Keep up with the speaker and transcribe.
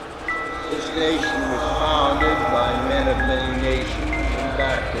The station was founded by men of many nations and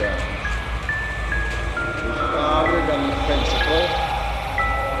backgrounds. It was founded on the principle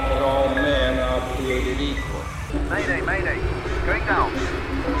that all men are created equal. Mayday, mayday. Going down.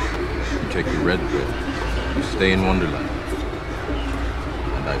 You take the red pill, you stay in Wonderland,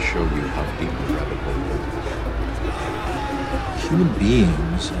 and I show you how deep the rabbit hole goes. Human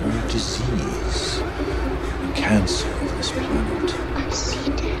beings are a disease, a cancer of this planet. I see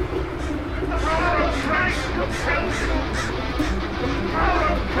dead. The power of Christ compels you. The power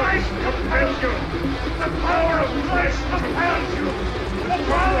of Christ compels you. The power of Christ compels you. The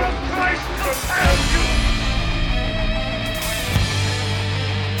power of Christ compels you.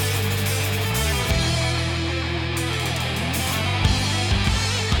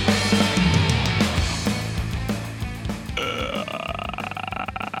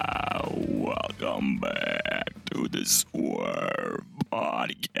 Welcome back to the Swerve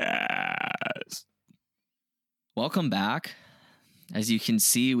Podcast. Welcome back. As you can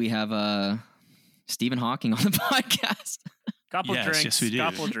see, we have Stephen Hawking on the podcast. Couple drinks. Yes, we do.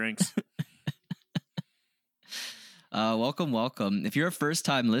 Couple drinks. Welcome. If you're a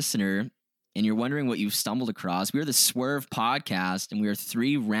first-time listener and you're wondering what you've stumbled across, we're the Swerve Podcast, and we are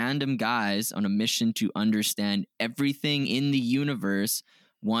three random guys on a mission to understand everything in the universe,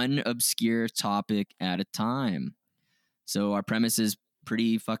 one obscure topic at a time. So our premise is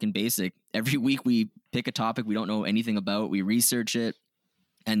pretty fucking basic. Every week we pick a topic we don't know anything about, we research it,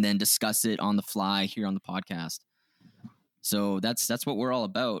 and then discuss it on the fly here on the podcast. So that's what we're all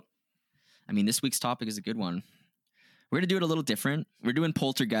about. I mean, this week's topic is a good one. We're going to do it a little different. We're doing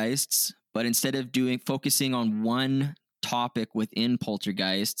poltergeists, but instead of focusing on one topic within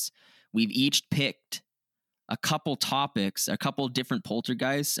poltergeists, we've each picked a couple topics, a couple different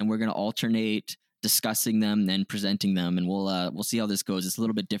poltergeists, and we're going to alternate discussing them and presenting them, and we'll see how this goes. It's a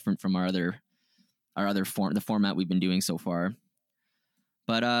little bit different from the format we've been doing so far.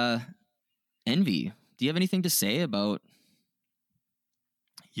 But Envy, do you have anything to say about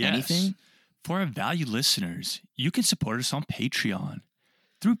anything? For our valued listeners, you can support us on Patreon.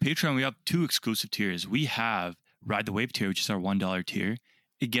 Through Patreon, we have two exclusive tiers. We have Ride the Wave tier, which is our $1 tier.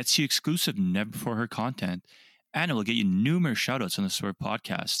 It gets you exclusive, never before heard content, and it will get you numerous shoutouts on the Swerve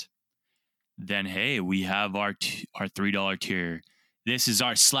Podcast. Then, hey, we have our $3 tier. This is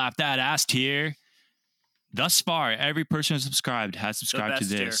our Slap That Ass tier. Thus far, every person who's subscribed has subscribed to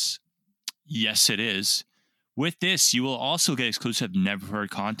this. Tier. Yes, it is. With this, you will also get exclusive, never before heard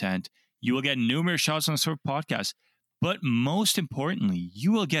content. You will get numerous shoutouts on the Swerve Podcast. But most importantly,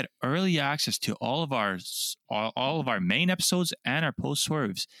 you will get early access to all of our main episodes and our post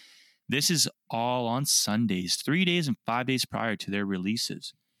swerves. This is all on Sundays, 3 days and 5 days prior to their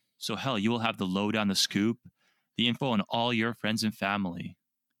releases. So hell, you will have the lowdown, the scoop, the info on all your friends and family.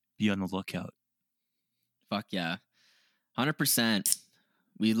 Be on the lookout. Fuck yeah. 100%.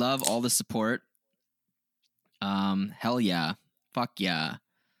 We love all the support. Hell yeah. Fuck yeah.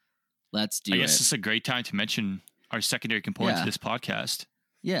 Let's do it. I guess it's a great time to mention our secondary component to this podcast.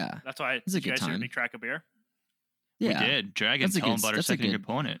 Yeah. That's why it's a good time. Did you crack a beer? Yeah. We did. Dragon, tell them about our secondary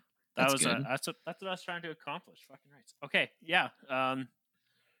component. That's what I was trying to accomplish. Fucking right. Okay. Yeah.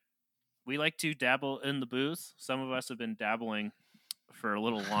 We like to dabble in the booze. Some of us have been dabbling for a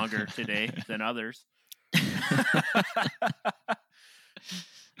little longer today than others.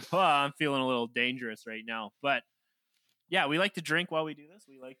 Well, I'm feeling a little dangerous right now, but yeah, we like to drink while we do this.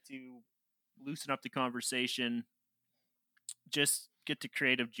 We like to loosen up the conversation, just get the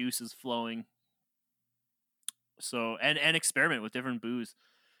creative juices flowing. So, and experiment with different booze,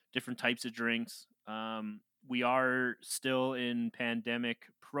 different types of drinks. We are still in pandemic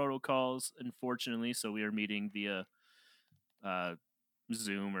protocols, unfortunately, so we are meeting via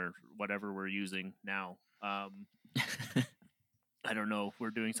Zoom or whatever we're using now. I don't know.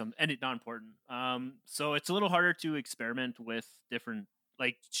 We're doing something, and it's not important. So it's a little harder to experiment with different,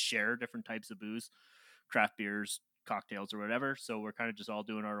 share different types of booze, craft beers, cocktails, or whatever. So we're kind of just all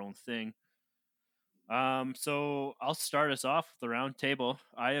doing our own thing. So I'll start us off with the round table.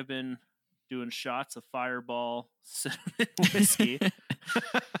 I have been doing shots of Fireball cinnamon whiskey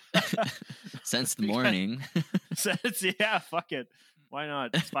since the morning. Yeah, fuck it. Why not?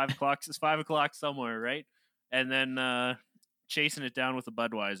 It's 5 o'clock. It's 5 o'clock somewhere, right? And then chasing it down with a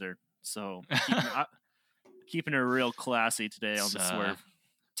Budweiser. So keeping it real classy today on the Swerve.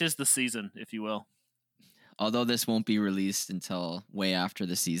 'Tis the season, if you will. Although this won't be released until way after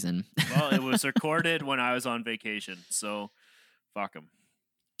the season. Well, it was recorded when I was on vacation, so fuck them.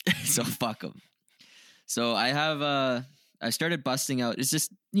 So fuck them. So I have I started busting out. It's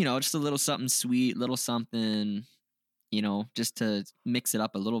just just a little something sweet, little something, just to mix it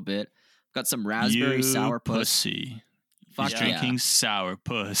up a little bit. Got some raspberry You sourpuss. pussy. Fuck He's yeah. drinking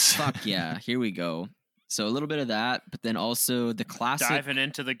sourpuss. Fuck yeah. Here we go. So a little bit of that, but then also the classic. Diving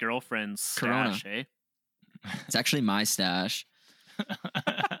into the girlfriend's Corona. stash, eh? It's actually my stash.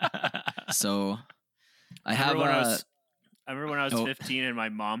 So I have I remember when I was oh. 15 and my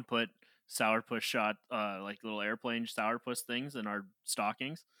mom put sourpuss shot, like little airplane sourpuss things in our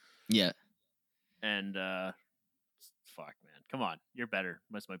stockings. yeah. And fuck, man, come on, you're better.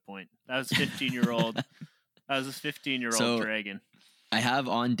 That's my point. That was 15-year-old. That was a 15-year-old So- dragon. I have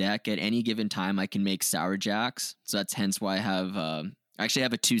on deck at any given time I can make sour jacks. So that's hence why I have I actually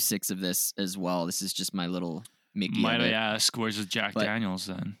have a 2.6 of this as well. This is just my little Mickey. Might of I it. ask, where's the Jack But- Daniels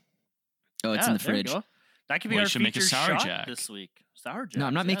then? Oh, it's Yeah, in the there you fridge. go. That could be Well, you our should make a featured sour shot jack. this week. Sour jack. No,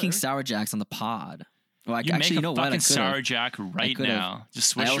 I'm not making sour jacks on the pod. Well, You actually, make you a know what? I fucking could've. sour jack right could've. now.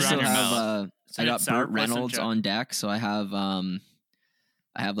 Just I swish also around your mouth. have I got Burt Reynolds Jack. on deck, so I have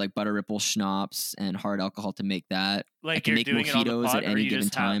like butter ripple schnapps and hard alcohol to make that. I Like can you're make doing it on the mojitos pod, at or any you given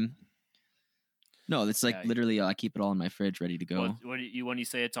just have- time. No, it's like Yeah. literally I keep it all in my fridge ready to go. Well, when you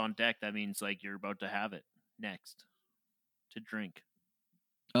say it's on deck, that means like you're about to have it next to drink.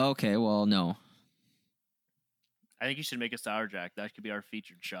 Okay, well, no. I think you should make a sour jack. That could be our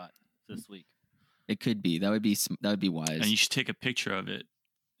featured shot this week. It could be. That would be wise. And you should take a picture of it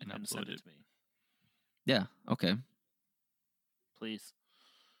and And upload send it. it to me, Yeah, okay. please.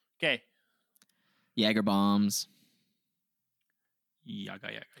 Okay. Jaeger bombs. Yaga.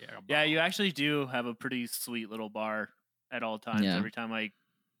 Yeah, you actually do have a pretty sweet little bar at all times. Yeah. Every time I,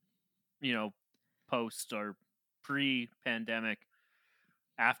 post or pre-pandemic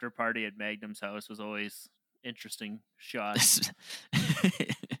after party at Magnum's house was always interesting shots.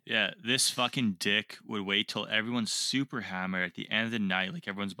 Yeah, this fucking dick would wait till everyone's super hammered at the end of the night, like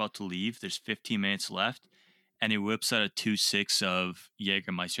everyone's about to leave. There's 15 minutes left, and he whips out a 2.6 of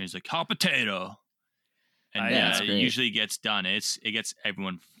Jägermeister. And he's like, hot potato. And Yeah, it's it great. usually gets done. It gets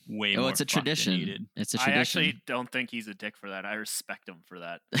everyone way more. It's a fucked than tradition. needed. It's a I tradition. actually don't think he's a dick for that. I respect him for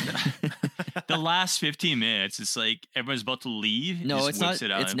that. The last 15 minutes, it's like everyone's about to leave. he No, just it's whips not.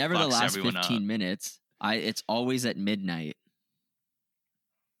 It out It's and never the fucks last everyone 15 up. minutes. It's always at midnight.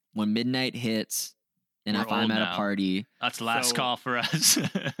 When midnight hits, and We're if I'm old at now. a party, That's the last So- call for us.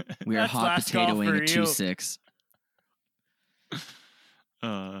 we are That's hot last call potatoing for a you. 2.6.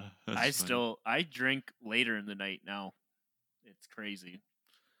 That's funny. I drink later in the night now. It's crazy.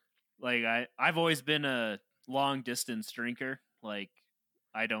 Like I've always been a long distance drinker. Like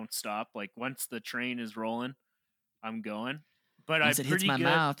I don't stop. Like once the train is rolling, I'm going. But Once I'm it hits pretty my good.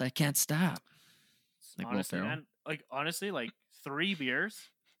 mouth, I can't stop. Like Will honestly, Ferrell. man, honestly, like 3 beers,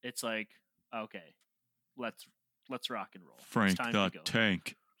 it's like okay, let's rock and roll. Frank it's time the to go.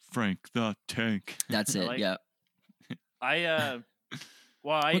 Tank. Frank the Tank. That's it. Like- yeah. I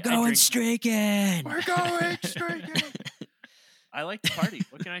We're going drink, streaking. We're going streaking. I like to party.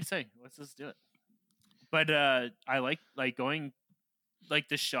 What can I say? Let's just do it. But I like going like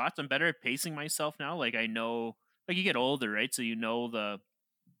the shots. I'm better at pacing myself now. Like I know, like you get older, right? So you know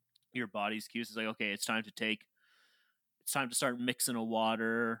your body's cues. It's like okay, it's time to start mixing a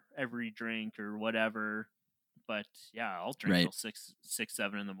water every drink or whatever. But yeah, I'll drink Right. till 6,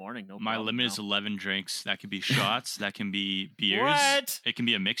 7 in the morning. No My problem limit now. is 11 drinks. That could be shots. That can be beers. What? It can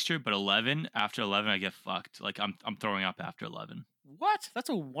be a mixture. But 11, after 11, I get fucked. Like I'm throwing up after 11. What? That's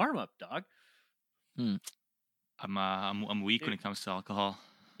a warm up, dog. I'm weak when it comes to alcohol.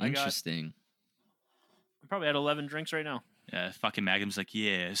 I got- Interesting. I'm probably at 11 drinks right now. Yeah, fucking Magnum's like,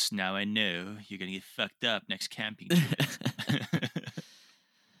 yes, now I know you're gonna get fucked up next camping trip.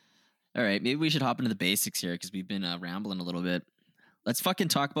 All right, maybe we should hop into the basics here because we've been rambling a little bit. Let's fucking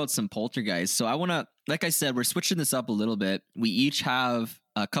talk about some poltergeists. So I want to, like I said, we're switching this up a little bit. We each have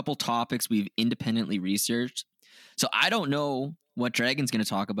a couple topics we've independently researched. So I don't know what Dragon's going to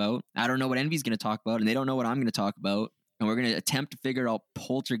talk about. I don't know what Envy's going to talk about, and they don't know what I'm going to talk about. And we're going to attempt to figure out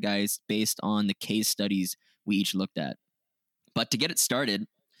poltergeist based on the case studies we each looked at. But to get it started,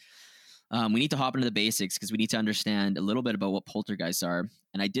 we need to hop into the basics because we need to understand a little bit about what poltergeists are.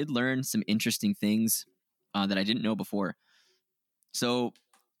 And I did learn some interesting things that I didn't know before. So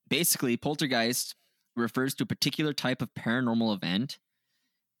basically, poltergeist refers to a particular type of paranormal event.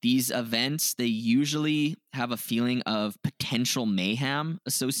 These events, they usually have a feeling of potential mayhem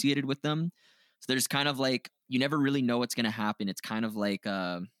associated with them. So there's kind of like, you never really know what's going to happen. It's kind of like,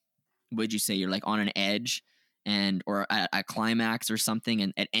 what'd you say? You're like on an edge or at a climax or something.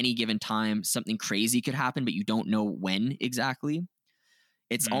 And at any given time, something crazy could happen, but you don't know when exactly.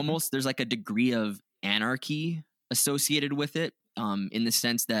 It's almost, there's like a degree of anarchy associated with it, in the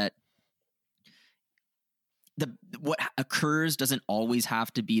sense that what occurs doesn't always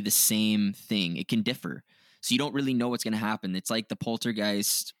have to be the same thing. It can differ. So you don't really know what's going to happen. It's like the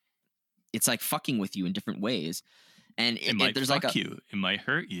poltergeist. It's like fucking with you in different ways. And it might there's fuck like you. It might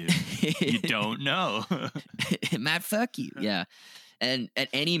hurt you. You don't know. It might fuck you. Yeah. And at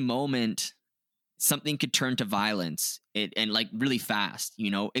any moment, something could turn to violence and like really fast.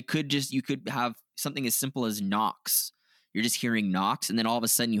 You could have something as simple as knocks. You're just hearing knocks, and then all of a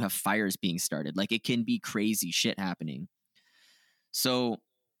sudden you have fires being started. Like, it can be crazy shit happening. So,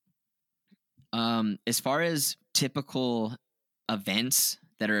 as far as typical events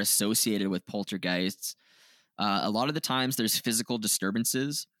that are associated with poltergeists, a lot of the times there's physical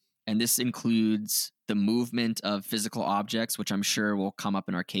disturbances, and this includes the movement of physical objects, which I'm sure will come up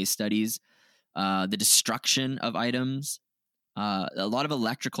in our case studies, the destruction of items, a lot of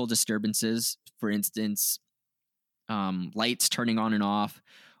electrical disturbances, for instance, lights turning on and off,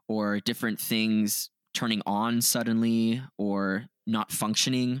 or different things turning on suddenly or not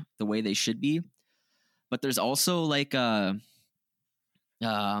functioning the way they should be. But there's also like a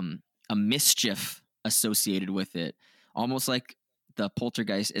mischief associated with it, almost like the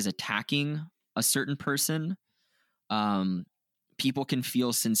poltergeist is attacking a certain person. People can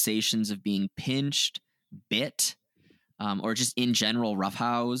feel sensations of being pinched, bit, or just in general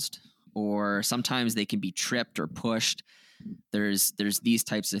roughhoused, or sometimes they can be tripped or pushed. There's these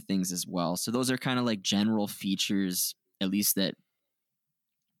types of things as well. So those are kind of like general features, at least that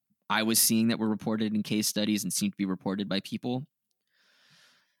I was seeing that were reported in case studies and seem to be reported by people.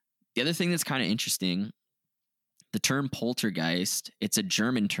 The other thing that's kind of interesting, the term poltergeist, it's a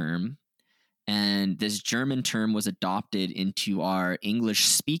German term, and this German term was adopted into our English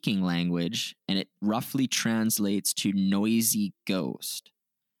speaking language, and it roughly translates to noisy ghost.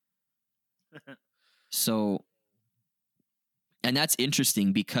 So, and that's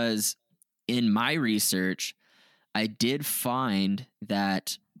interesting because in my research, I did find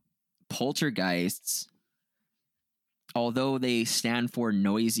that poltergeists, although they stand for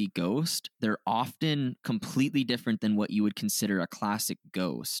noisy ghost, they're often completely different than what you would consider a classic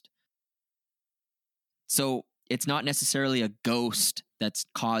ghost. So it's not necessarily a ghost that's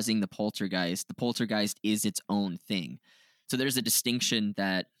causing the poltergeist. The poltergeist is its own thing. So there's a distinction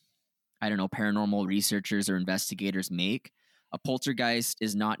that, I don't know, paranormal researchers or investigators make. A poltergeist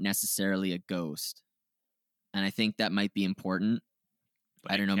is not necessarily a ghost. And I think that might be important.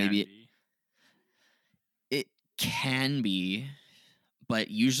 But I don't know, maybe be. it can be, but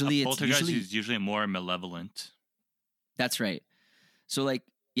usually A poltergeist it's is usually more malevolent. That's right. So like,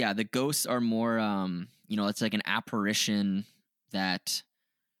 yeah, the ghosts are more, it's like an apparition that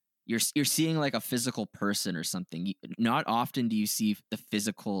you're seeing like a physical person or something. Not often do you see the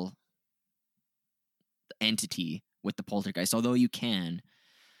physical entity with the poltergeist, although you can.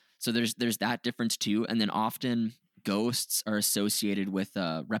 So there's that difference too. And then often ghosts are associated with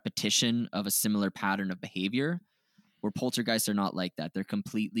a repetition of a similar pattern of behavior, where poltergeists are not like that. They're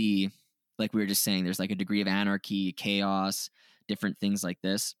completely, like we were just saying, there's like a degree of anarchy, chaos, different things like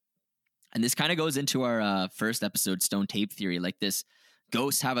this. And this kind of goes into our first episode, Stone Tape Theory. Like, this,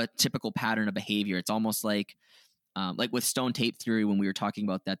 ghosts have a typical pattern of behavior. It's almost like with Stone Tape Theory, when we were talking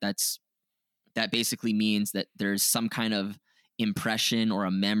about that, that basically means that there's some kind of impression or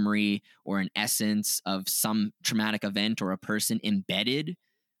a memory or an essence of some traumatic event or a person embedded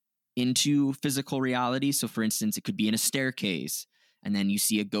into physical reality. So for instance, it could be in a staircase, and then you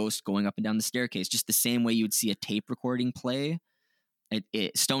see a ghost going up and down the staircase, just the same way you would see a tape recording play.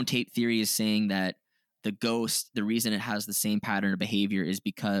 Stone Tape Theory is saying that the ghost, the reason it has the same pattern of behavior is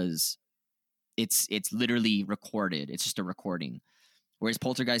because it's literally recorded. It's just a recording. Whereas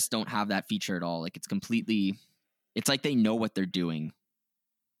poltergeists don't have that feature at all. Like, it's like they know what they're doing.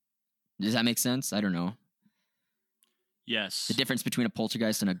 Does that make sense? I don't know. Yes. The difference between a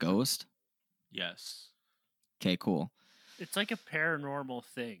poltergeist and a ghost? Yes. Okay, cool. It's like a paranormal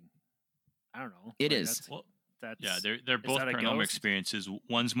thing. I don't know. It is. Yeah, they're both paranormal experiences.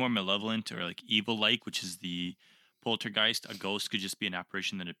 One's more malevolent or like evil-like, which is the poltergeist. A ghost could just be an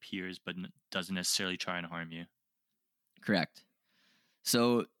apparition that appears but doesn't necessarily try and harm you. Correct.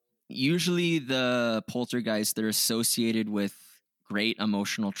 So usually the poltergeists, they're associated with great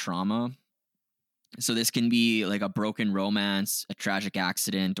emotional trauma. So this can be like a broken romance, a tragic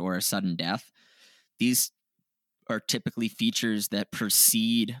accident, or a sudden death. These are typically features that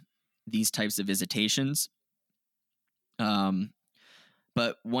precede these types of visitations.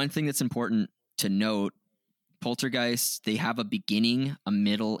 But one thing that's important to note, poltergeists, they have a beginning, a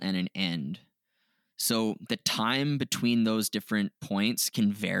middle, and an end. So the time between those different points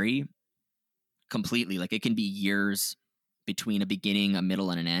can vary completely. Like, it can be years between a beginning, a middle,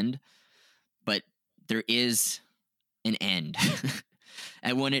 and an end. But there is an end.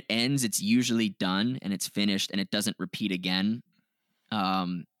 And when it ends, it's usually done and it's finished and it doesn't repeat again.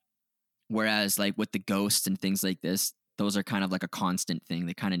 Whereas like with the ghosts and things like this, those are kind of like a constant thing.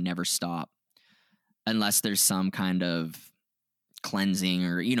 They kind of never stop unless there's some kind of cleansing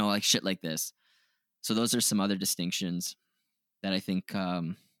or, you know, like shit like this. So those are some other distinctions that I think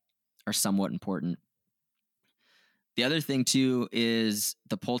are somewhat important. The other thing too is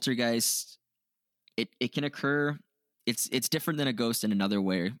the poltergeist. It can occur. It's different than a ghost in another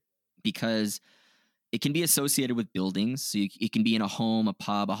way because it can be associated with buildings. So it can be in a home, a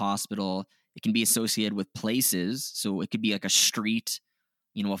pub, a hospital. It can be associated with places. So it could be like a street,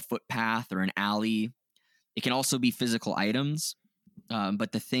 you know, a footpath or an alley. It can also be physical items.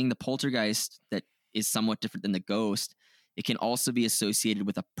 But the poltergeist that is somewhat different than the ghost, it can also be associated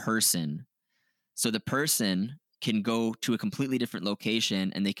with a person. So the person can go to a completely different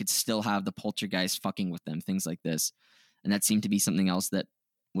location and they could still have the poltergeist fucking with them, things like this. And that seemed to be something else that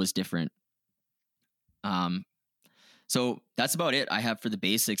was different. So that's about it I have for the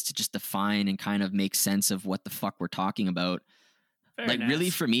basics to just define and kind of make sense of what the fuck we're talking about. Very nice. Really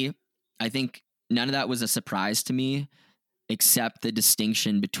for me, I think none of that was a surprise to me except the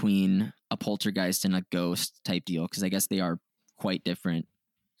distinction between a poltergeist and a ghost type deal, because I guess they are quite different.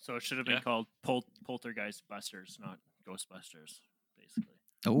 So it should have been called Poltergeist Busters, not Ghostbusters, basically.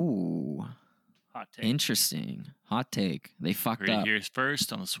 Oh, Hot take. interesting. Hot take. They fucked up. Here's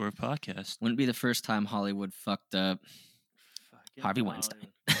first on the Swerve Podcast. Wouldn't be the first time Hollywood fucked up. Fucking Harvey Hollywood. Weinstein.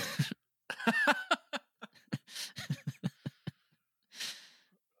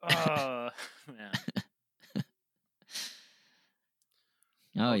 Oh, man.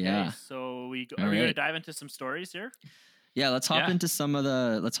 Oh, Okay, yeah. So are we All going to right. dive into some stories here? Yeah, let's hop into some of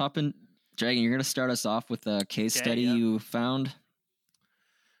the. Let's hop in. Dragon, you're going to start us off with a case study you found.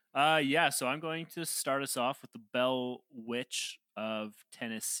 Yeah, so I'm going to start us off with the Bell Witch of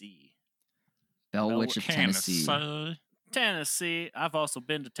Tennessee. Bell Witch of Tennessee. Tennessee. I've also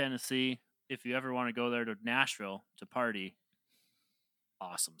been to Tennessee. If you ever want to go there to Nashville to party,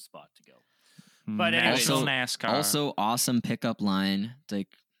 awesome spot to go. But anyways, National NASCAR. Also, awesome pickup line. It's like,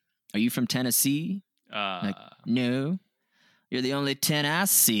 are you from Tennessee? Like, no. You're the only 10 I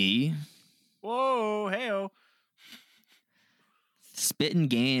see. whoa, hey-oh. Spittin'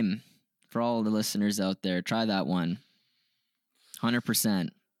 game for all the listeners out there. Try that one. 100%.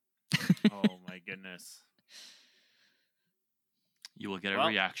 Oh, my goodness. You will get a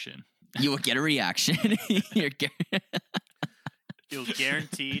reaction. You will get a reaction. You'll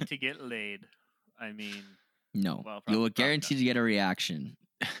guarantee to get laid. I mean, No. well, You will probably guarantee to get a reaction.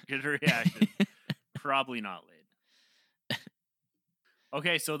 get a reaction. Probably not laid.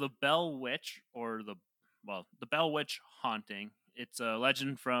 Okay, so the Bell Witch, or the Bell Witch haunting. It's a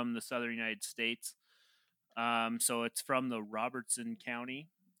legend from the southern United States. So it's from the Robertson County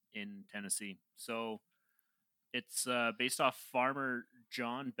in Tennessee. So it's based off Farmer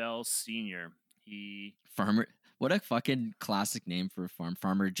John Bell Sr. Farmer. What a fucking classic name for a farm.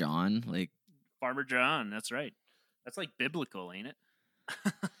 Farmer John. Like, Farmer John, that's right. That's like biblical, ain't it?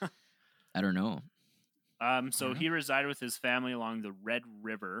 I don't know. So he resided with his family along the Red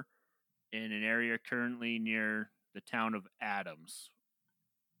River in an area currently near the town of Adams,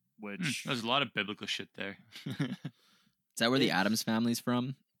 which There's a lot of biblical shit there. Is that where the Addams family's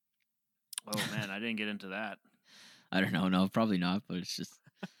from? oh man, I didn't get into that. I don't know. No, probably not. But it's just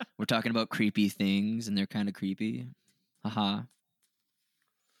we're talking about creepy things, and they're kind of creepy. Haha.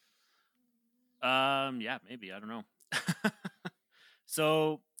 Yeah, maybe, I don't know.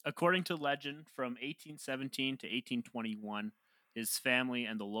 So, according to legend, from 1817 to 1821, his family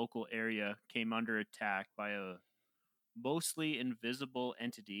and the local area came under attack by a mostly invisible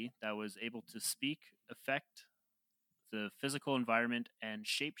entity that was able to speak, affect the physical environment, and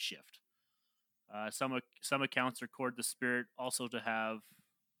shapeshift. Some accounts record the spirit also to have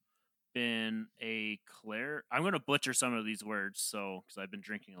been a I'm going to butcher some of these words, so because I've been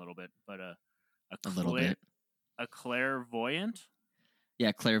drinking a little bit, but a little bit. A clairvoyant.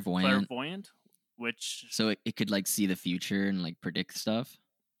 Yeah, clairvoyant. Which So it could like see the future and like predict stuff.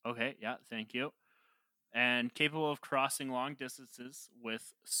 okay, yeah, thank you. And capable of crossing long distances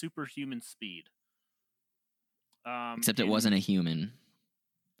with superhuman speed. Except it wasn't a human.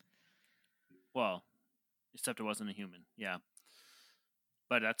 Well, except it wasn't a human. Yeah.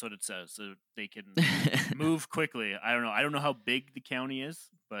 But that's what it says. So they can move quickly. I don't know. I don't know how big the county is,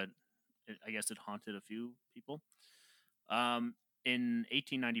 but I guess it haunted a few people. In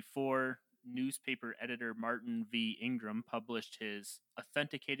 1894, newspaper editor Martin V. Ingram published his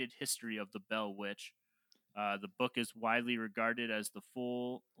authenticated history of the Bell Witch, The book is widely regarded as the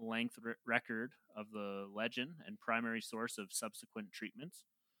full-length record of the legend and primary source of subsequent treatments.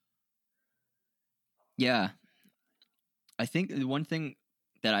 Yeah. I think the one thing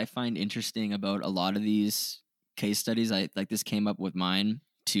that I find interesting about a lot of these case studies, I like this came up with mine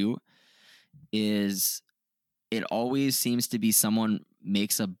too, is it always seems to be someone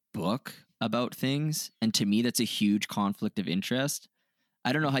makes a book about things, and to me that's a huge conflict of interest.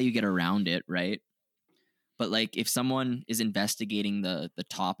 I don't know how you get around it, right? But like if someone is investigating the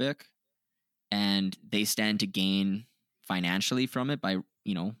topic and they stand to gain financially from it by,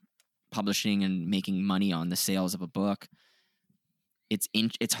 publishing and making money on the sales of a book,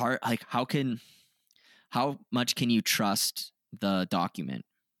 it's hard. Like how much can you trust the document?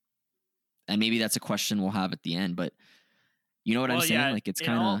 And maybe that's a question we'll have at the end, but you know what I'm saying? Yeah, like it's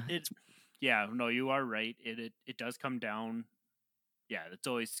kind of yeah, no, you are right. It does come down. Yeah, it's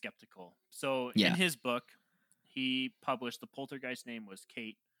always skeptical. So in his book, he published the poltergeist name was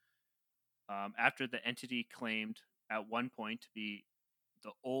Kate. After the entity claimed at one point to be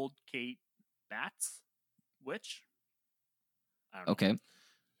the old Kate Bats witch. I don't know. okay.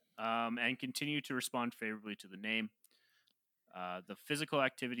 And continued to respond favorably to the name. The physical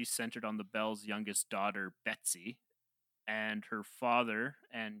activity centered on the Bell's youngest daughter, Betsy, and her father,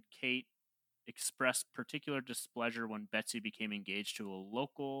 and Kate expressed particular displeasure when Betsy became engaged to a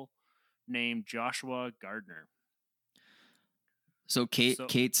local named Joshua Gardner. So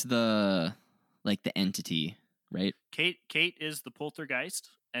Kate's the entity, right? Kate is the poltergeist,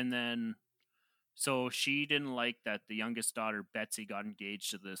 and then so she didn't like that the youngest daughter Betsy got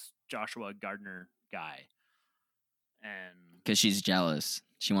engaged to this Joshua Gardner guy, and Because she's jealous.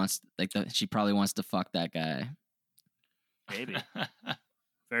 She wants she probably wants to fuck that guy. maybe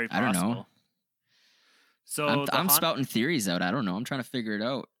very possible. I don't know. So I'm spouting theories out. I don't know. I'm trying to figure it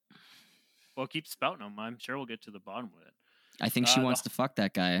out. Well, keep spouting them. I'm sure we'll get to the bottom of it. I think she wants to fuck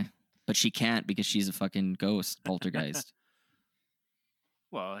that guy, but she can't because she's a fucking ghost poltergeist.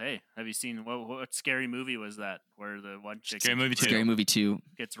 Well, hey, have you seen what scary movie was that where the one chick Scary Movie 2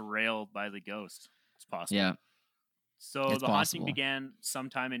 gets railed by the ghost? It's possible. Yeah. So it's the possible. haunting began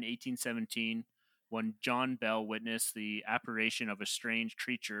sometime in 1817 when John Bell witnessed the apparition of a strange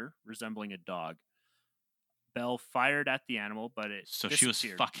creature resembling a dog. Bell fired at the animal, but it So disappeared. she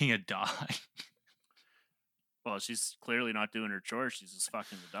was fucking a dog. Well, she's clearly not doing her chores. She's just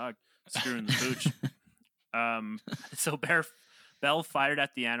fucking the dog, screwing the pooch. So Bell fired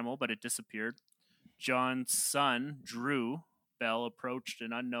at the animal, but it disappeared. John's son, Drew Bell, approached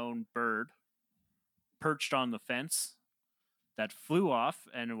an unknown bird perched on the fence that flew off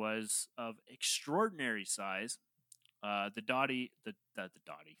and was of extraordinary size. The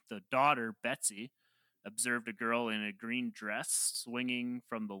daughter, Betsy, observed a girl in a green dress swinging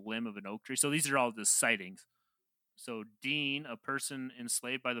from the limb of an oak tree. So these are all the sightings. So Dean, a person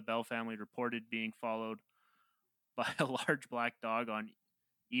enslaved by the Bell family, reported being followed by a large black dog on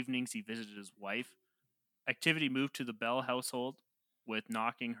evenings he visited his wife. Activity moved to the Bell household with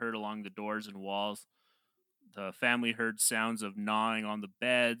knocking heard along the doors and walls. The family heard sounds of gnawing on the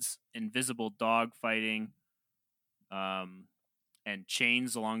beds, invisible dog fighting, and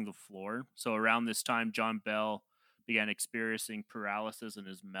chains along the floor. So around this time, John Bell began experiencing paralysis in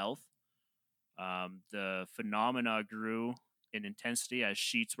his mouth. The phenomena grew in intensity as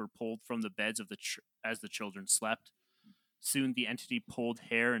sheets were pulled from the beds of as the children slept. Soon the entity pulled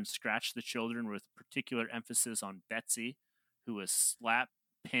hair and scratched the children with particular emphasis on Betsy, who was slapped,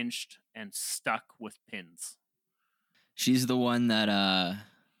 pinched, and stuck with pins. She's the one that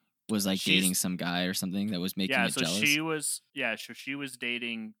was dating some guy or something that was making it jealous. She was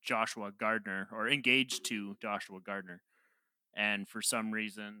dating Joshua Gardner, or engaged to Joshua Gardner. And for some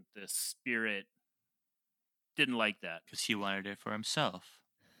reason, the spirit didn't like that. Because he wanted it for himself.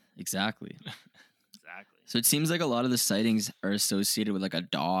 Exactly. Exactly. So it seems like a lot of the sightings are associated with a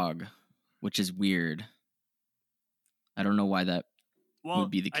dog, which is weird. I don't know why that would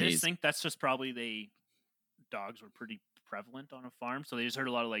be the case. I just think that's just probably dogs were pretty prevalent on a farm, so they just heard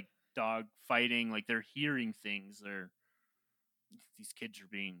a lot of dog fighting, they're hearing things. These kids are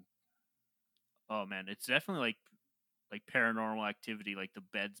being. Oh man, it's definitely like Paranormal Activity, like the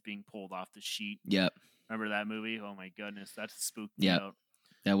beds being pulled off the sheet. Yep. Remember that movie? Oh my goodness, that spooked me out.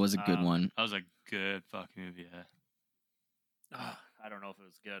 That was a good one. That was a good fucking movie, yeah. I don't know if it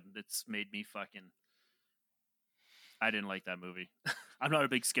was good. It's made me fucking. I didn't like that movie. I'm not a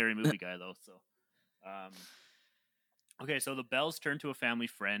big scary movie guy though, so. Okay, so the Bells turned to a family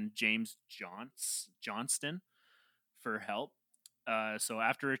friend, James Johnston, for help. So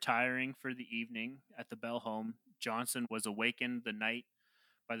after retiring for the evening at the Bell home, Johnson was awakened the night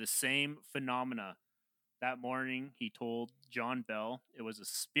by the same phenomena That morning, he told John Bell it was a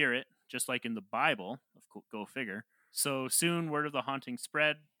spirit, just like in the Bible. Go figure. So soon, word of the haunting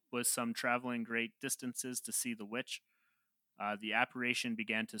spread, with some traveling great distances to see the witch. The apparition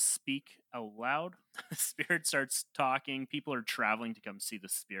began to speak out loud. The spirit starts talking. People are traveling to come see the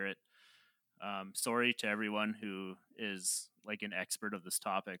spirit. Sorry to everyone who is like an expert of this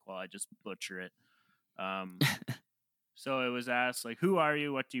topic while I just butcher it. So it was asked, like, who are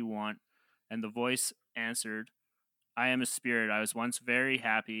you? What do you want? And the voice answered, I am a spirit. I was once very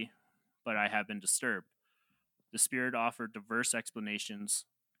happy, but I have been disturbed. The spirit offered diverse explanations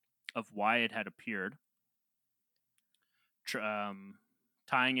of why it had appeared,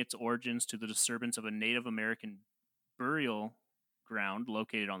 tying its origins to the disturbance of a Native American burial ground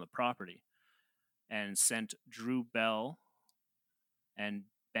located on the property, and sent Drew Bell and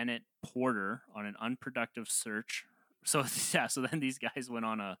Bennett Porter on an unproductive search. So then these guys went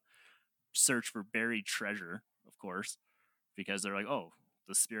on a search for buried treasure, of course, because they're like, oh,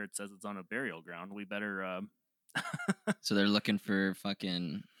 the spirit says it's on a burial ground. We better... So they're looking for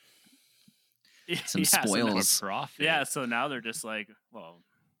fucking some yeah, spoils. So profit. Yeah, so now they're just like, well,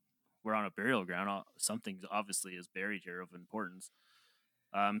 we're on a burial ground. Something obviously is buried here of importance.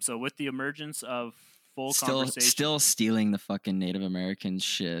 So with the emergence of full conversation... Still stealing the fucking Native American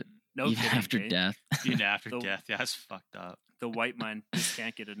shit. No even kidding, after eh? death. Even after death. Yeah, that's fucked up. The white mind just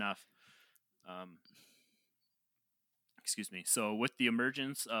can't get enough. Excuse me. So with the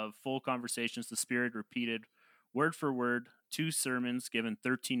emergence of full conversations, the spirit repeated word for word 2 sermons given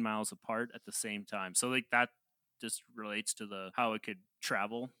 13 miles apart at the same time. So like that just relates to how it could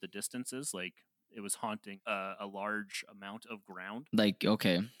travel the distances. Like it was haunting a large amount of ground. Like,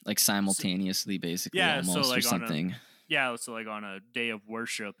 okay, like simultaneously, basically, yeah, almost, so like or something. So like on a day of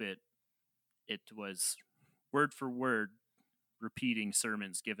worship, it was word for word repeating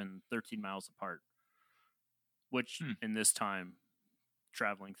sermons given 13 miles apart, which in this time,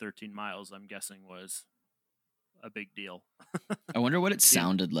 traveling 13 miles, I'm guessing was a big deal. I wonder what it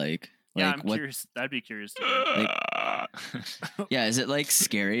sounded like. Yeah, like, I'm curious. I'd be curious to hear. Yeah, is it like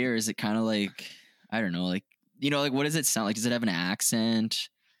scary, or is it kind of like, I don't know, like, like what does it sound like? Does it have an accent,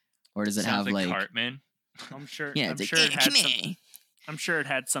 or does it Sounds have like Cartman? I'm sure. Yeah, I'm it's sure like, it had some. I'm sure it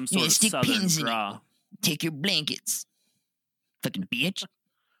had some sort of stick southern pins in it. draw. Take your blankets, fucking bitch.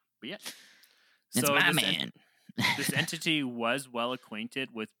 But yeah, That's so my man. This entity was well acquainted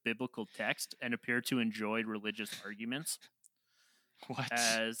with biblical text and appeared to enjoy religious arguments. What?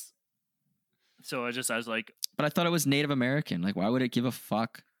 I was like, But I thought it was Native American. Like, why would it give a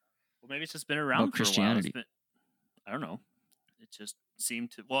fuck? well, maybe it's just been around About for Christianity. a while. I don't know. It just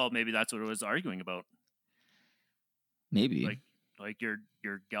seemed to. Well, maybe that's what it was arguing about. Maybe. Like your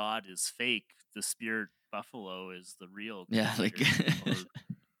God is fake. The spirit buffalo is the real. Yeah, like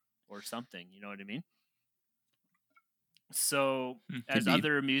or something. You know what I mean? So, Could as be.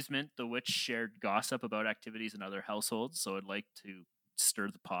 other amusement, the witch shared gossip about activities in other households, so it liked to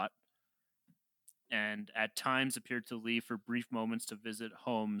stir the pot. And at times appeared to leave for brief moments to visit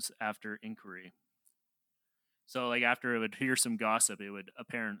homes after inquiry. So, like after it would hear some gossip, it would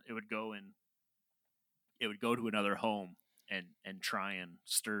go to another home and try and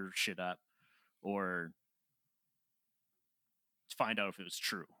stir shit up, or find out if it was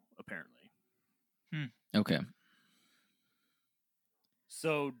true. Apparently. Okay.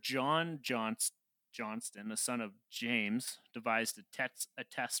 So John Johnston, the son of James, devised a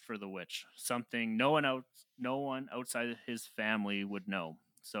test for the witch, something no one outside his family would know.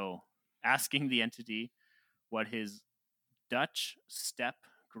 So, asking the entity what his Dutch step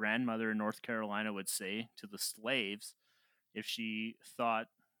grandmother in North Carolina would say to the slaves if she thought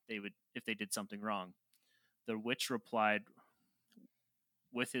if they did something wrong. The witch replied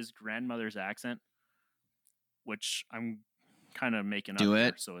with his grandmother's accent, which I'm kind of making Do up it.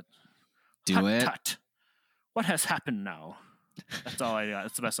 here, so it's Do "Hut, it. tut. What has happened now?" That's all I got.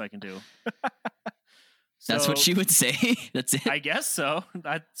 That's the best I can do. That's what she would say. That's it. I guess so.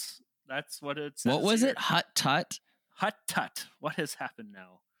 That's what it says. What was here. it? Hut tut. Hut tut. What has happened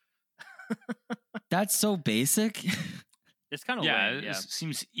now? That's so basic. It's kind of Yeah, lame. it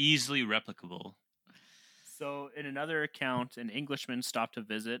seems easily replicable. So, in another account, an Englishman stopped to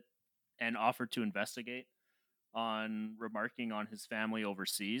visit and offered to investigate. On remarking on his family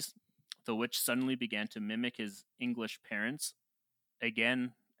overseas, the witch suddenly began to mimic his English parents.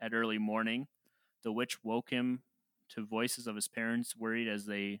 Again, at early morning, the witch woke him to voices of his parents, worried as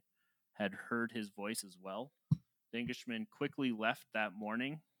they had heard his voice as well. The Englishman quickly left that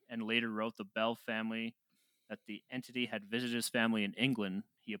morning and later wrote the Bell family that the entity had visited his family in England.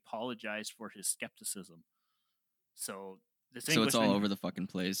 He apologized for his skepticism. So it's all over the fucking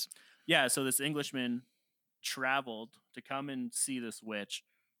place. Yeah, so this Englishman traveled to come and see this witch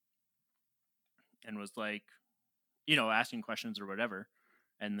and was like, asking questions or whatever.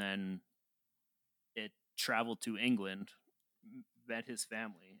 And then it traveled to England, met his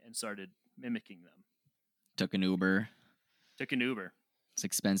family, and started mimicking them. Took an Uber. It's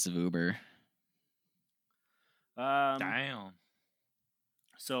expensive Uber. Damn.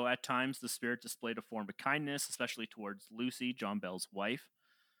 So at times, the spirit displayed a form of kindness, especially towards Lucy, John Bell's wife.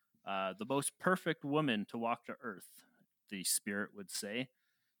 The most perfect woman to walk the earth, the spirit would say.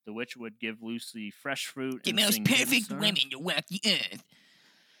 The witch would give Lucy fresh fruit. The most perfect women to walk the earth.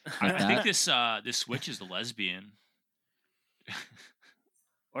 I think this witch is a lesbian.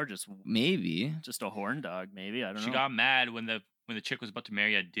 Or just maybe just a horn dog. Maybe, I don't know. She got mad when the chick was about to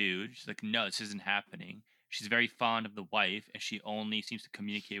marry a dude. She's like, no, this isn't happening. She's very fond of the wife, and she only seems to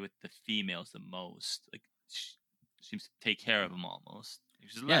communicate with the females the most. Like, she seems to take care of them almost.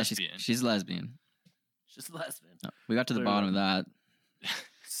 She's a lesbian. She's lesbian. She's a lesbian. Oh, we got to the bottom of that.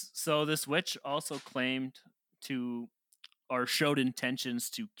 So this witch also claimed to, or showed intentions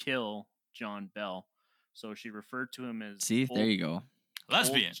to kill John Bell. So she referred to him as... See, there you go.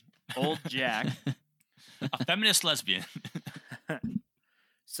 Lesbian. Old Jack. A feminist lesbian.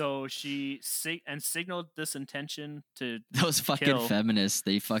 So she signaled this intention to those fucking feminists.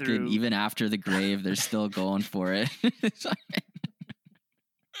 They fucking even after the grave, they're still going for it.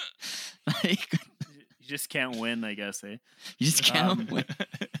 Like, you just can't win, I guess. Eh? You just can't win.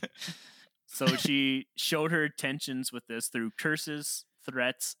 So she showed her intentions with this through curses,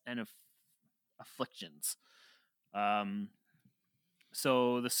 threats, and afflictions.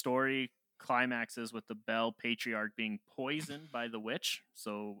 So the story climaxes with the Bell patriarch being poisoned by the witch.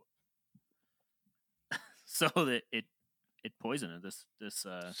 So that it poisoned this.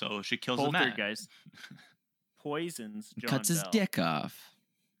 So she kills the man. Poltergeist poisons John Cuts his Bell. dick off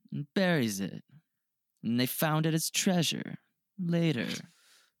and buries it, and they found it as treasure later.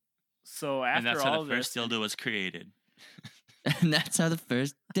 So after and that's all how the first dildo was created. And that's how the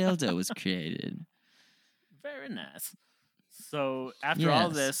first dildo was created. Very nice. So after all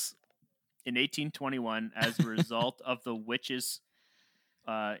this, in 1821, as a result of the witches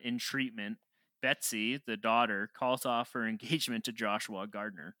in treatment, Betsy, the daughter, calls off her engagement to Joshua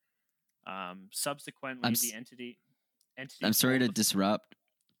Gardner. Subsequently, the entity I'm sorry to disrupt,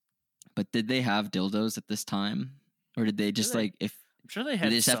 but did they have dildos at this time, or did they just I'm sure they had.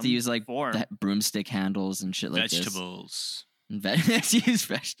 Did they just have to use like that broomstick handles and shit like vegetables. Vegetables. Use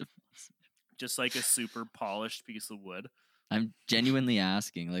vegetables. Just like a super polished piece of wood. I'm genuinely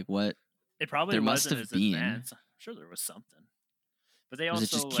asking, like, what? It probably there wasn't must have as been. Advanced. I'm sure there was something. But they was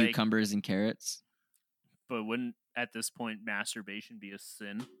also it just cucumbers and carrots? But wouldn't at this point masturbation be a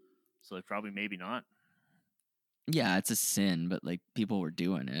sin? So maybe not. Yeah, it's a sin, but like people were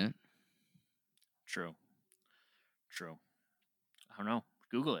doing it. True. I don't know.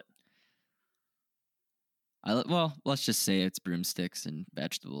 Google it. Well, let's just say it's broomsticks and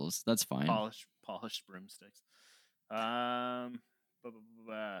vegetables. That's fine. Polished broomsticks. I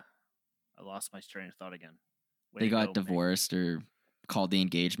lost my train of thought again. They got divorced or called the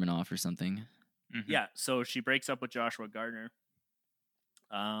engagement off or something. Mm-hmm. Yeah, so she breaks up with Joshua Gardner.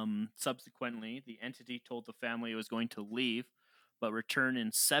 Subsequently, the entity told the family it was going to leave, but return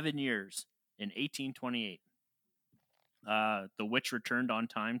in 7 years in 1828. The witch returned on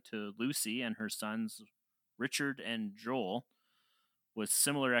time to Lucy and her sons Richard and Joel with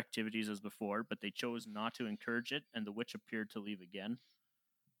similar activities as before, but they chose not to encourage it, and the witch appeared to leave again.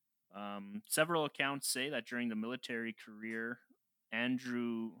 Several accounts say that during the military career,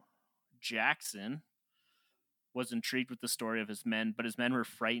 Andrew Jackson was intrigued with the story of his men, but his men were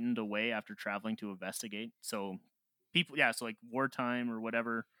frightened away after traveling to investigate. So like wartime or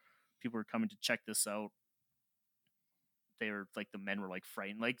whatever, people were coming to check this out. They were like, the men were like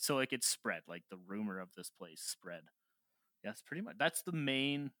frightened, like, so like it spread, like the rumor of this place spread. Yes, pretty much. That's the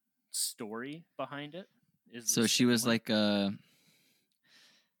main story behind it. So she was like it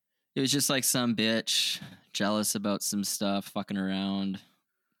was just like some bitch jealous about some stuff, fucking around,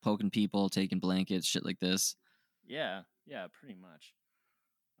 poking people, taking blankets, shit like this. Yeah, pretty much.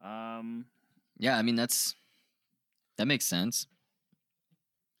 Yeah, I mean that makes sense.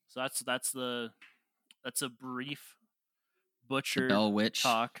 So that's a brief butcher Bell Witch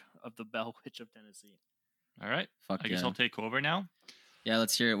talk of the Bell Witch of Tennessee. All right. I guess I'll take over now. Yeah,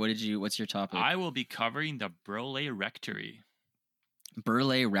 let's hear it. What's your topic? I will be covering the Borley Rectory.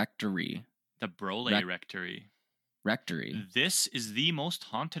 Borley Rectory. The Borley Rectory. Rectory. This is the most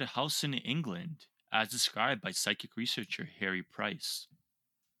haunted house in England, as described by psychic researcher Harry Price.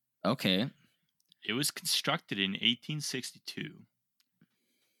 Okay. It was constructed in 1862.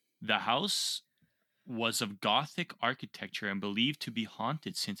 The house was of Gothic architecture and believed to be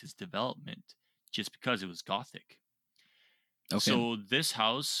haunted since its development, just because it was Gothic. Okay. So this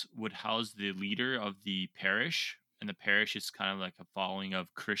house would house the leader of the parish, and the parish is kind of like a following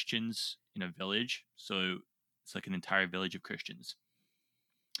of Christians in a village. So it's like an entire village of Christians.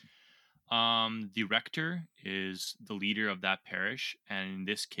 The rector is the leader of that parish, and in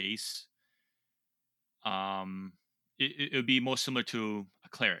this case, it would be most similar to a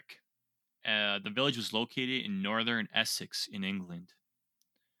cleric. The village was located in northern Essex in England.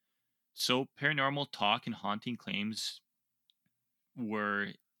 So paranormal talk and haunting claims were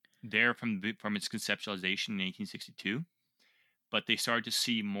there from its conceptualization in 1862, but they started to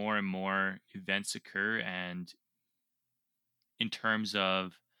see more and more events occur, and in terms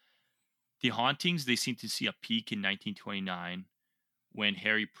of the hauntings, they seem to see a peak in 1929 when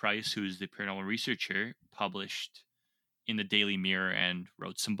Harry Price, who's the paranormal researcher, published in the Daily Mirror and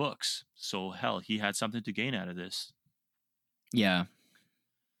wrote some books. So hell, he had something to gain out of this. Yeah.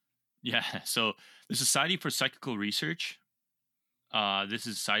 Yeah. So the Society for Psychical Research, this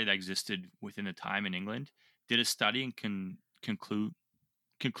is a society that existed within the time in England, did a study and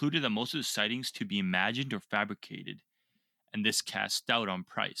concluded that most of the sightings to be imagined or fabricated, and this cast doubt on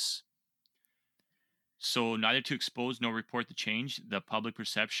Price. So neither to expose nor report the change the public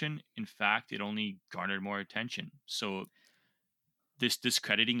perception. In fact, it only garnered more attention. So this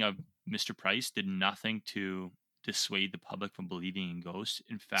discrediting of Mr. Price did nothing to dissuade the public from believing in ghosts.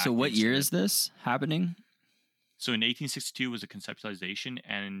 In fact, So what year is this happening? So in 1862 was a conceptualization,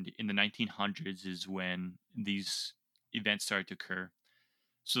 and in the 1900s is when these events started to occur.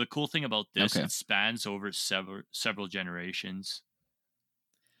 So the cool thing about this, Okay. it spans over several generations.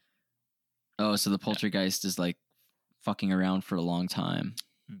 Oh, so the poltergeist is like fucking around for a long time.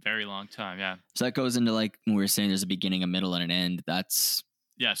 Very long time, yeah. So that goes into like when we were saying there's a beginning, a middle, and an end. That's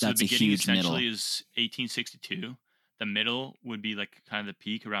Yeah, so That's the a beginning huge essentially middle. is 1862. The middle would be like kind of the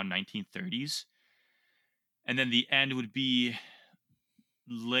peak around 1930s. And then the end would be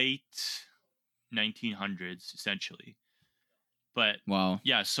late 1900s, essentially. But wow.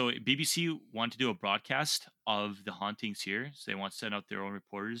 yeah, so BBC wanted to do a broadcast of the hauntings here. So they want to send out their own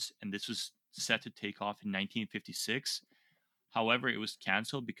reporters. And this was set to take off in 1956. However, it was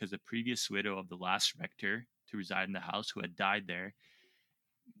canceled because the previous widow of the last rector to reside in the house, who had died there,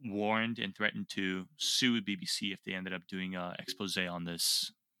 warned and threatened to sue BBC if they ended up doing an expose on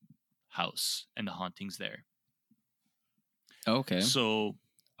this house and the hauntings there. Okay. So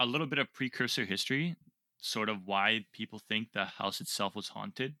a little bit of precursor history, sort of why people think the house itself was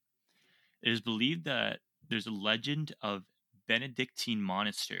haunted. It is believed that there's a legend of Benedictine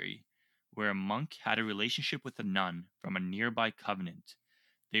monastery where a monk had a relationship with a nun from a nearby convent.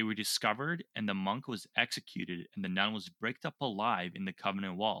 They were discovered and the monk was executed and the nun was bricked up alive in the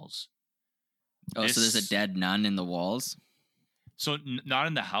convent walls. Oh, so there's a dead nun in the walls? So not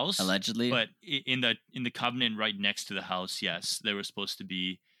in the house, allegedly, but in the convent right next to the house. Yes, there was supposed to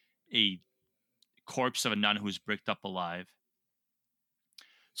be a corpse of a nun who was bricked up alive.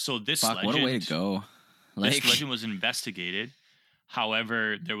 So this Fuck, legend, what a way to go! This legend was investigated.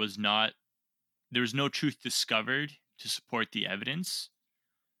 However, there was no truth discovered to support the evidence.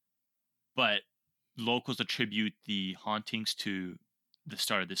 But locals attribute the hauntings to the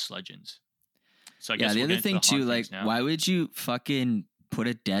start of this legend. So I guess the we'll other get thing into the too, like, hauntings now. why would you fucking put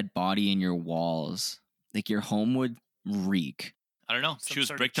a dead body in your walls? Like, your home would reek. I don't know. Some She was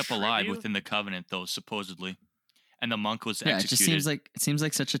sort of bricked up alive tribute? within the covenant, though, supposedly, and the monk was Yeah, executed. it just seems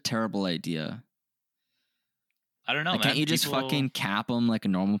like such a terrible idea. I don't know, Like, man. can't you just People- fucking cap them like a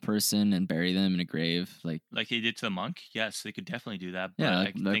normal person and bury them in a grave? Like, like they did to the monk? Yes, they could definitely do that. But yeah, I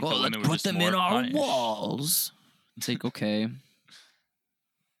like, think oh, the let's women were put just them more in our punished. walls. It's like, okay,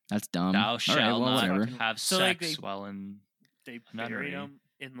 that's dumb. Thou All right, shalt well, not whatever. have So, like, sex they- while in. They Nunnery. buried him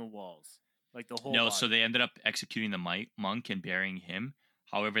in the walls, like the whole. No, body. so they ended up executing the monk and burying him.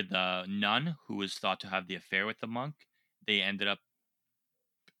 However, the nun who was thought to have the affair with the monk, they ended up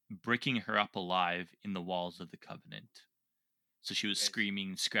bricking her up alive in the walls of the convent. So she was Okay.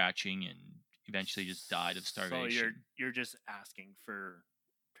 screaming, scratching, and eventually just died of starvation. So you're just asking for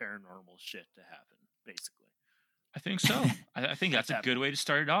paranormal shit to happen, basically. I think so. I think that's a That good way to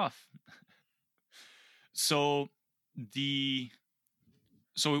start it off. So we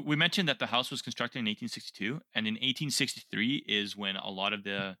mentioned that the house was constructed in 1862, and in 1863 is when a lot of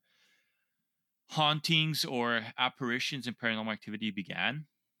the hauntings or apparitions and paranormal activity began.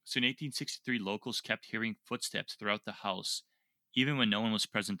 So in 1863, locals kept hearing footsteps throughout the house, even when no one was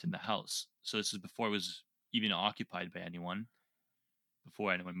present in the house. So this is before it was even occupied by anyone.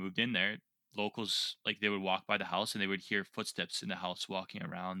 Before anyone moved in there, locals, like, they would walk by the house and they would hear footsteps in the house walking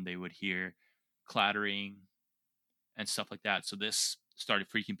around. They would hear clattering, and stuff like that. So this started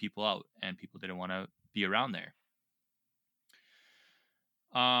freaking people out, and people didn't want to be around there.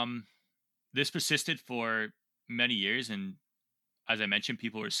 This persisted for many years, and as I mentioned,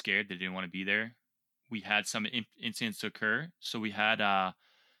 people were scared. They didn't want to be there. We had some incidents occur. So we had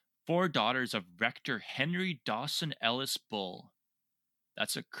 4 daughters of Rector Henry Dawson Ellis Bull.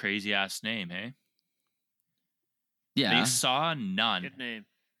 That's a crazy ass name, eh? Yeah. They saw a nun Good name.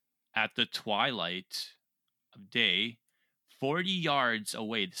 at the twilight of day, 40 yards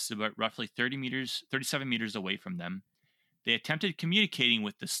away. This is about roughly 37 meters away from them. They attempted communicating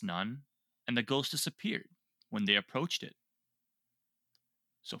with this nun, and the ghost disappeared when they approached it.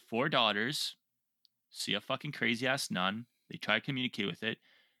 So 4 daughters see a fucking crazy ass nun. They try to communicate with it.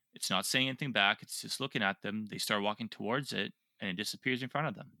 It's not saying anything back. It's just looking at them. They start walking towards it, and it disappears in front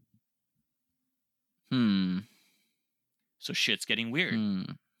of them. So shit's getting weird.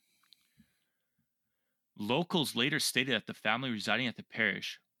 Locals later stated that the family residing at the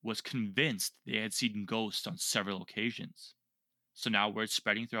parish was convinced they had seen ghosts on several occasions. So now word's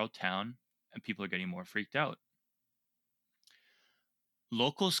spreading throughout town, and people are getting more freaked out.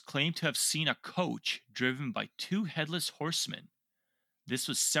 Locals claim to have seen a coach driven by 2 headless horsemen. This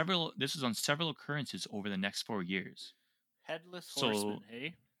was on several occurrences over the next 4 years. Headless So- horseman,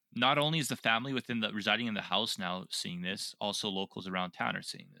 hey? Not only is the family residing in the house now seeing this, also locals around town are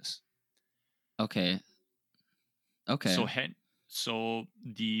seeing this. Okay. So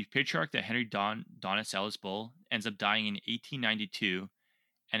the patriarch that Henry Donis Ellis Bull ends up dying in 1892,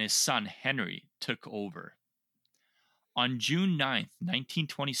 and his son Henry took over. On June 9th,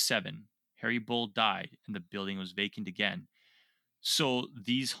 1927, Harry Bull died, and the building was vacant again. So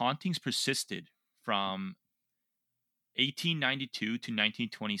these hauntings persisted from 1892 to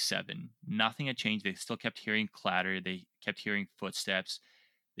 1927. Nothing had changed. They still kept hearing clatter. They kept hearing footsteps.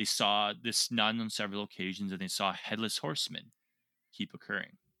 They saw this nun on several occasions, and they saw headless horsemen keep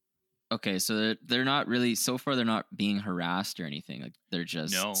occurring. Okay, so they're not really, so far they're not being harassed or anything. Like they're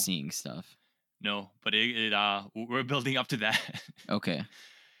just seeing stuff. No, but we're building up to that. Okay.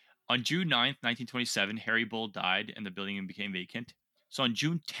 On June 9th, 1927, Harry Bull died, and the building became vacant. So on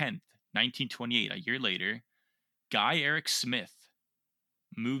June 10th, 1928, a year later, Guy Eric Smith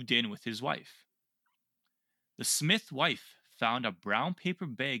moved in with his wife. The Smith wife found a brown paper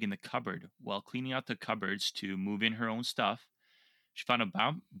bag in the cupboard while cleaning out the cupboards to move in her own stuff. She found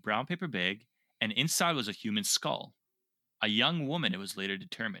a brown paper bag, and inside was a human skull. A young woman, it was later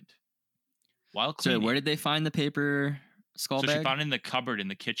determined. While cleaning, So where did they find the paper skull bag? She found it in the cupboard in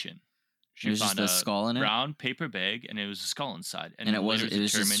the kitchen. She There's found just a skull in it? Brown paper bag, and it was a skull inside. And it was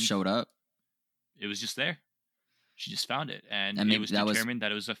just showed up? It was just there. She just found it, and maybe it was determined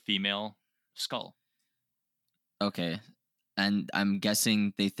that it was a female skull. Okay. And I'm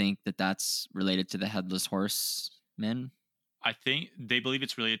guessing they think that that's related to the headless horsemen? I think they believe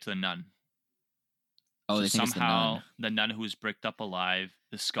it's related to the nun. Oh, so they think somehow it's the nun who was bricked up alive,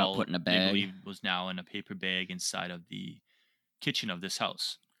 the skull put in a they bag. believe was now in a paper bag inside of the kitchen of this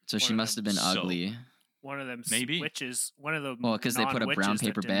house. So she must have been ugly. One of them Maybe. witches. One of the Well, because they put a brown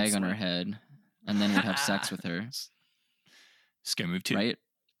paper bag on her head and then would have sex with her. Scary move too. Right?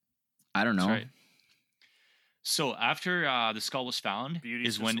 I don't know. That's right. So after the skull was found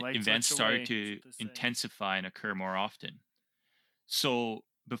is when events started to intensify and occur more often. So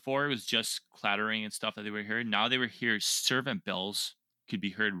before it was just clattering and stuff that they were hearing. Now they were hearing servant bells could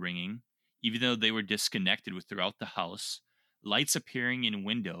be heard ringing, even though they were disconnected with throughout the house, lights appearing in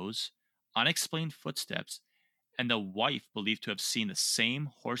windows, unexplained footsteps, and the wife believed to have seen the same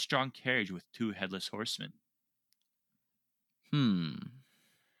horse-drawn carriage with 2 headless horsemen.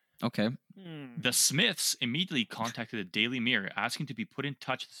 Okay. The Smiths immediately contacted the Daily Mirror asking to be put in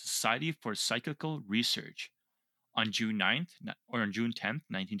touch with the Society for Psychical Research. On June 10th,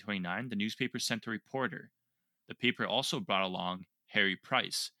 1929, the newspaper sent a reporter. The paper also brought along Harry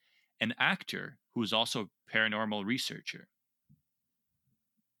Price, an actor who was also a paranormal researcher.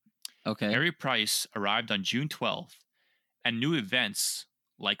 Okay. Harry Price arrived on June 12th, and new events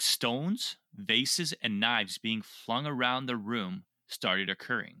like stones, vases, and knives being flung around the room started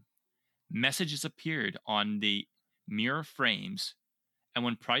occurring. Messages appeared on the mirror frames, and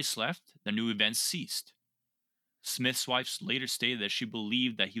when Price left, the new events ceased. Smith's wife later stated that she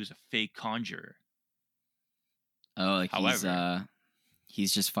believed that he was a fake conjurer. Oh, like However,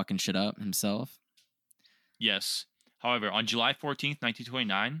 he's just fucking shit up himself? Yes. However, on July 14th,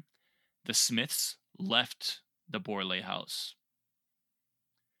 1929, the Smiths left the Borley house.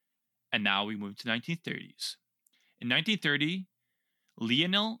 And now we move to 1930s. In 1930,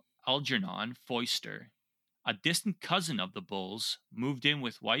 Lionel Algernon Foister, A distant cousin of the Bulls moved in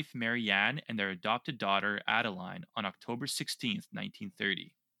with wife Mary Ann and their adopted daughter Adeline on October 16th,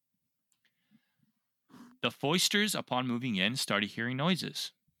 1930. The Foysters, upon moving in, started hearing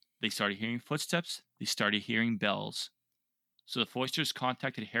noises. They started hearing footsteps. They started hearing bells. So the Foysters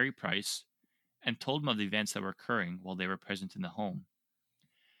contacted Harry Price and told him of the events that were occurring while they were present in the home.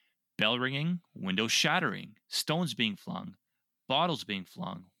 Bell ringing, windows shattering, stones being flung, bottles being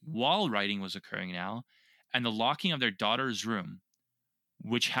flung, wall writing was occurring now, and the locking of their daughter's room,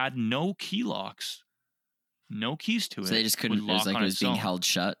 which had no key locks, no keys to it. So they just couldn't, it was like it was being held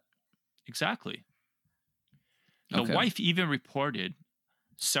shut. Exactly. The wife even reported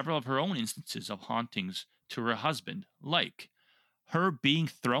several of her own instances of hauntings to her husband, like her being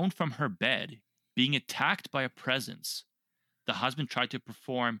thrown from her bed, being attacked by a presence. The husband tried to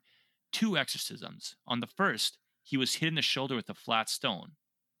perform 2 exorcisms. On the first, he was hit in the shoulder with a flat stone.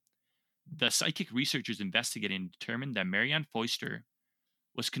 The psychic researchers investigated and determined that Marianne Foyster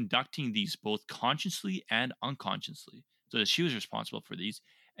was conducting these both consciously and unconsciously, so that she was responsible for these,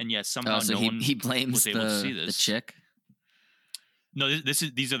 and yet somehow he blames was able to see the this. chick. No,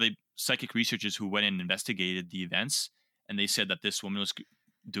 these are the psychic researchers who went and investigated the events, and they said that this woman was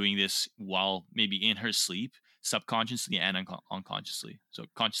doing this while maybe in her sleep, subconsciously and unconsciously. So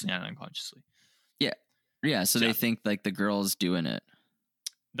consciously and unconsciously. Yeah. So they think like the girl's doing it.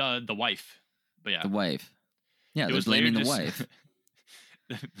 The wife, but yeah, the wife. Yeah, they're blaming the wife.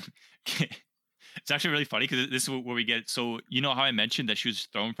 It's actually really funny because this is where we get. So you know how I mentioned that she was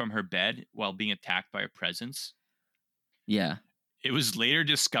thrown from her bed while being attacked by a presence? Yeah. It was later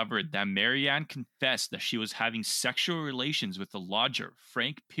discovered that Marianne confessed that she was having sexual relations with the lodger,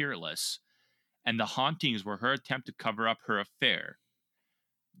 Frank Peerless, and the hauntings were her attempt to cover up her affair.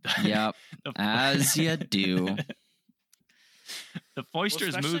 Yep, as you do. The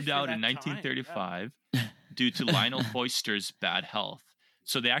Foysters moved out in 1935 due to Lionel Foyster's bad health.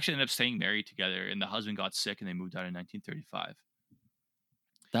 So they actually ended up staying married together, and the husband got sick, and they moved out in 1935.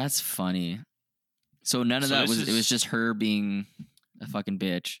 That's funny. So none of that was, it was just her being a fucking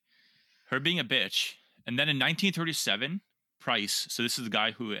bitch. Her being a bitch. And then in 1937, Price, so this is the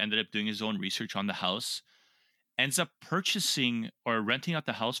guy who ended up doing his own research on the house, ends up purchasing or renting out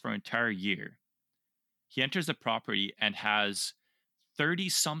the house for an entire year. He enters the property and has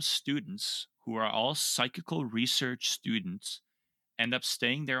 30-some students who are all psychical research students end up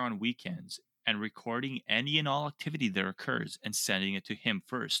staying there on weekends and recording any and all activity that occurs and sending it to him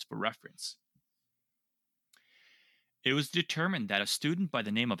first for reference. It was determined that a student by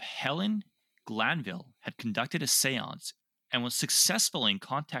the name of Helen Glanville had conducted a seance and was successful in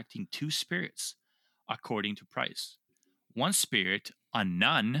contacting 2 spirits, according to Price. One spirit, a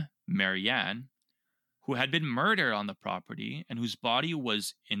nun, Marianne, who had been murdered on the property and whose body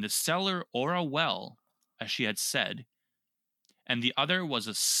was in the cellar or a well, as she had said, and the other was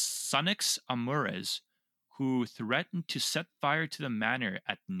a Sunix Amores, who threatened to set fire to the manor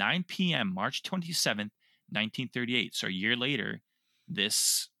at 9 p.m. March 27th, 1938. So a year later,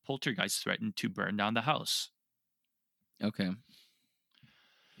 this poltergeist threatened to burn down the house. Okay.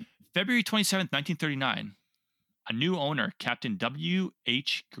 February 27th, 1939, a new owner, Captain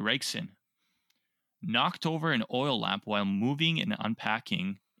W.H. Gregson, knocked over an oil lamp while moving and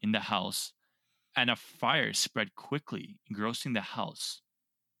unpacking in the house, and a fire spread quickly, engrossing the house.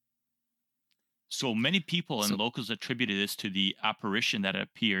 So many people and locals attributed this to the apparition that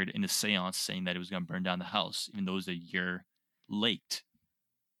appeared in the seance, saying that it was going to burn down the house, even though it was a year late.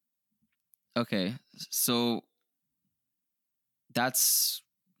 Okay, so the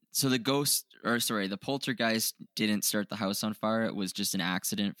poltergeist didn't start the house on fire. It was just an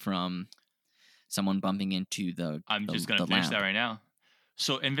accident from someone bumping into the I'm just going to finish that right now.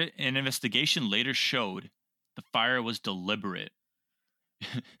 So an investigation later showed the fire was deliberate.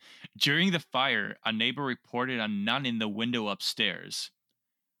 During the fire, a neighbor reported a nun in the window upstairs.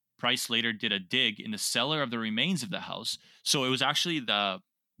 Price later did a dig in the cellar of the remains of the house. So it was actually the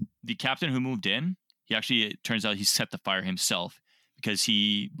captain who moved in. It turns out he set the fire himself because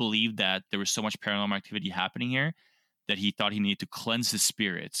he believed that there was so much paranormal activity happening here that he thought he needed to cleanse the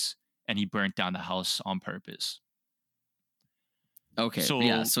spirits, and he burnt down the house on purpose. Okay. So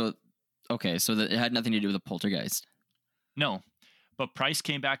it had nothing to do with the poltergeist. No. But Price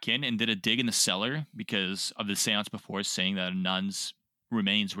came back in and did a dig in the cellar because of the seance before, saying that a nun's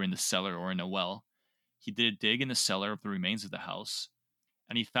remains were in the cellar or in a well. He did a dig in the cellar of the remains of the house,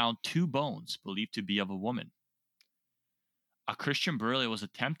 and he found 2 bones believed to be of a woman. A Christian burial was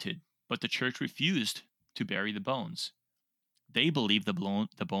attempted, but the church refused to bury the bones. They believed the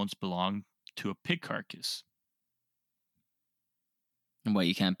bones belonged to a pig carcass. And what,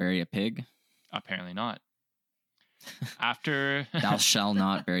 you can't bury a pig? Apparently not. After Thou shall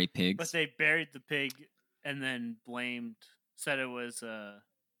not bury pigs. But they buried the pig and then said it was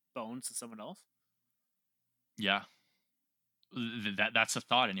bones to someone else. yeah, that's a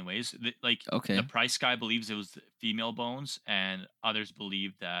thought, anyways. Okay. The Price guy believes it was female bones, and others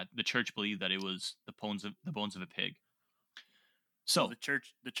believe that the church believed that it was the bones of a pig. So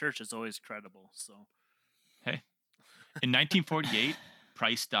the church is always credible. So hey, in 1948,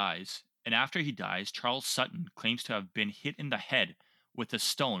 Price dies, and after he dies, Charles Sutton claims to have been hit in the head with a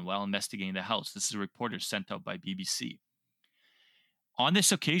stone while investigating the house. This is a reporter sent out by BBC. On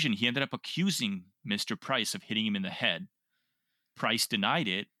this occasion, he ended up accusing Mr. Price of hitting him in the head. Price denied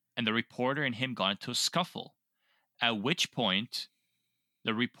it, and the reporter and him got into a scuffle, at which point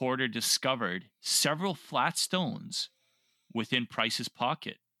the reporter discovered several flat stones within Price's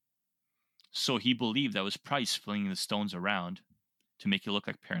pocket. So he believed that was Price flinging the stones around to make it look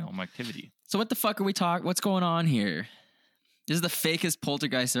like paranormal activity. So what the fuck are we talking? What's going on here? This is the fakest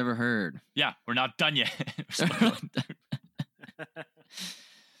poltergeist I've ever heard. Yeah, we're not done yet.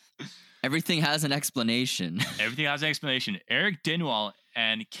 Everything has an explanation. Everything has an explanation. Eric Dinwall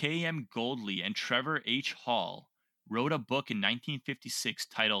and K.M. Goldley and Trevor H. Hall wrote a book in 1956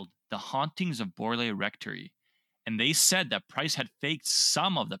 titled The Hauntings of Borley Rectory, and they said that Price had faked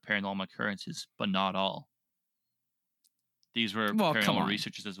some of the paranormal occurrences, but not all. These were paranormal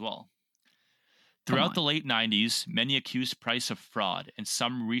researchers as well. Throughout the late 90s, many accused Price of fraud, and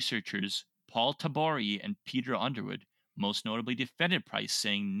some researchers, Paul Tabori and Peter Underwood, most notably defended Price,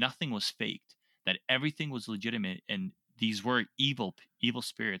 saying nothing was faked, that everything was legitimate, and these were evil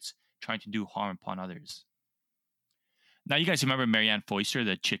spirits trying to do harm upon others. Now, you guys remember Marianne Foister,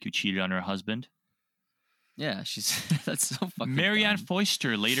 the chick who cheated on her husband? Yeah, that's so fucking Marianne dumb.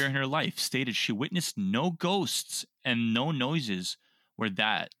 Foister, later in her life, stated she witnessed no ghosts and no noises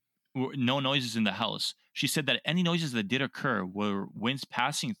no noises in the house. She said that any noises that did occur were winds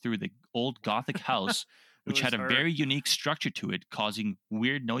passing through the old Gothic house, which had a very unique structure to it, causing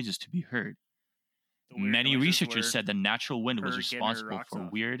weird noises to be heard. Many researchers said the natural wind was responsible for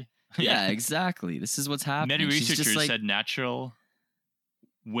weird... Yeah, exactly. This is what's happening. Many researchers said natural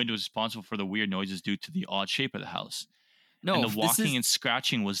wind was responsible for the weird noises due to the odd shape of the house. No, and the walking and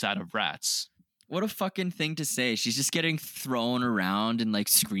scratching was that of rats. What a fucking thing to say. She's just getting thrown around and like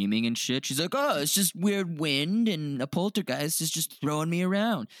screaming and shit. She's like, oh, it's just weird wind and a poltergeist is just throwing me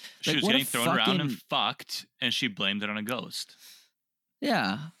around. She was getting thrown around and fucked, and she blamed it on a ghost.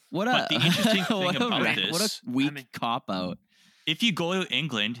 Yeah. But the interesting thing about this... What a weak cop-out. If you go to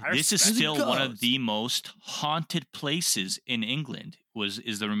England, this is still one of the most haunted places in England,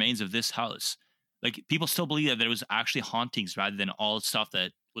 is the remains of this house. Like, people still believe that there was actually hauntings rather than all stuff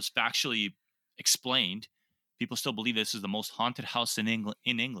that was factually explained. People still believe this is the most haunted house in England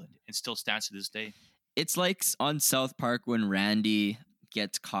and still stands to this day. It's like on South Park when Randy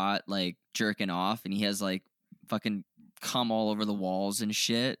gets caught like jerking off and he has like fucking cum all over the walls and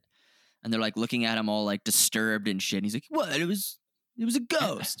shit. And they're like looking at him all like disturbed and shit. And he's like, what? It was a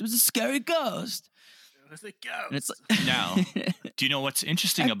ghost. It was a scary ghost. It was a ghost. And it's like, now, do you know what's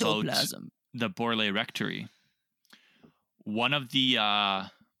interesting about the Borley Rectory? One of the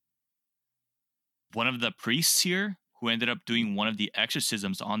priests here who ended up doing one of the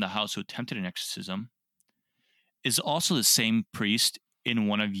exorcisms on the house, who attempted an exorcism, is also the same priest in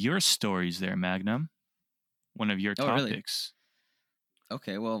one of your stories there, Magnum. One of your topics. Really?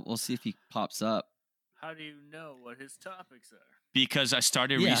 Okay, well, we'll see if he pops up. How do you know what his topics are? Because I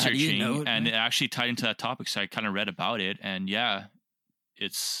started researching and it actually tied into that topic, so I kind of read about it, and yeah,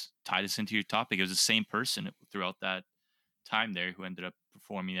 it's tied us into your topic. It was the same person throughout that time there who ended up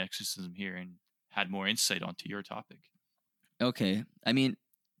performing the exorcism here and had more insight onto your topic. Okay. I mean,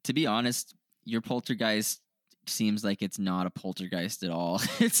 to be honest, your poltergeist seems like it's not a poltergeist at all.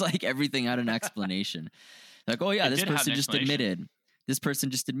 It's like everything had an explanation. Like, oh yeah, this person just admitted. This person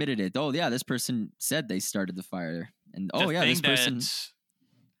just admitted it. Oh yeah, this person said they started the fire. And this person.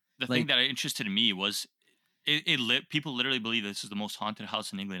 The thing that interested me was people literally believe this is the most haunted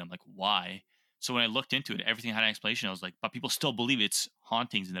house in England. I'm like, why? So when I looked into it, everything had an explanation. I was like, but people still believe it's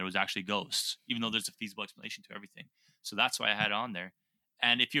hauntings and there was actually ghosts, even though there's a feasible explanation to everything. So that's why I had it on there.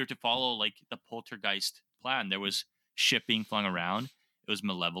 And if you were to follow like the poltergeist plan, there was shit being flung around. It was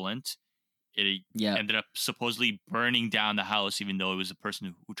malevolent. It ended up supposedly burning down the house, even though it was a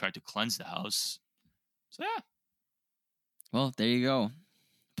person who tried to cleanse the house. So yeah. Well, there you go.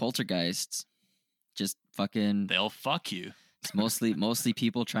 Poltergeists. Just fucking... They'll fuck you. It's mostly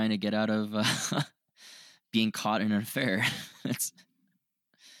people trying to get out of being caught in an affair. It's...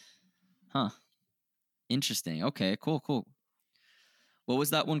 Huh. Interesting. Okay, cool. What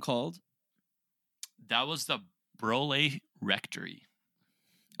was that one called? That was the Borley Rectory.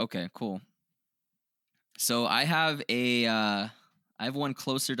 Okay, cool. So I have one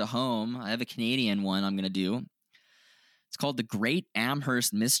closer to home. I have a Canadian one I'm going to do. It's called the Great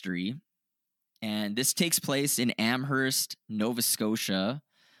Amherst Mystery. And this takes place in Amherst, Nova Scotia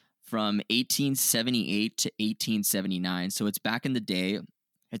from 1878 to 1879. So it's back in the day.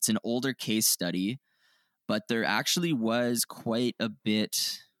 It's an older case study, but there actually was quite a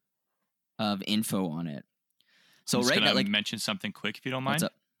bit of info on it. So I'm just right now, like, mention something quick if you don't mind. What's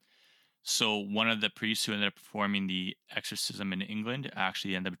up? So one of the priests who ended up performing the exorcism in England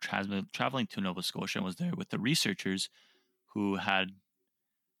actually ended up traveling to Nova Scotia and was there with the researchers who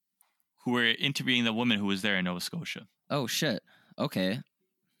were interviewing the woman who was there in Nova Scotia. Oh shit. Okay.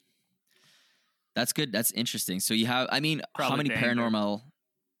 That's good. That's interesting. So you have, Probably how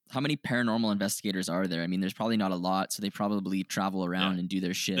many paranormal investigators are there? I mean, there's probably not a lot, so they probably travel around and do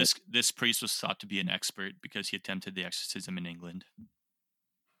their shit. This priest was thought to be an expert because he attempted the exorcism in England.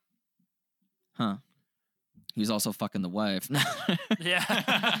 Huh. He was also fucking the wife. Yeah.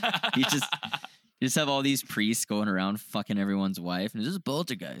 You just have all these priests going around fucking everyone's wife, and this is a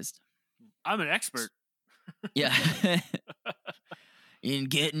poltergeist. I'm an expert. Yeah. In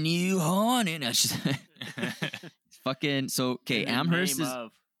getting you haunted. Fucking, so, okay, In the Amherst name is...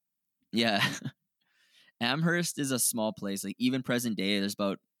 of- Yeah. Amherst is a small place. Like, even present day, there's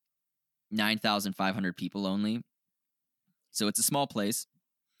about 9,500 people only. So it's a small place.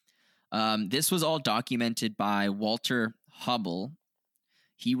 This was all documented by Walter Hubble.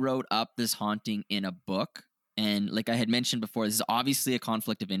 He wrote up this haunting in a book. And like I had mentioned before, this is obviously a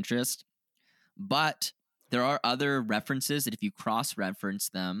conflict of interest. But there are other references that if you cross-reference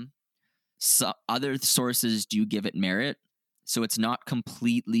them, other sources do give it merit. So it's not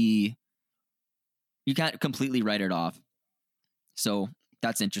completely... You can't completely write it off. So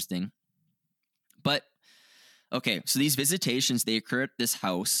that's interesting. But, okay, so these visitations, they occur at this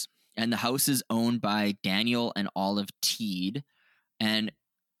house, and the house is owned by Daniel and Olive Teed, and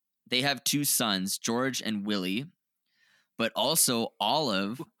they have two sons, George and Willie, but also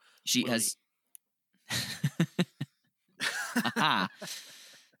Olive, she Willie. has... Aha.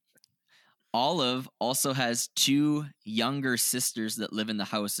 Olive also has two younger sisters that live in the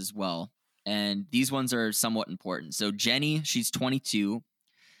house as well. And these ones are somewhat important. So Jenny, she's 22.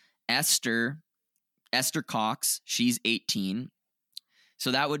 Esther Cox, she's 18.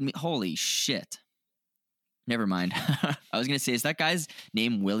 So that would mean, holy shit. Never mind. I was going to say, is that guy's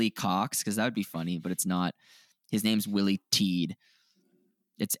name Willie Cox? Because that would be funny, but it's not. His name's Willie Teed.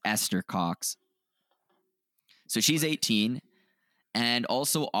 It's Esther Cox. So she's 18. And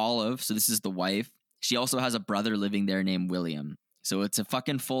also Olive, so this is the wife. She also has a brother living there named William. So it's a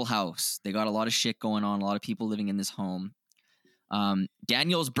fucking full house. They got a lot of shit going on, a lot of people living in this home.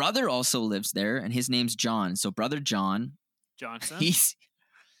 Daniel's brother also lives there, and his name's John. So brother John. Johnson?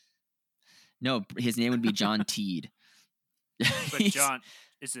 No, his name would be John Teed. But John,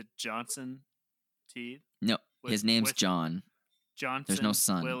 is it Johnson Teed? No, his name's with John. Johnson, There's no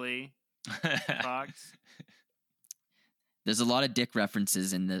son. Willie, Cox. There's a lot of dick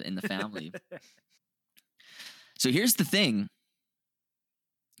references in the family. So here's the thing.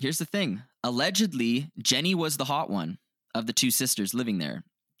 Allegedly, Jenny was the hot one of the two sisters living there.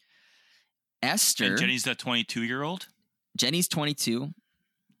 Esther. And Jenny's the 22-year-old? Jenny's 22.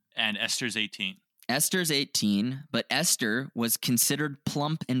 And Esther's 18. Esther's 18, but Esther was considered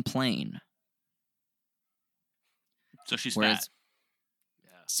plump and plain. So she's fat.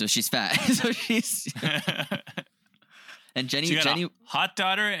 So she's fat. So she's... And Jenny, so you got a hot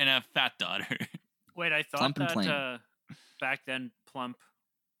daughter and a fat daughter. Wait, I thought Plump and that plain. back then plump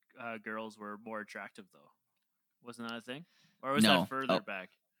girls were more attractive, though. Wasn't that a thing? Or was No. that further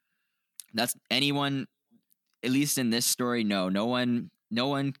back? That's anyone, at least in this story, no one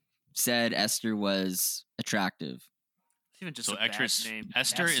said Esther was attractive. It's even just So a bad actress name.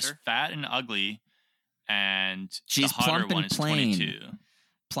 Esther is fat and ugly, and She's the hotter plump one and is plain. 22.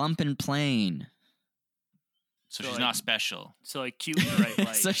 Plump and plain. So So, she's like, not special. So like cute in the right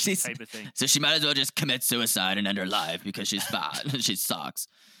light So she's- type of thing. So she might as well just commit suicide and end her life because she's fat. She sucks.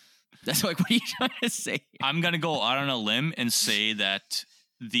 That's like, what are you trying to say? I'm going to go out on a limb and say that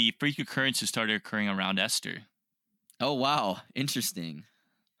the freak occurrences started occurring around Esther. Oh, wow. Interesting.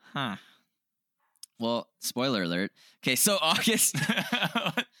 Huh. Well, spoiler alert. Okay, so August.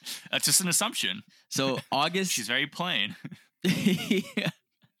 That's just an assumption. So August. She's very plain.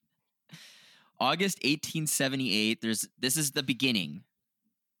 August 1878. This is the beginning.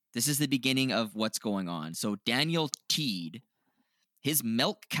 This is the beginning of what's going on. So Daniel Teed, his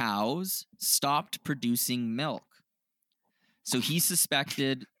milk cows stopped producing milk. So he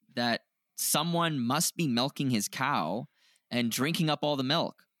suspected that someone must be milking his cow and drinking up all the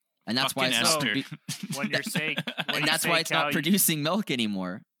milk. And that's why Fucking it's not Esther. When you're saying, and that's why it's not producing milk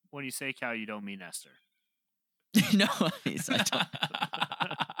anymore. When you say cow, you don't mean Esther. No, I don't.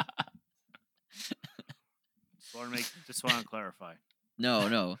 Just want to clarify.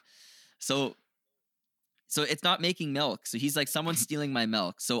 No. So it's not making milk. So he's like, someone's stealing my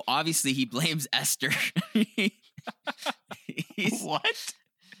milk. So obviously he blames Esther. What?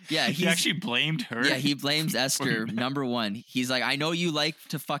 Yeah, he actually blamed her. Yeah, he blames Esther. Number one, he's like, I know you like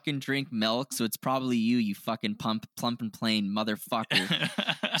to fucking drink milk, so it's probably you fucking plump and plain motherfucker.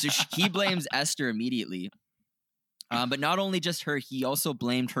 So he blames Esther immediately. But not only just her, he also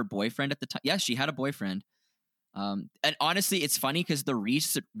blamed her boyfriend at the time. Yes, she had a boyfriend. And honestly, it's funny because the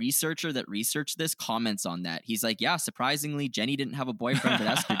researcher that researched this comments on that. He's like, yeah, surprisingly, Jenny didn't have a boyfriend, but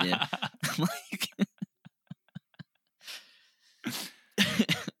Esther did.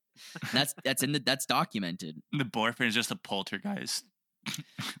 That's documented. The boyfriend is just a poltergeist.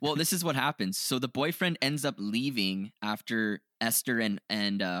 Well, this is what happens. So the boyfriend ends up leaving after Esther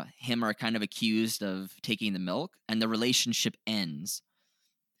and him are kind of accused of taking the milk, and the relationship ends.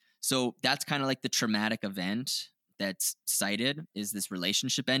 So that's kind of like the traumatic event that's cited, is this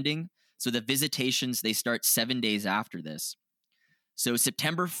relationship ending. So the visitations, they start 7 days after this. So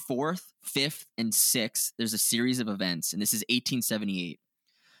September 4th, 5th, and 6th, there's a series of events, and this is 1878.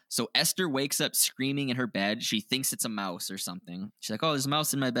 So Esther wakes up screaming in her bed. She thinks it's a mouse or something. She's like, oh, there's a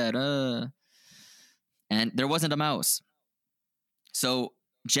mouse in my bed. And there wasn't a mouse. So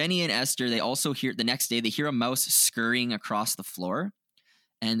Jenny and Esther, they also hear, the next day, they hear a mouse scurrying across the floor.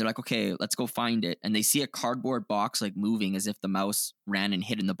 And they're like, okay, let's go find it. And they see a cardboard box like moving as if the mouse ran and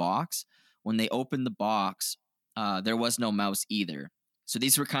hid in the box. When they opened the box, there was no mouse either. So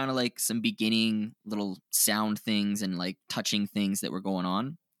these were kind of like some beginning little sound things and like touching things that were going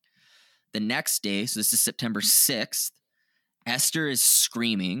on. The next day, so this is September 6th, Esther is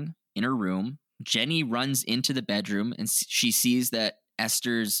screaming in her room. Jenny runs into the bedroom and she sees that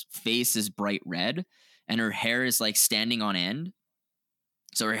Esther's face is bright red and her hair is like standing on end.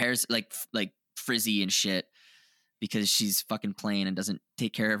 So her hair's like frizzy and shit because she's fucking plain and doesn't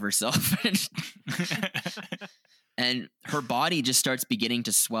take care of herself. And her body just starts beginning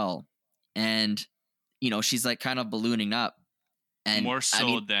to swell. And, you know, she's like kind of ballooning up. And more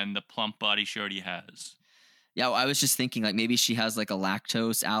so than the plump body she already has. Yeah, I was just thinking like maybe she has like a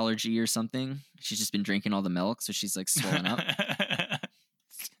lactose allergy or something. She's just been drinking all the milk, so she's like swollen up.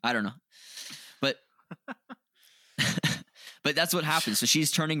 I don't know. But but that's what happens. So she's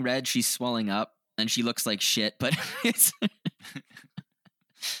turning red, she's swelling up, and she looks like shit, but it's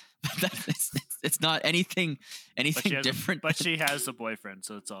not anything different. But she has a boyfriend,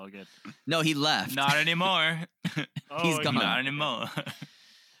 so it's all good. No, he left. Not anymore. He's gone. Not anymore.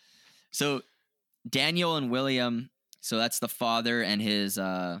 So Daniel and William, so that's the father and his,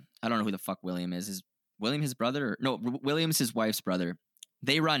 I don't know who the fuck William is. Is William his brother? No, William's his wife's brother.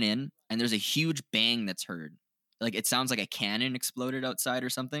 They run in, and there's a huge bang that's heard. Like, it sounds like a cannon exploded outside or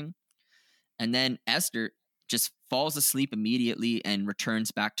something. And then Esther just falls asleep immediately and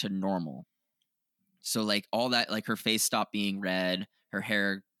returns back to normal. So, like, all that, like, her face stopped being red, her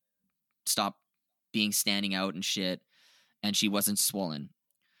hair stopped being standing out and shit, and she wasn't swollen.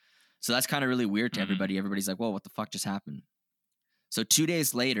 So that's kind of really weird to everybody. Everybody's like, whoa, what the fuck just happened? So 2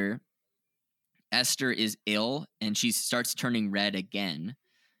 days later, Esther is ill, and she starts turning red again.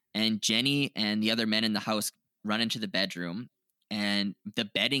 And Jenny and the other men in the house run into the bedroom, and the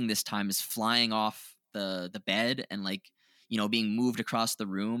bedding this time is flying off the bed and, like, you know, being moved across the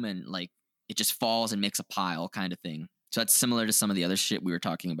room, and, like, it just falls and makes a pile kind of thing. So that's similar to some of the other shit we were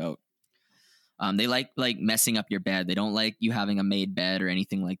talking about. They like messing up your bed. They don't like you having a made bed or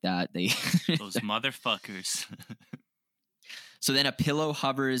anything like that. Those motherfuckers. So then a pillow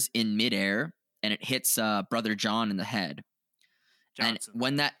hovers in midair and it hits Brother John in the head. Johnson. And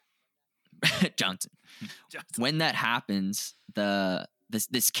when that Johnson. When that happens,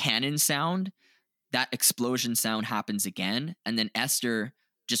 this cannon sound, that explosion sound happens again, and then Esther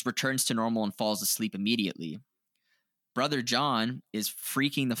just returns to normal and falls asleep immediately. Brother John is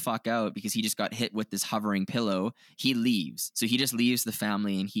freaking the fuck out because he just got hit with this hovering pillow. He leaves. So he just leaves the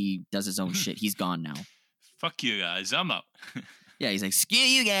family and he does his own shit. He's gone now. Fuck you guys. I'm out. Yeah, he's like, screw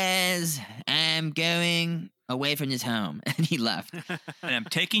you guys. I'm going away from this home. And he left. And I'm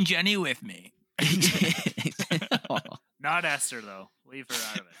taking Jenny with me. Oh. Not Esther, though. Leave her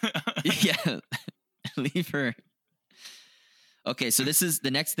out of it. Yeah. Leave her. Okay, so this is the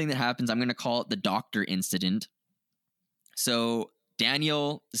next thing that happens. I'm going to call it the doctor incident. So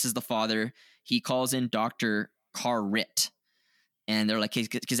Daniel, this is the father, he calls in Dr. Carrit, And they're like,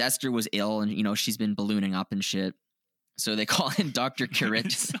 because Esther was ill and, you know, she's been ballooning up and shit. So they call in Dr. Carrot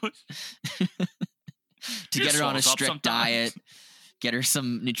to get her on a strict diet, get her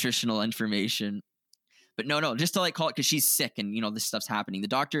some nutritional information. But no, just to like call it because she's sick and, you know, this stuff's happening. The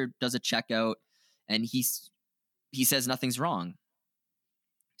doctor does a checkout and he says nothing's wrong.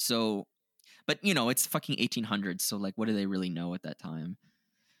 So, but, you know, it's fucking 1800s. So, like, what do they really know at that time?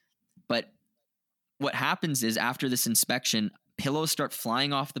 But what happens is after this inspection, pillows start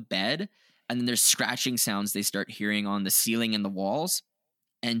flying off the bed, and then there's scratching sounds they start hearing on the ceiling and the walls.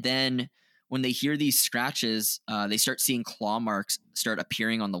 And then when they hear these scratches, they start seeing claw marks start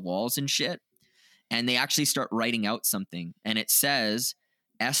appearing on the walls and shit. And they actually start writing out something. And it says,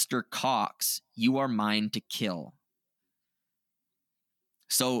 Esther Cox, you are mine to kill.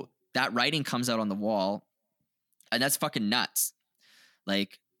 So that writing comes out on the wall, and that's fucking nuts.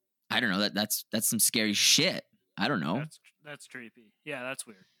 Like, I don't know, that's some scary shit. I don't know. That's creepy. Yeah, that's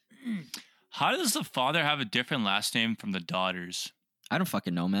weird. How does the father have a different last name from the daughters? I don't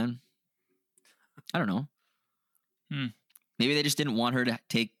fucking know, man. I don't know. Maybe they just didn't want her to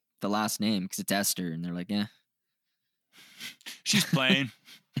take the last name because it's Esther, and they're like, she's playing.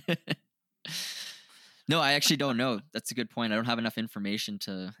 No, I actually don't know. That's a good point. I don't have enough information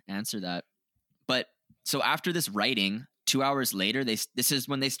to answer that. But so after this writing, 2 hours later, this is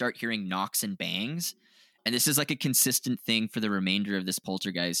when they start hearing knocks and bangs. And this is like a consistent thing for the remainder of this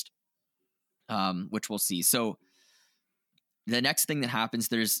poltergeist, which we'll see. So the next thing that happens,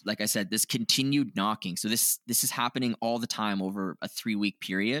 there's, like I said, this continued knocking. So this is happening all the time over a 3-week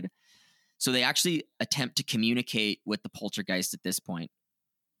period. So they actually attempt to communicate with the poltergeist at this point.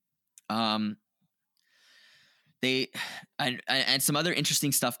 They and some other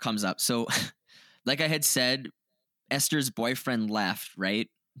interesting stuff comes up. So like I had said, Esther's boyfriend left, right?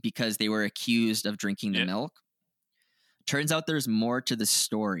 Because they were accused of drinking the milk. Turns out there's more to the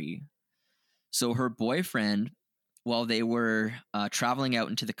story. So her boyfriend, while they were traveling out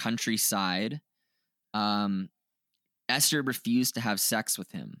into the countryside, Esther refused to have sex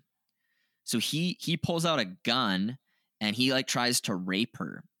with him. So he pulls out a gun and he like tries to rape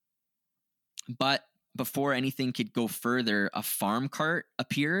her. But before anything could go further, a farm cart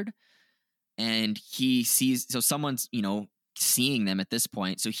appeared and he sees, so someone's, you know, seeing them at this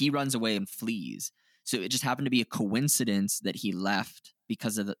point. So he runs away and flees. So it just happened to be a coincidence that he left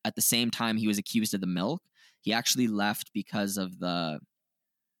because of at the same time he was accused of the milk. He actually left because of the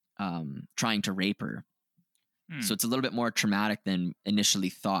trying to rape her. So it's a little bit more traumatic than initially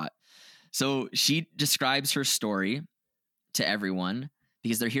thought. So she describes her story to everyone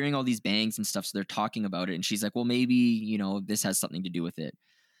because they're hearing all these bangs and stuff. So they're talking about it. And she's like, well, maybe, you know, this has something to do with it.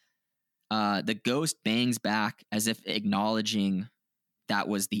 The ghost bangs back as if acknowledging that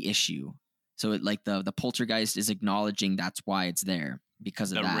was the issue. So it, like the poltergeist is acknowledging that's why it's there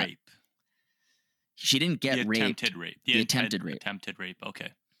because of the that. rape. She didn't get the raped. Attempted rape. The attempted rape. Attempted rape. Okay.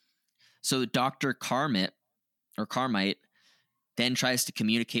 So Dr. Carmite then tries to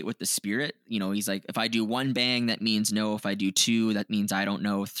communicate with the spirit. You know, he's like, if I do 1 bang, that means no. If I do 2, that means I don't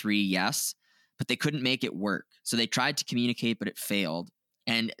know. 3, yes. But they couldn't make it work. So they tried to communicate, but it failed.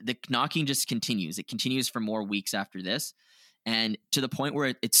 And the knocking just continues. It continues for more weeks after this. And to the point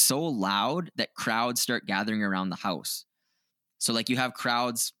where it's so loud that crowds start gathering around the house. So like you have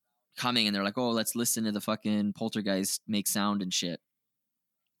crowds coming and they're like, oh, let's listen to the fucking poltergeist make sound and shit.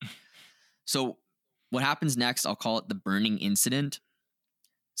 So what happens next, I'll call it the burning incident.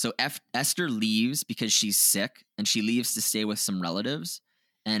 So Esther leaves because she's sick and she leaves to stay with some relatives.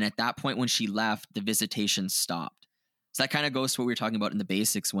 And at that point when she left, the visitation stopped. So that kind of goes to what we were talking about in the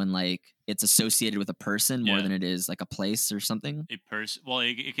basics when like it's associated with a person more than it is like a place or something. A person. Well,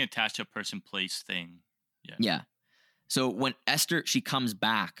 it can attach to a person, place, thing. Yeah. Yeah. So when Esther, she comes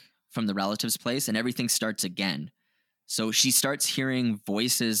back from the relative's place and everything starts again. So she starts hearing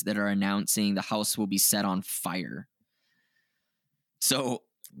voices that are announcing the house will be set on fire. So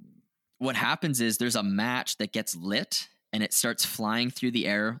what happens is there's a match that gets lit and it starts flying through the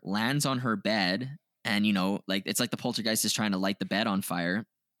air, lands on her bed. And, you know, like it's like the poltergeist is trying to light the bed on fire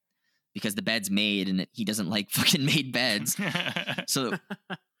because the bed's made and he doesn't like fucking made beds. So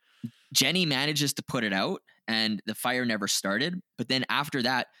Jenny manages to put it out and the fire never started. But then after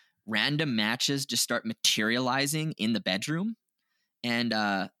that, random matches just start materializing in the bedroom. And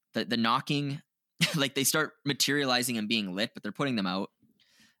the knocking, like they start materializing and being lit, but they're putting them out.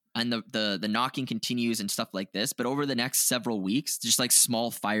 And the knocking continues and stuff like this. But over the next several weeks, just like small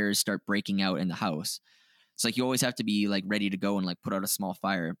fires start breaking out in the house. It's like you always have to be like ready to go and like put out a small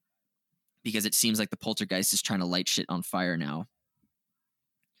fire because it seems like the poltergeist is trying to light shit on fire now.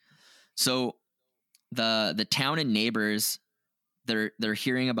 So the town and neighbors they're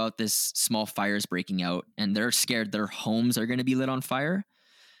hearing about this small fires breaking out, and they're scared their homes are going to be lit on fire.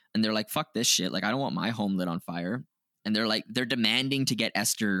 And they're like, fuck this shit. Like, I don't want my home lit on fire. And they're demanding to get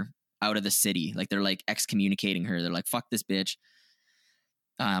Esther out of the city. Like, they're like excommunicating her. They're like, fuck this bitch.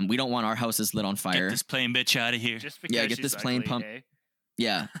 We don't want our houses lit on fire. Get this plain bitch out of here. Just because Yeah, get she's this plain ugly, pump. eh?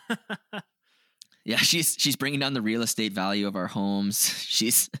 Yeah. Yeah, she's bringing down the real estate value of our homes.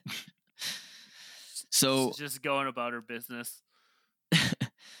 She's She's just going about her business.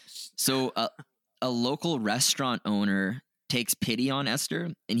 So a local restaurant owner takes pity on Esther,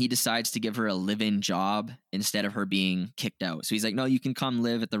 and he decides to give her a live-in job instead of her being kicked out. So he's like, no, you can come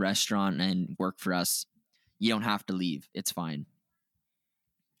live at the restaurant and work for us. You don't have to leave. It's fine.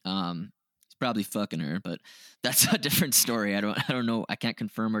 He's probably fucking her, but that's a different story. I don't know. I can't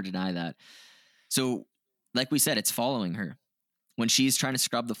confirm or deny that. So like we said, it's following her. When she's trying to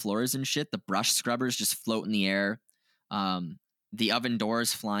scrub the floors and shit, the brush scrubbers just float in the air. The oven door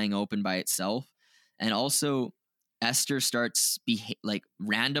is flying open by itself. And also Esther starts like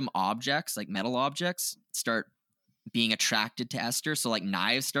random objects, like metal objects, start being attracted to Esther. So like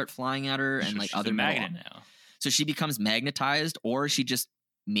knives start flying at her, and like She's other a metal. magnet now. So she becomes magnetized, or she just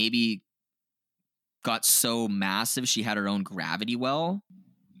maybe got so massive she had her own gravity well.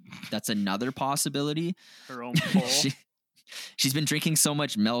 That's another possibility. Her own pole. She's been drinking so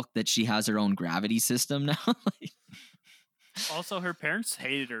much milk that she has her own gravity system now. Also, her parents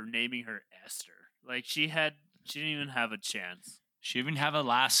hated her naming her Esther. Like, she didn't even have a chance. She even have a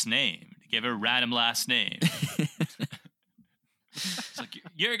last name. They gave her a random last name. It's like,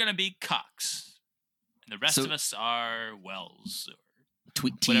 you're going to be Cox. And the rest of us are Wells. Or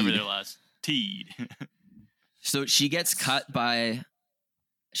whatever their last. Teed. So she gets cut by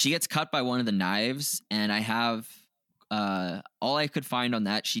one of the knives, and I have all I could find on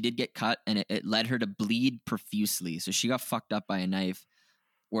that. She did get cut, and it led her to bleed profusely. So she got fucked up by a knife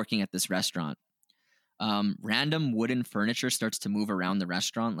working at this restaurant. Random wooden furniture starts to move around the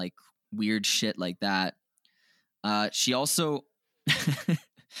restaurant, like weird shit like that. She also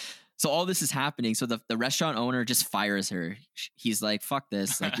so all this is happening. So the restaurant owner just fires her. He's like, fuck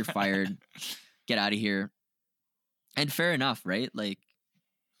this. Like, you're fired. Get out of here. And fair enough, right? Like,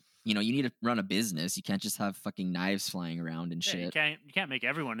 you need to run a business. You can't just have fucking knives flying around and shit. You can't make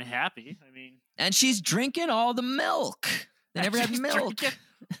everyone happy. I mean, and she's drinking all the milk. They never had milk.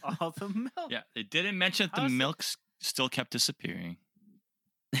 All the milk. Yeah, they didn't mention that the milk still kept disappearing.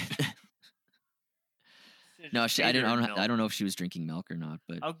 No, I don't know if she was drinking milk or not.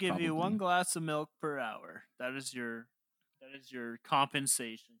 But I'll give you 1 glass of milk per hour. That is your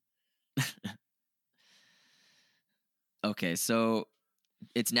compensation. Okay, so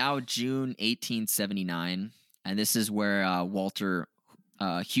it's now June 1879, and this is where Walter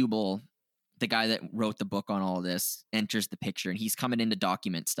Hubel, the guy that wrote the book on all this, enters the picture, and he's coming in to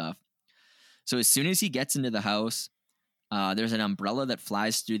document stuff. So as soon as he gets into the house, there's an umbrella that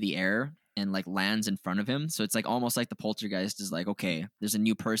flies through the air and like lands in front of him. So it's like almost like the poltergeist is like, okay, there's a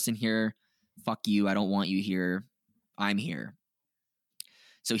new person here. Fuck you. I don't want you here. I'm here.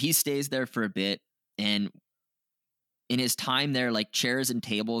 So he stays there for a bit, and in his time there, like chairs and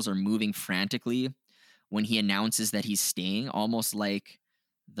tables are moving frantically when he announces that he's staying, almost like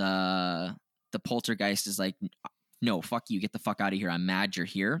the poltergeist is like, no, fuck you, get the fuck out of here. I'm mad you're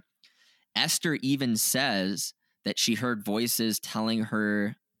here. Esther even says that she heard voices telling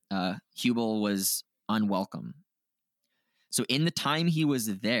her Hubel was unwelcome. So in the time he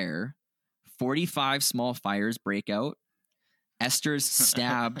was there, 45 small fires break out. Esther's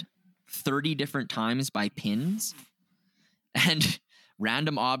stabbed 30 different times by pins, and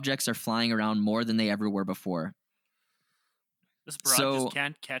random objects are flying around more than they ever were before. This broad just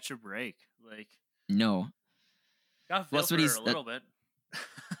can't catch a break. Like, no. Got feel for her a little bit.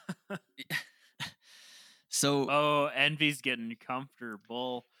 So, Envy's getting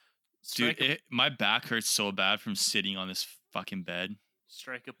comfortable. Dude, my back hurts so bad from sitting on this fucking bed.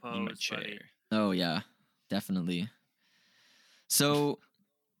 Strike a In my pose, chair. buddy. Oh yeah, definitely. So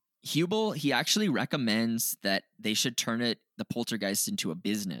Hubel, he actually recommends that they should turn the poltergeist into a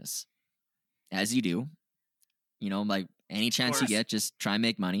business, as you do. Like any chance you get, just try and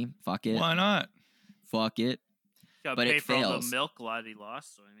make money. Fuck it. Why not? Fuck it. Gotta But pay it for all fails. the milk lot he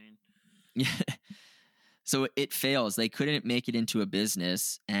lost. So I mean, Yeah. So it fails. They couldn't make it into a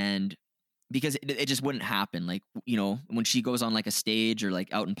business, and because it just wouldn't happen. Like, when she goes on like a stage or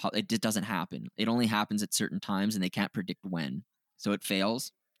like out in public, it just doesn't happen. It only happens at certain times, and they can't predict when. So it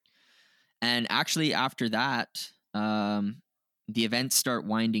fails. And actually, after that, the events start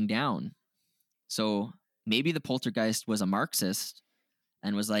winding down. So maybe the poltergeist was a Marxist,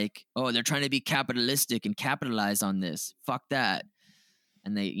 and was like, oh, they're trying to be capitalistic and capitalize on this. Fuck that.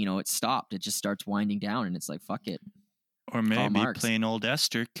 And they, it stopped. It just starts winding down, and it's like, fuck it. Or maybe Marx. plain old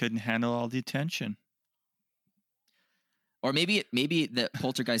Esther couldn't handle all the attention. Or maybe the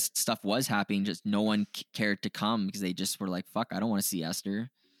poltergeist stuff was happening, just no one cared to come because they just were like, fuck, I don't want to see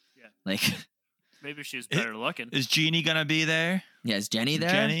Esther. Yeah. Like, maybe she was better looking. Is Jeannie gonna be there? Yeah, is Jenny there?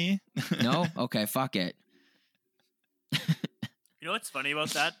 Jenny? No? Okay, fuck it. You know what's funny about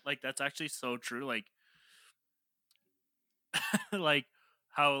that? Like, that's actually so true. Like, like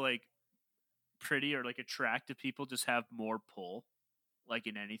how like pretty or like attractive people just have more pull, like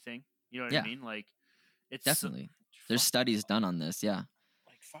in anything. You know what I mean? Like, it's definitely. There's studies done on this. Yeah.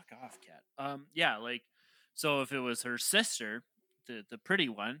 Like, fuck off, cat. Yeah. Like, so if it was her sister, the pretty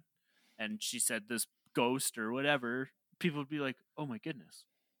one, and she said this ghost or whatever, people would be like, oh my goodness.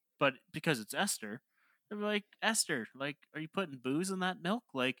 But because it's Esther, they're like, Esther, like, are you putting booze in that milk?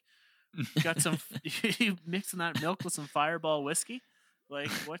 Like, you got some, you mixing that milk with some Fireball whiskey? Like,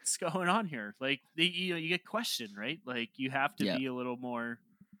 what's going on here? Like, you get questioned, right? Like, you have to be a little more,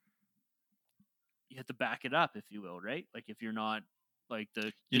 you have to back it up, if you will, right? Like, if you're not like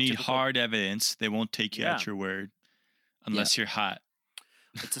you need hard evidence. They won't take you at your word unless you're hot.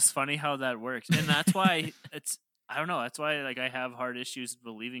 It's just funny how that works. And that's why I don't know. That's why, like, I have hard issues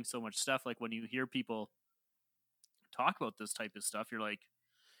believing so much stuff. Like, when you hear people talk about this type of stuff, you're like,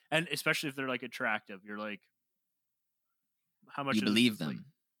 and especially if they're like attractive, you're like, how much you believe them?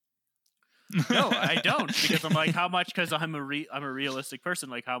 Like, no, I don't, because I'm like, how much? Because I'm a realistic person.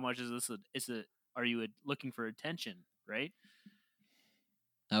 Like, how much is this? Are you looking for attention? Right?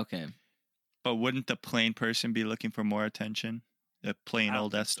 Okay. But wouldn't the plain person be looking for more attention? The plain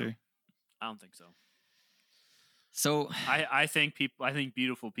old Esther. I don't think so. So I think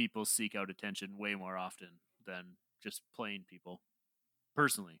beautiful people seek out attention way more often than just plain people.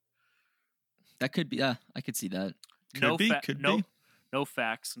 Personally, that could be. Yeah, I could see that. Could be. No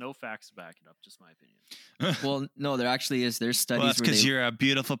facts to back it up. Just my opinion. Well, no, there actually is. There's studies. Well, that's because you're a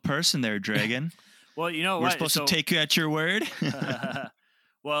beautiful person, there, Dragon. Well, you know we're supposed to take you at your word.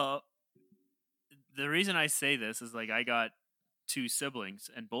 Well, the reason I say this is, like, I got 2 siblings,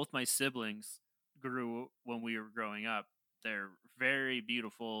 and both my siblings grew when we were growing up. They're very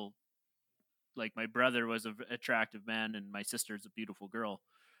beautiful. Like, my brother was an attractive man, and my sister's a beautiful girl,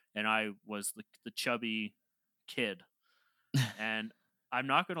 and I was the chubby kid. And I'm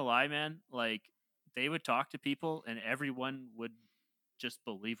not gonna lie, man, like, they would talk to people and everyone would just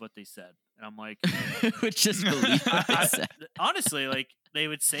believe what they said, and I'm like, would just believe what they said. Honestly, like, they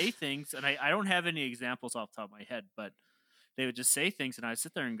would say things, and I don't have any examples off the top of my head, but they would just say things, and I'd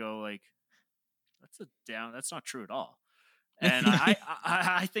sit there and go, like, that's not true at all. And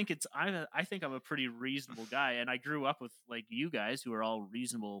I think I think I'm a pretty reasonable guy, and I grew up with, like, you guys who are all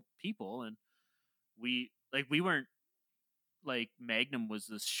reasonable people, and we weren't, like, Magnum was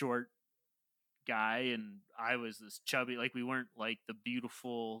this short guy and I was this chubby, like, we weren't like the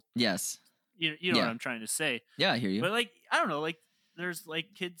beautiful. Yes. You know what I'm trying to say. Yeah, I hear you. But, like, I don't know, like, there's,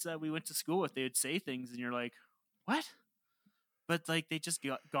 like, kids that we went to school with, they would say things and you're like, what? But, like, they just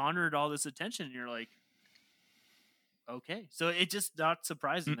garnered all this attention and you're like, okay. So it's just not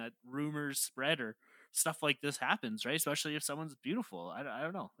surprising that rumors spread or stuff like this happens, right? Especially if someone's beautiful. I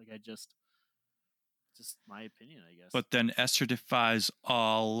don't know. Like, just my opinion, I guess. But then Esther defies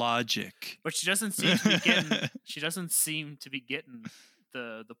all logic. But she doesn't seem to be getting. She doesn't seem to be getting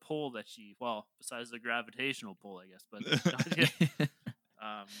the pull that besides the gravitational pull, I guess. But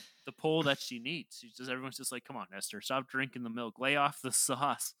the pull that she needs. Everyone's just like, come on, Esther, stop drinking the milk, lay off the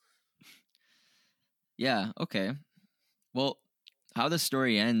sauce. Yeah. Okay. Well, how the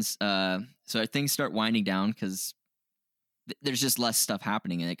story ends. So things start winding down because there's just less stuff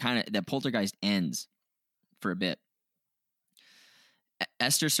happening, and the poltergeist ends for a bit.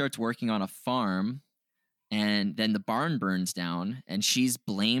 Esther starts working on a farm, and then the barn burns down, and she's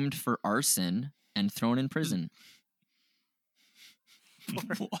blamed for arson and thrown in prison.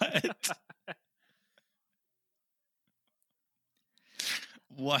 What?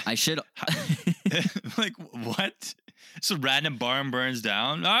 What? I should like, what? So random barn burns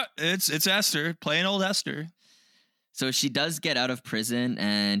down. It's Esther, plain old Esther. So she does get out of prison,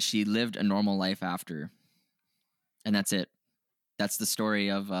 and she lived a normal life after. And that's it. That's the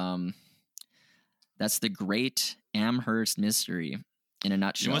story of that's the Great Amherst Mystery in a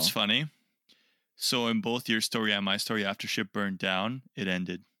nutshell. You know what's funny? So in both your story and my story, after ship burned down, it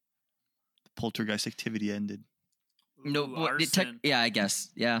ended. The poltergeist activity ended. No, yeah, I guess,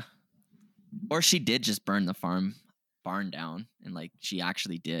 yeah. Or she did just burn the barn down, and, like, she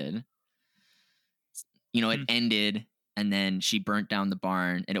actually did. It ended, and then she burnt down the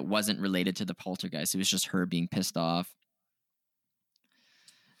barn, and it wasn't related to the poltergeist. It was just her being pissed off.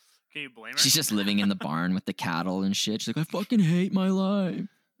 Can you blame her? She's just living in the barn with the cattle and shit. She's like, I fucking hate my life.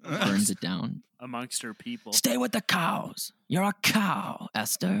 Burns it down. Amongst her people. Stay with the cows. You're a cow,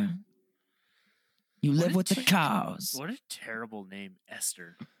 Esther. You live with the cows. What a terrible name,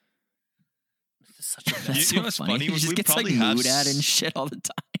 Esther. This is such a bad That's You know what's funny? He just We gets like probably have mood at and shit all the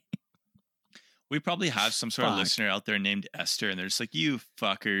time. We probably have some sort of Fuck. listener out there named Esther, and they're just like, you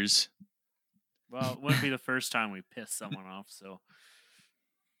fuckers. Well, it wouldn't be the first time we pissed someone off, so.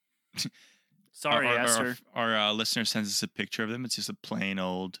 Sorry, Esther. Our listener sends us a picture of them. It's just a plain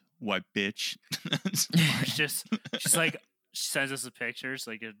old white bitch. She's like, she sends us a picture. It's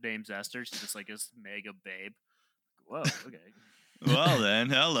like, her name's Esther. She's just like this mega babe. Whoa, okay. Well then,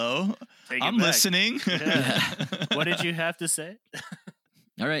 hello. Take it I'm back. listening. Yeah. What did you have to say?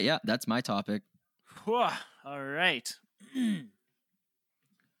 All right, yeah, that's my topic. Whew, all right.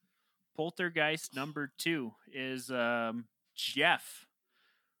 Poltergeist number 2 is Gef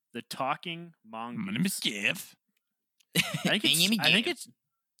the Talking Mongoose. My name is Gef. I think it's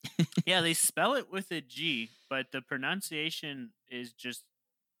yeah, they spell it with a G, but the pronunciation is just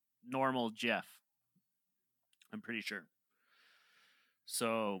normal Jeff. I'm pretty sure.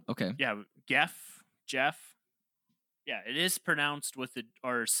 So Okay. yeah, Jeff. Yeah, it is pronounced with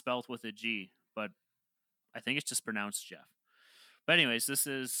or spelt with a G, but I think it's just pronounced Jeff. But anyways, this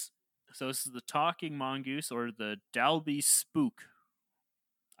is the Talking Mongoose, or the Dalby Spook.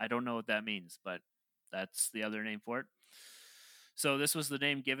 I don't know what that means, but that's the other name for it. So this was the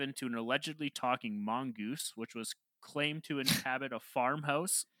name given to an allegedly talking mongoose, which was claimed to inhabit a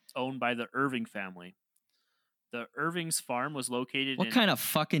farmhouse owned by the Irving family. The Irving's farm was located What kind of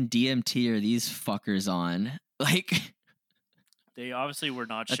fucking DMT are these fuckers on? Like, They obviously were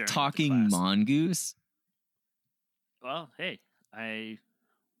not a sharing. talking mongoose? Well, hey,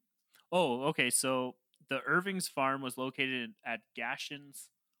 Oh, okay. So the Irving's farm was located at Cashin's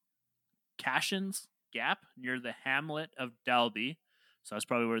Gap near the hamlet of Dalby. So that's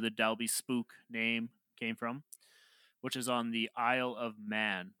probably where the Dalby Spook name came from, which is on the Isle of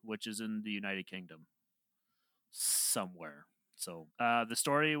Man, which is in the United Kingdom somewhere. So the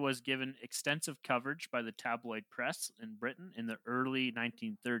story was given extensive coverage by the tabloid press in Britain in the early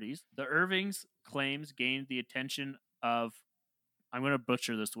 1930s. The Irving's claims gained the attention of, I'm going to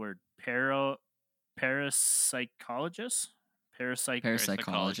butcher this word, parapsychologist,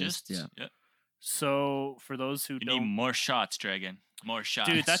 Parapsychologist, yeah. So for those who You need don't, more shots, Dragon. More shots.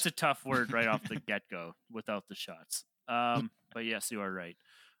 dude, that's a tough word right off the get go without the shots. But yes, you are right.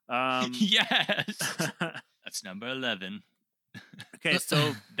 Yes. That's number 11. Okay,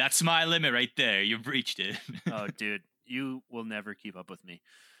 so That's my limit right there. You've reached it. oh, dude, you will never keep up with me.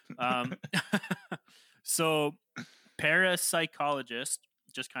 So parapsychologist,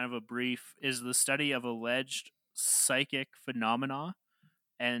 just kind of a brief, is the study of alleged psychic phenomena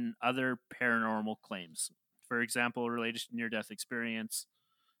and other paranormal claims. For example, related to near-death experience,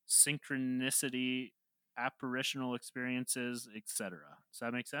 synchronicity, apparitional experiences, etc. Does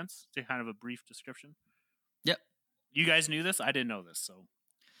that make sense? To kind of a brief description. Yep. You guys knew this? I didn't know this, so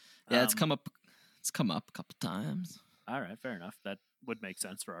Yeah, it's come up a couple times. all right, fair enough. That would make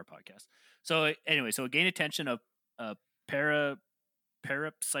sense for our podcast. So anyway, so it gained attention of parapsych.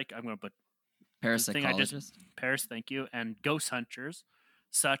 I'm going to put Parapsychologist. Paris, thank you, and ghost hunters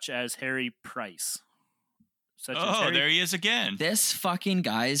such as Harry Price. There he is again. This fucking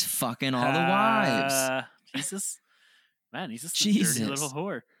guy's fucking all the wives. Jesus, man, he's just a Jesus. dirty little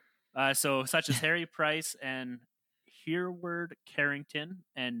whore. So such as Harry Price and Hereward Carrington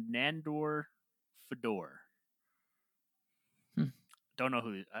and Nandor Fedor. Don't know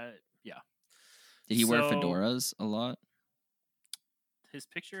who. Yeah. Did he wear So- fedoras a lot? His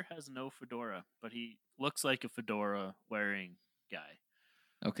picture has no fedora, but he looks like a fedora wearing guy.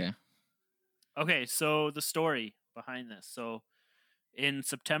 Okay. Okay, so the story behind this. So in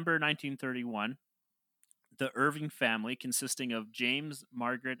September 1931, the Irving family, consisting of James,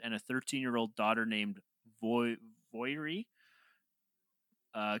 Margaret, and a 13-year-old daughter named Voiry,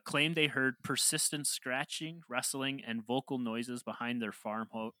 claimed they heard persistent scratching, rustling, and vocal noises behind their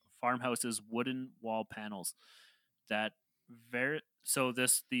farmhouse's wooden wall panels.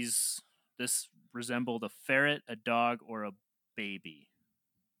 This resembled a ferret, a dog, or a baby.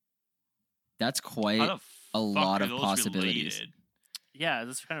 That's quite How the a fuck lot are of those possibilities. related? Yeah,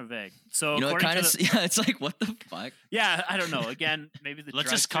 that's kind of vague. So You know, it according kind to of the- yeah. It's like, what the fuck? yeah, I don't know. Again, maybe the Let's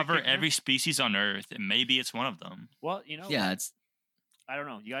drugs just are cover kicking in. every species on Earth, and maybe it's one of them. Well, you know, Yeah, it's I don't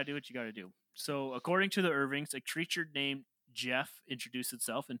know. You gotta do what you gotta do. So, according to the Irvings, a creature named Gef introduced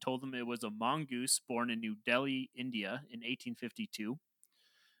itself and told them it was a mongoose born in New Delhi, India in 1852.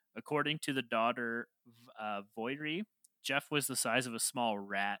 According to the daughter, Voiri, Gef was the size of a small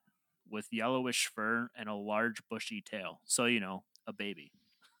rat with yellowish fur and a large bushy tail. So, a baby.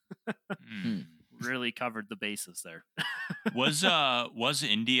 Really covered the bases there. Was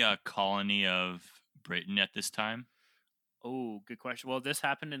India a colony of Britain at this time? Oh, good question. Well, this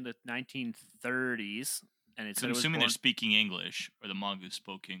happened in the 1930s, and it said I'm it was assuming born... they're speaking English, or the mongoose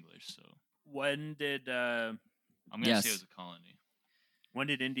spoke English. So When did I'm gonna say it was a colony. When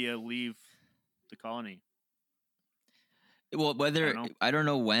did India leave the colony? Well, I don't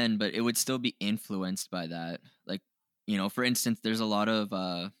know when, but it would still be influenced by that. Like, for instance, there's a lot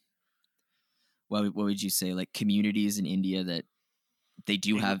of what would you say, like communities in India that they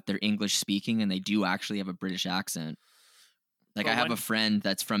do have their English speaking and they do actually have a British accent. Like, I have a friend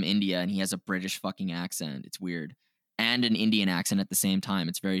that's from India and he has a British fucking accent. It's weird. And an Indian accent at the same time.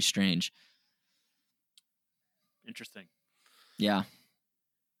 It's very strange. Interesting. Yeah.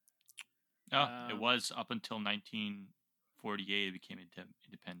 Oh, it was up until 1948 it became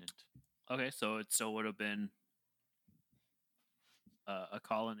independent. Okay, so it still would have been a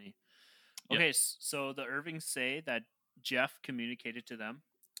colony. Okay, Yep. so the Irvings say that Gef communicated to them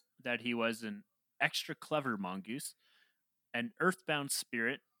that he was an extra clever mongoose, an earthbound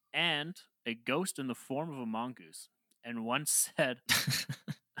spirit, and a ghost in the form of a mongoose. And once said,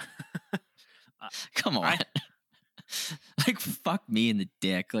 come on. Like, fuck me in the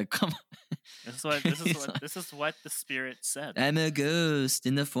dick. Like, come on. This is what the spirit said. I'm a ghost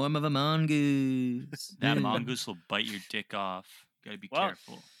in the form of a mongoose. That mongoose will bite your dick off. You gotta be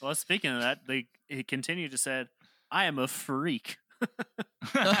careful. Well, speaking of that, he continued to say, I am a freak.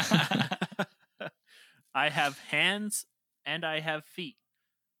 I have hands and I have feet.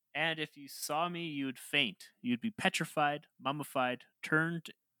 And if you saw me, you'd faint. You'd be petrified, mummified, turned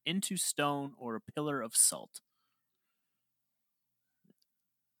into stone, or a pillar of salt.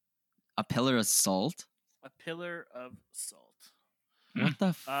 A pillar of salt? A pillar of salt. What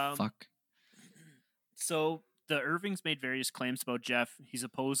the fuck? So the Irvings made various claims about Gef. He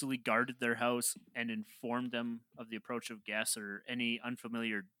supposedly guarded their house and informed them of the approach of guests or any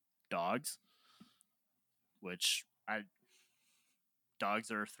unfamiliar dogs. Which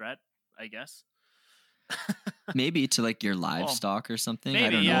dogs are a threat, I guess. Maybe to like your livestock or something. Maybe, I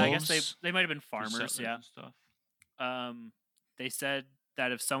don't know. I guess they might have been farmers. Yeah. And stuff. They said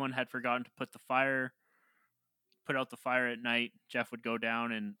that if someone had forgotten to put out the fire at night, Gef would go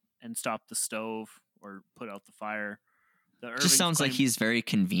down and stop the stove or put out the fire. It just sounds like he's very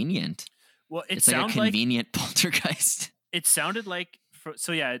convenient. Well, it's like a convenient poltergeist. It sounded like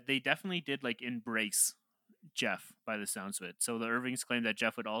they definitely did like embrace Gef by the sounds of it. So the Irvings claimed that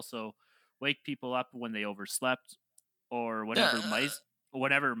Gef would also wake people up when they overslept or whenever mice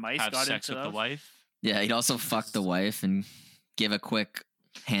have got sex into with them. the wife. Yeah, he'd also fuck the wife and give a quick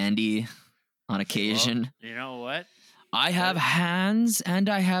handy on occasion. Well, you know what? I have hands and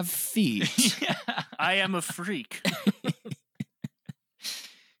I have feet. I am a freak.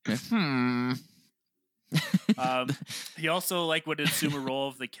 He also would assume a role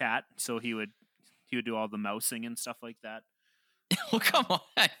of the cat, so he would do all the mousing and stuff like that. Well, come on,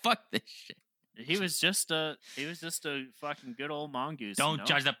 fuck this shit. He was just a fucking good old mongoose. Don't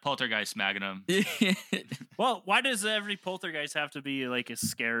judge the poltergeist, Magnum. Well, why does every poltergeist have to be like a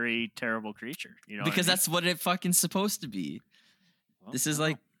scary, terrible creature? Because that's what it fucking supposed to be. Well, this is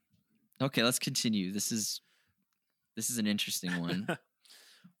like, okay, let's continue. This is an interesting one.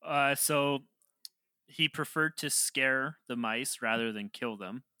 So he preferred to scare the mice rather than kill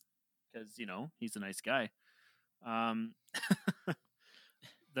them because he's a nice guy.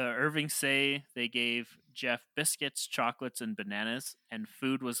 The Irvings say they gave Gef biscuits, chocolates, and bananas, and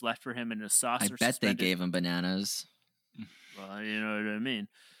food was left for him in a saucer. I bet they gave him bananas. Well, you know what I mean.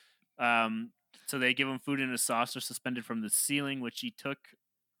 So they give him food in a saucer suspended from the ceiling, which he took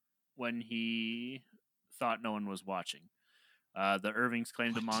when he thought no one was watching. The Irvings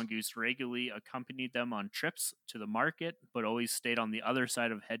claimed the mongoose regularly accompanied them on trips to the market, but always stayed on the other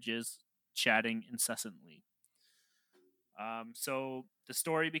side of hedges, chatting incessantly. So the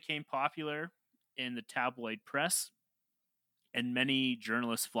story became popular in the tabloid press, and many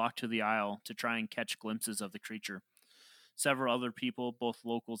journalists flocked to the Isle to try and catch glimpses of the creature. Several other people, both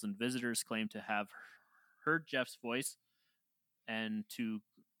locals and visitors, claimed to have heard Gef's voice and to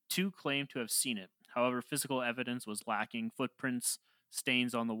claim to have seen it. However, physical evidence was lacking. Footprints,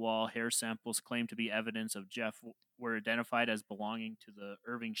 stains on the wall, hair samples claimed to be evidence of Gef were identified as belonging to the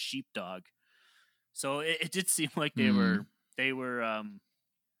Irving sheepdog. So it did seem like they were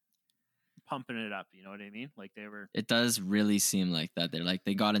pumping it up. You know what I mean? Like they were. It does really seem like that. They're like,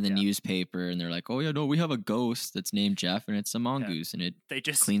 they got in the Yeah. newspaper and they're like, oh yeah, no, we have a ghost that's named Jeff and it's a mongoose and it They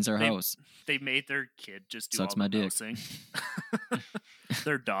just cleans our house. They made their kid just do Sucks all my the dick. mousing.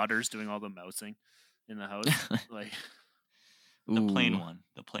 Their daughter's doing all the mousing in the house. Like The plain Ooh. one.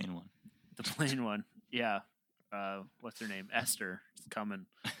 The plain one. the plain one. Yeah. What's her name? Esther is coming.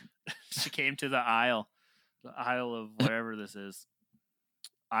 She came to the Isle of whatever this is.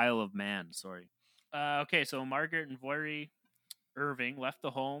 Isle of Man, sorry. Okay, so Margaret and Voiry Irving left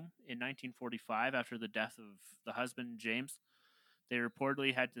the home in 1945 after the death of the husband, James. They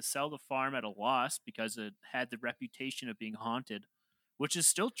reportedly had to sell the farm at a loss because it had the reputation of being haunted, which is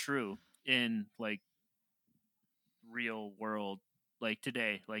still true in like real world, like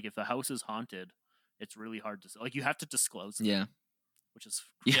today. Like if the house is haunted, it's really hard to sell. Like you have to disclose that, Yeah. which is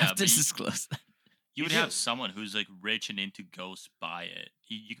You Yeah, have to but you- disclose that. You would do. have someone who's like rich and into ghosts buy it.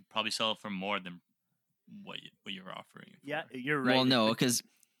 You could probably sell it for more than what you're offering. It yeah, for. you're right. Well, no, But because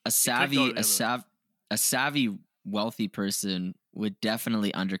a go the savvy wealthy person would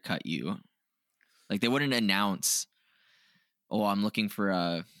definitely undercut you. Like they wouldn't announce, "Oh, I'm looking for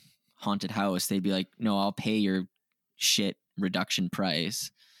a haunted house." They'd be like, "No, I'll pay your shit reduction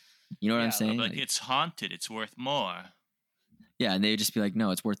price." You know what Yeah, I'm but saying? Like it's haunted. It's worth more. Yeah, and they'd just be like,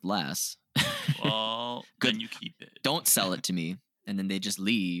 "No, it's worth less." Well, Good. then you keep it. Don't sell it to me. And then they just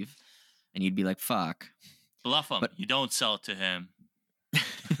leave, and you'd be like, "Fuck." Bluff him. But- You don't sell it to him.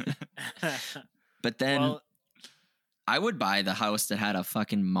 But then well, I would buy the house that had a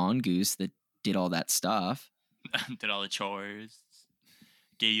fucking mongoose that did all that stuff. Did all the chores.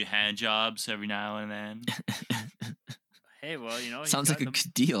 Gave you hand jobs every now and then. hey, well, you know, Sounds like a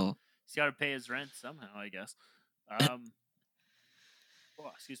good deal. he's got to pay his rent somehow, I guess.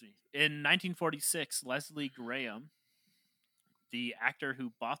 Excuse me. In 1946, Leslie Graham, the actor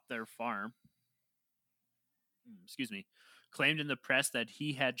who bought their farm, claimed in the press that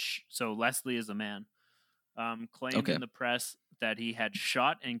he had. So Leslie is a man. Claimed Okay. in the press that he had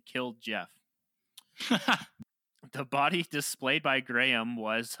shot and killed Jeff. The body displayed by Graham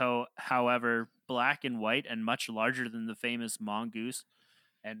was, however, black and white and much larger than the famous mongoose,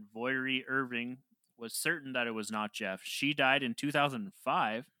 and Voiry Irving was certain that it was not Jeff. She died in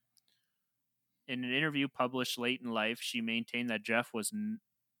 2005. In an interview published late in life, she maintained that Jeff was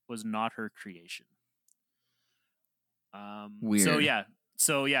not her creation. Weird.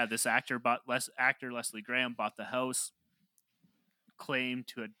 So yeah, this actor Leslie Graham bought the house, claimed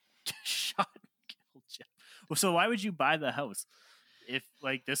to have shot and killed Jeff. Well, so why would you buy the house if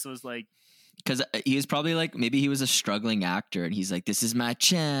like this was like? Because he was probably like, maybe he was a struggling actor, and he's like, "This is my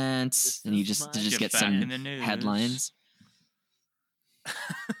chance," This and he is just my to just Get get back in some the news. headlines.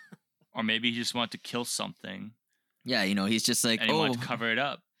 Or maybe he just wanted to kill something Yeah, you know, he's just like, and he "Oh, wanted to cover it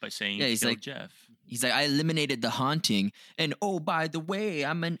up by saying Yeah, he he's killed like- Jeff. he's like, I eliminated the haunting, and oh, by the way,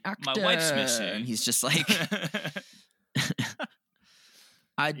 I'm an actor." My wife's missing. And he's just like,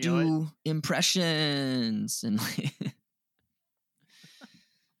 "I You know do impressions," and like,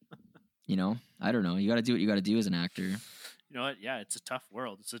 you know, I don't know. You got to do what you got to do as an actor. You know what? Yeah, it's a tough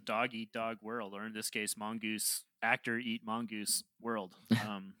world. It's a dog eat dog world, or in this case, mongoose actor eat mongoose world.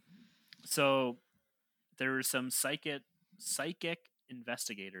 So there were some psychic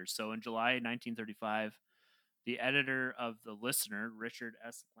investigators. So in July 1935, the editor of The Listener, Richard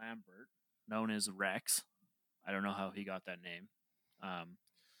S. Lambert, known as Rex, I don't know how he got that name,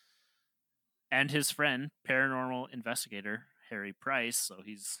 and his friend, paranormal investigator Harry Price, so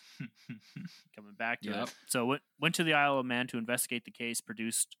he's coming back to Yep. it. So went to the Isle of Man to investigate the case,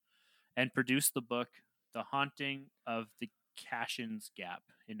 produced the book, The Haunting of the Cashin's Gap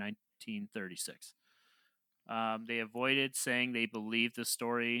in 1936. They avoided saying they believed the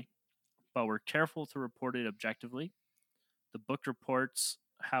story, but were careful to report it objectively. The book reports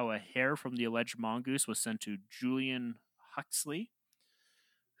how a hair from the alleged mongoose was sent to Julian Huxley,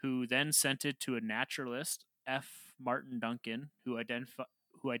 who then sent it to a naturalist, F. Martin Duncan, who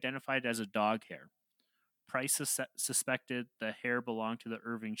identified it as a dog hair. Price suspected the hair belonged to the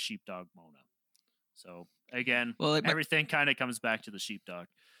Irving sheepdog Mona. So again, Well, like, everything kind of comes back to the sheepdog.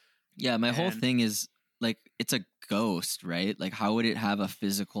 Yeah, my whole And- thing is like, it's a ghost, right? Like, how would it have a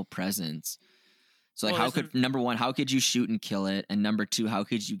physical presence? So, like, Well, number one, how could you shoot and kill it? And number two, how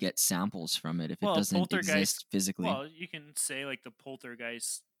could you get samples from it if it doesn't poltergeist. exist physically? Well, you can say like the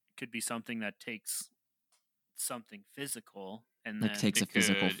poltergeist could be something that takes something physical and Like then takes a It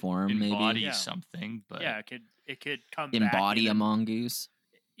physical could form, maybe embody Yeah. something, but yeah, it could come embody back a mongoose.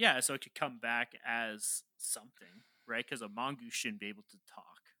 Yeah, so it could come back as something, right? Because a mongoose shouldn't be able to talk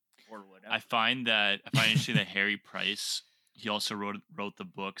or whatever. I find interesting that Harry Price he also wrote the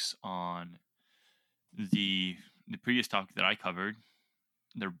books on the previous topic that I covered,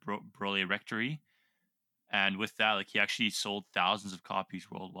 the Borley Rectory, and with that, like he actually sold thousands of copies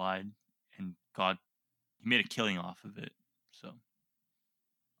worldwide, and he made a killing off of it. So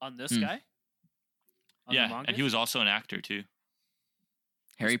On this guy? On the yeah, Mongoose? and he was also an actor too.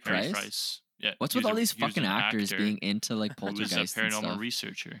 Harry Price? Yeah. What's he with was all these he was fucking an actors actor being into like who was a poltergeists and paranormal stuff?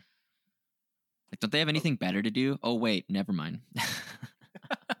 researcher. Like, don't they have anything better to do? Oh wait, never mind.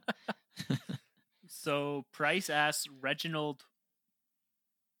 So Price asked Reginald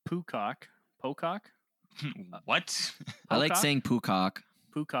Pocock. What? I like Pocock? saying Pocock.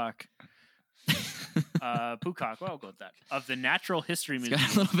 Pocock. Pocock. Well, I'll go with that. Of the Natural History He's Museum.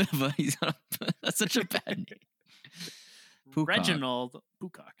 got a little bit of a. That's such a bad name. Pocock. Reginald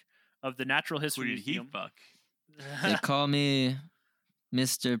Pocock of the Natural Who History did he Museum. fuck? They call me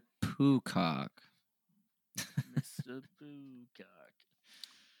Mr. Pocock. Mr. Pocock.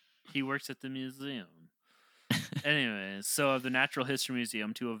 He works at the museum. Anyways, so of the Natural History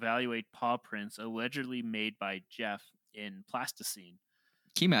Museum to evaluate paw prints allegedly made by Gef in Plasticine.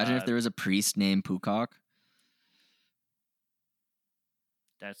 Can you imagine if there was a priest named Pocock?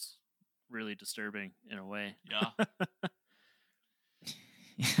 That's really disturbing in a way. Yeah.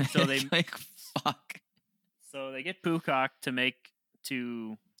 So they like fuck. So they get Pocock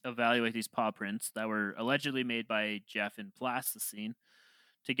to evaluate these paw prints that were allegedly made by Gef in Plasticine,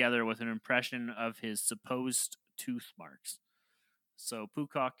 together with an impression of his supposed tooth marks. So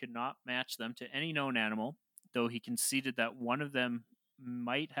Pocock could not match them to any known animal, though he conceded that one of them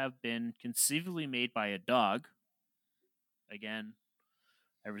might have been conceivably made by a dog. Again,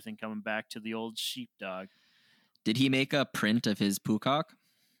 everything coming back to the old sheepdog. Did he make a print of his Pocock?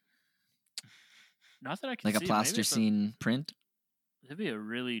 Not that I can Like see. a plasticine print? It'd be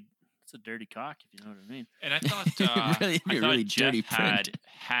it's a dirty cock, if you know what I mean. And I thought really Gef dirty had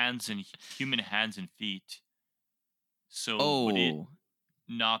print. human hands and feet. So would it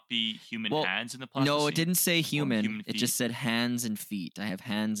not be human hands in the plasticine? No, it didn't say human. human It feet? just said hands and feet. I have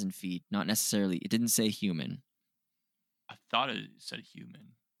hands and feet. Not necessarily. It didn't say human. I thought it said human.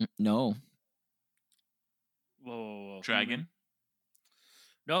 No. Whoa. Dragon? Human?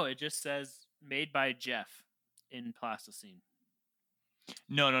 No, it just says made by Gef in Plasticine.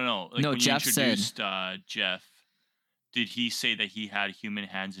 No. Like No, when Gef you said- introduced Gef, did he say that he had human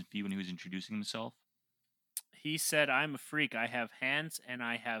hands and feet when he was introducing himself? He said, "I'm a freak. I have hands and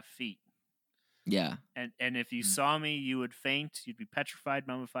I have feet. Yeah. And if you saw me, you would faint. You'd be petrified,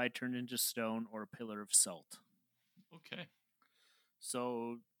 mummified, turned into stone, or a pillar of salt." Okay.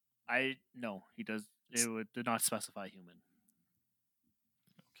 So he does. Did not specify human.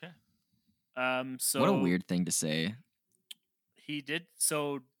 Okay. So What a weird thing to say. He did.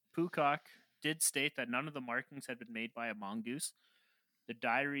 So Pocock did state that none of the markings had been made by a mongoose. The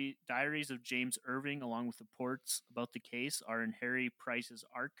diaries of James Irving, along with reports about the case, are in Harry Price's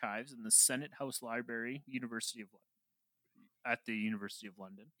archives in the Senate House Library, at the University of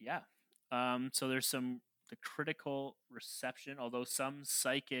London. Yeah. So there's the critical reception, although some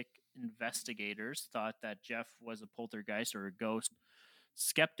psychic investigators thought that Gef was a poltergeist or a ghost.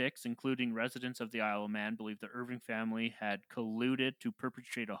 Skeptics, including residents of the Isle of Man, believe the Irving family had colluded to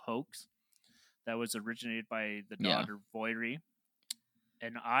perpetrate a hoax that was originated by the daughter Voiry.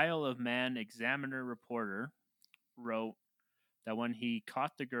 An Isle of Man Examiner reporter wrote that when he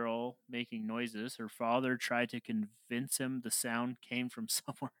caught the girl making noises, her father tried to convince him the sound came from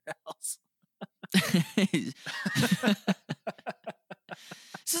somewhere else.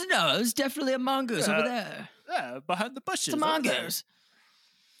 So no, it was definitely a mongoose over there. Yeah, behind the bushes. It's a over there. mongoose.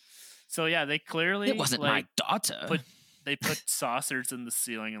 So yeah, they clearly It wasn't my daughter. They put saucers in the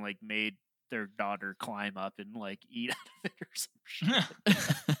ceiling and made their daughter climb up and eat out of it or some shit.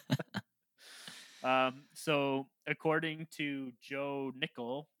 So according to Joe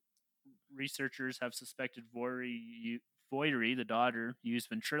Nickel, researchers have suspected Voiry, the daughter, used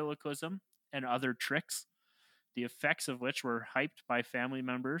ventriloquism and other tricks, the effects of which were hyped by family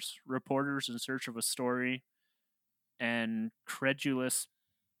members, reporters in search of a story, and credulous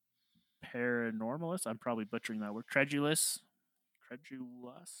paranormalists. I'm probably butchering that word. Credulous.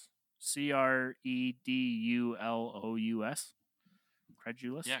 Credulous.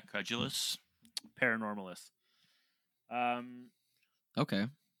 Credulous. Yeah, credulous. Paranormalists. Okay.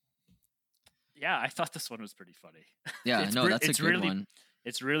 Yeah, I thought this one was pretty funny. Yeah, that's a good one.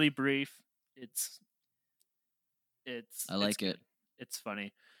 It's really brief. I like it. It's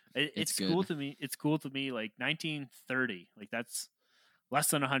funny. It's good. cool to me. It's cool to me. 1930. That's less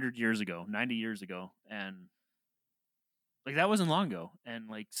than 100 years ago, 90 years ago, and that wasn't long ago. And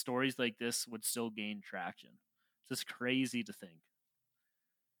stories like this would still gain traction. Just crazy to think.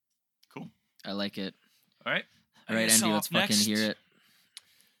 Cool. I like it. All right. All right, So Andy, let's up next- fucking hear it.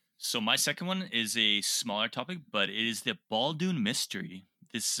 So my second one is a smaller topic, but it is the Baldoon Mystery.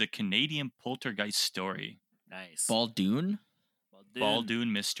 This is a Canadian poltergeist story. Nice. Baldoon?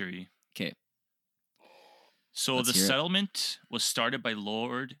 Baldoon Mystery. Okay. So Let's the hear it. settlement was started by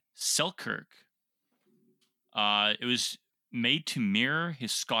Lord Selkirk. It was made to mirror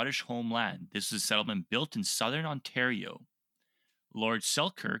his Scottish homeland. This is a settlement built in southern Ontario. Lord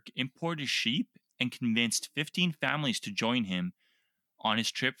Selkirk imported sheep and convinced 15 families to join him on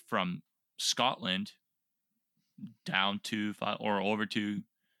his trip from Scotland down to or over to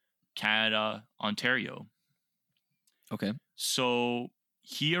Canada, Ontario. Okay. So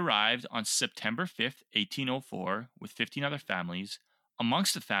he arrived on September 5th, 1804, with 15 other families.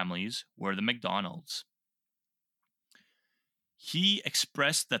 Amongst the families were the MacDonalds. He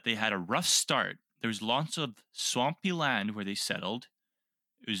expressed that they had a rough start. There was lots of swampy land where they settled.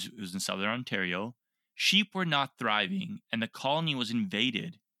 It was in southern Ontario. Sheep were not thriving, and the colony was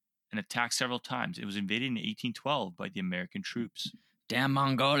invaded and attacked several times. It was invaded in 1812 by the American troops. Damn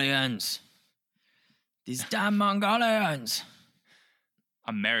Mongolians. These damn Mongolians.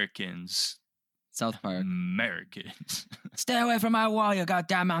 Americans. South Park. Americans. Stay away from my wall, you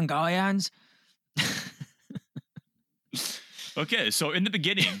goddamn Mongolians. Okay, so in the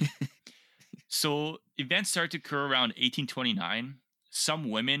beginning, so events started to occur around 1829. Some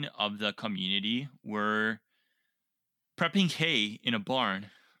women of the community were prepping hay in a barn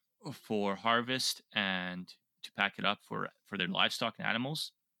for harvest and to pack it up for their livestock and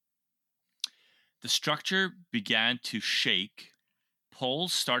animals. The structure began to shake.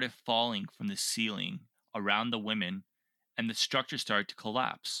 Poles started falling from the ceiling around the women, and the structure started to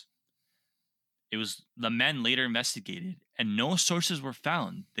collapse. The men later investigated, and no sources were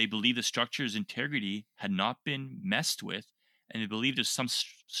found. They believed the structure's integrity had not been messed with, and they believed it was some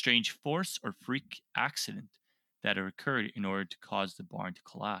strange force or freak accident that had occurred in order to cause the barn to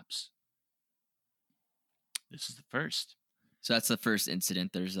collapse. This is the first. So that's the first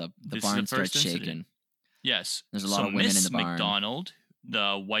incident. The This is barn the starts first incident. shaking. Yes. There's a lot of women in Miss the barn. MacDonald,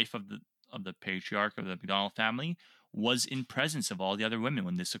 the wife of the patriarch of the MacDonald family, was in presence of all the other women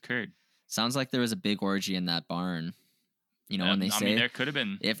when this occurred. Sounds like there was a big orgy in that barn. You know, when they say, there could have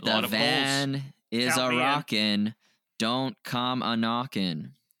been if a lot the of holes. van is Count a me in. rockin', don't come a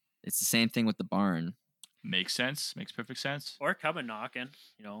knockin'. It's the same thing with the barn. Makes sense. Makes perfect sense. Or come and knocking.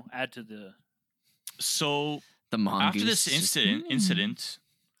 Add to the. So The mongoose. after this just- incident,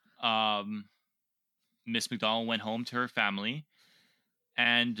 Miss MacDonald went home to her family,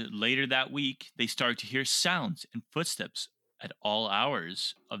 and later that week they started to hear sounds and footsteps at all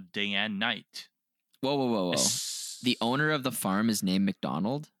hours of day and night. Whoa. The owner of the farm is named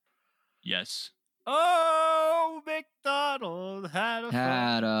McDonald? Yes. Oh, McDonald had a farm.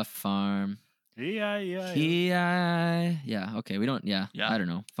 Had a farm. Yeah. Yeah, okay, we don't, Yeah. I don't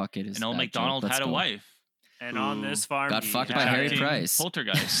know. Fuck it. And old MacDonald had a wife. And on this farm, got he fucked by had Harry a- Price.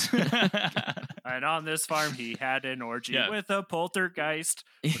 Poltergeist. And on this farm, he had an orgy Yeah. with a poltergeist.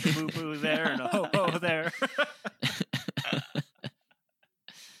 With a boo-boo there and a ho-ho there.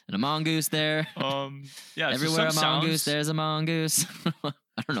 And a mongoose there. Yeah. Everywhere a so mongoose, sounds, there's a mongoose.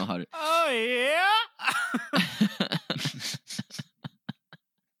 I don't know how to. Oh, yeah.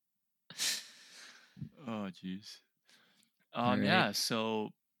 Oh, jeez. All right. Yeah. So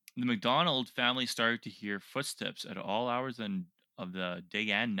the MacDonald family started to hear footsteps at all hours of the day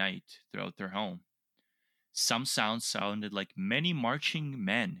and night throughout their home. Some sounds sounded like many marching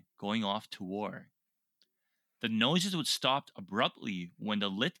men going off to war. The noises would stop abruptly when the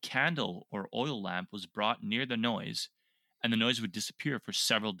lit candle or oil lamp was brought near the noise, and the noise would disappear for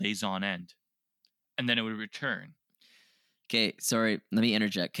several days on end. And then it would return. Okay, sorry, let me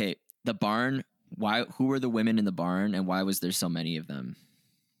interject. Okay, the barn, who were the women in the barn, and why was there so many of them?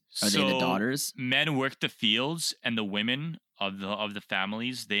 Are they the daughters? Men worked the fields, and the women of the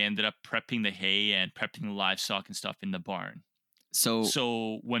families, they ended up prepping the hay and prepping the livestock and stuff in the barn.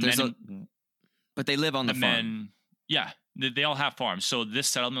 So when there's men, but they live on the farm. men, yeah, they all have farms. So this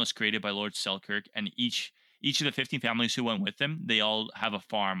settlement was created by Lord Selkirk, and each of the 15 families who went with them, they all have a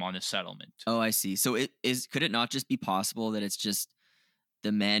farm on the settlement. Oh, I see. So could it not just be possible that it's just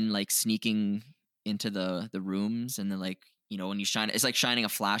the men like sneaking into the rooms, and then like, when you shine, it's like shining a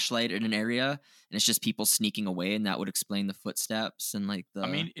flashlight in an area, and it's just people sneaking away, and that would explain the footsteps and like the. I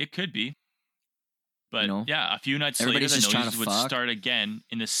mean, it could be. But You know, yeah, a few nights later, everybody's the just trying noises to would fuck. start again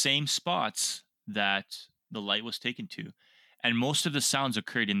in the same spots that the light was taken to. And most of the sounds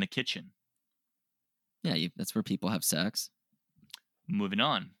occurred in the kitchen. yeah, that's where people have sex. Moving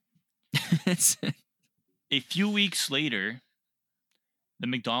on. It's- A few weeks later, the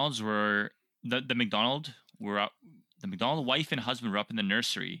McDonald wife and husband were up in the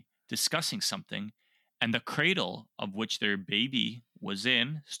nursery discussing something, and the cradle of which their baby was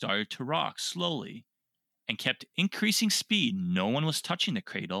in started to rock slowly and kept increasing speed. No one was touching the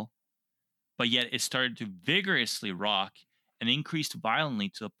cradle, but yet it started to vigorously rock and increased violently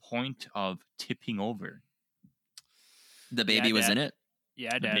to the point of tipping over. The baby was in it?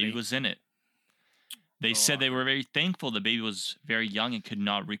 Yeah, The baby was in it. They said they were very thankful the baby was very young and could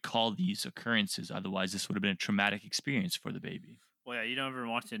not recall these occurrences. Otherwise, this would have been a traumatic experience for the baby. Well, yeah, you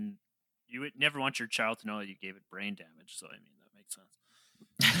would never want your child to know that you gave it brain damage. So, I mean, that makes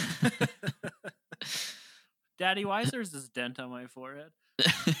sense. Daddy, why is there this dent on my forehead?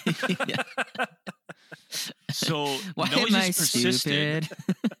 So why am I stupid?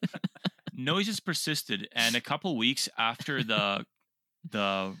 Noises persisted, and a couple weeks after the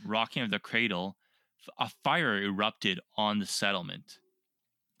rocking of the cradle, a fire erupted on the settlement.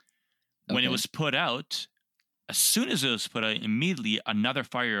 When it was put out, as soon as it was put out, immediately another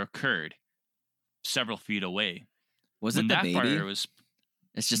fire occurred several feet away. Was it the baby? Fire was,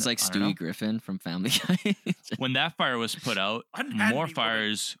 it's just like Stewie Griffin from Family Guy. When that fire was put out, more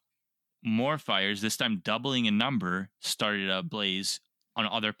fires, this time doubling in number, started ablaze on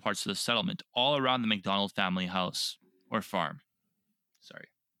other parts of the settlement, all around the McDonald family house or farm. Sorry.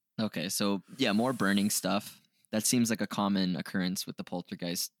 Okay, so yeah, more burning stuff. That seems like a common occurrence with the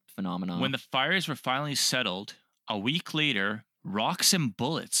poltergeist phenomenon. When the fires were finally settled, a week later, rocks and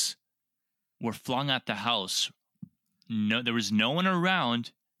bullets were flung at the house. There was no one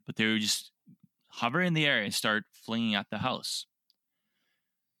around, but they would just hover in the air and start flinging at the house.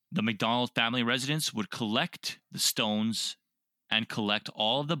 The McDonald family residents would collect the stones and collect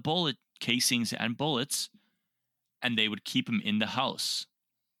all of the bullet casings and bullets, and they would keep them in the house.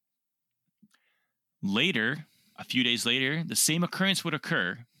 Later, a few days later, the same occurrence would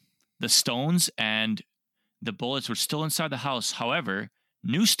occur. The stones and the bullets were still inside the house. However,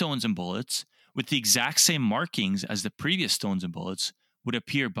 new stones and bullets with the exact same markings as the previous stones and bullets would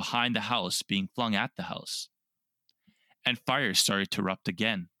appear behind the house, being flung at the house. And fires started to erupt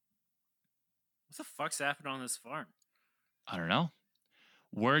again. What the fuck's happened on this farm? I don't know.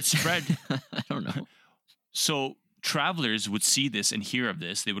 Word spread. I don't know. So travelers would see this and hear of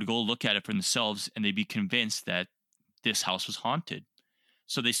this. They would go look at it for themselves, and they'd be convinced that this house was haunted.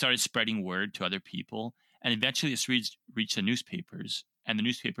 So they started spreading word to other people, and eventually this reached the newspapers, and the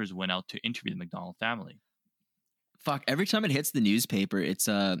newspapers went out to interview the McDonald family. Fuck, every time it hits the newspaper, it's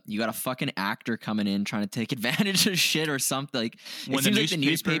you got a fucking actor coming in trying to take advantage of shit or something. Like, it seems like the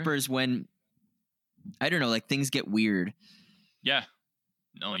newspapers, when, I don't know, like things get weird. Yeah.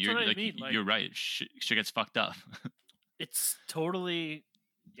 No, you're right. Shit gets fucked up. It's totally,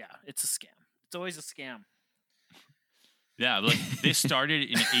 it's a scam. It's always a scam. Yeah, like this started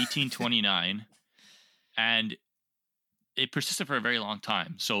in 1829, and it persisted for a very long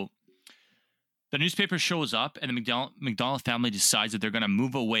time. So the newspaper shows up, and the McDonald family decides that they're going to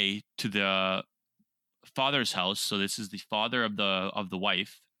move away to the father's house. So this is the father of the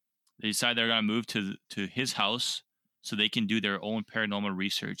wife. They decide they're going to move to his house so they can do their own paranormal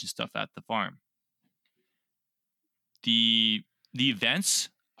research and stuff at the farm. The events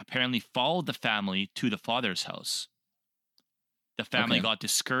apparently followed the family to the father's house. The family got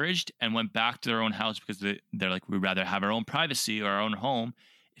discouraged and went back to their own house because they're like, we'd rather have our own privacy or our own home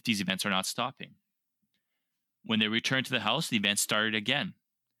if these events are not stopping. When they returned to the house, the events started again.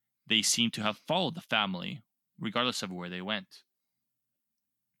 They seem to have followed the family, regardless of where they went.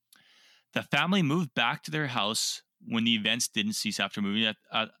 The family moved back to their house when the events didn't cease after moving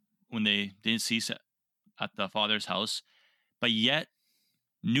when they didn't cease at the father's house, but yet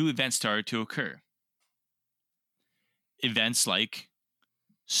new events started to occur. Events like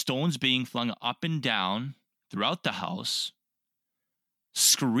stones being flung up and down throughout the house,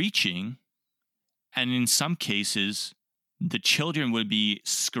 screeching, and in some cases, the children would be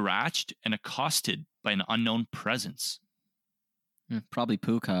scratched and accosted by an unknown presence. Probably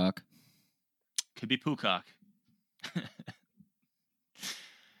Pookok. Could be Pookok.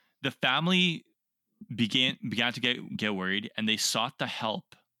 The family began to get worried, and they sought the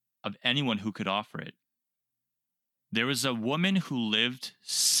help of anyone who could offer it. There was a woman who lived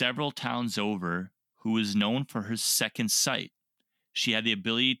several towns over who was known for her second sight. She had the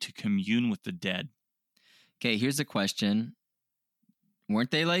ability to commune with the dead. Okay, here's a question.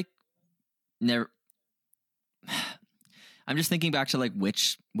 Weren't they like never? I'm just thinking back to like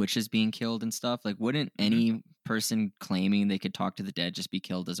witches being killed and stuff. Like, wouldn't any person claiming they could talk to the dead just be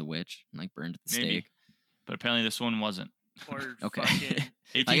killed as a witch and like burned at the stake? But apparently this one wasn't. or Okay. fucking.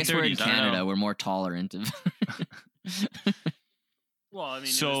 I guess we're in 1830s, I don't Canada. know. We're more tolerant of. Well, I mean,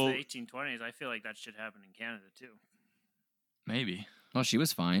 So- it was the 1820s. I feel like that should happen in Canada too. Maybe. Well, she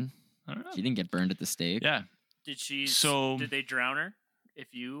was fine. I don't know. She didn't get burned at the stake. Yeah. Did she? So- did they drown her?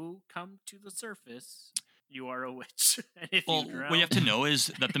 If you come to the surface, you are a witch. And if Well, you drown, what you have to know is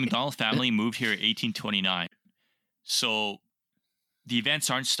that the McDonald family moved here in 1829. So the events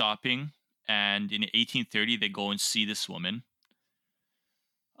aren't stopping. And in 1830, they go and see this woman.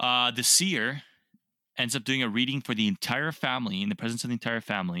 The seer ends up doing a reading for the entire family in the presence of the entire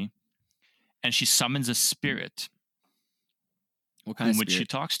family. And she summons a spirit, What kind of which she spirit?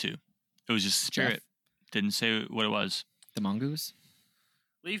 talks to. It was just a spirit. Gef? Didn't say what it was. The mongoose?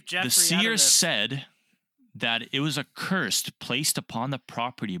 leave Jeffrey The out seer of this. said that it was a curse placed upon the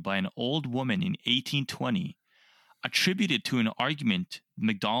property by an old woman in 1820, attributed to an argument the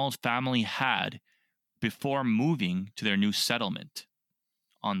McDonald family had before moving to their new settlement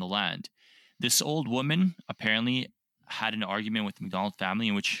on the land. This old woman apparently had an argument with the McDonald family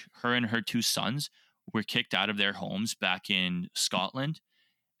in which her and her two sons were kicked out of their homes back in Scotland,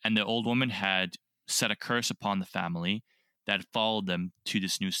 and the old woman had set a curse upon the family that followed them to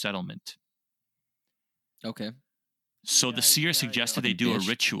this new settlement. Okay. So the seer suggested they do a Bitch.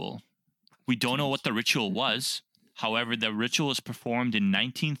 ritual. We don't know what the ritual was. However, the ritual was performed in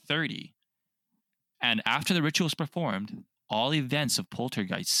 1930. And after the ritual was performed, all events of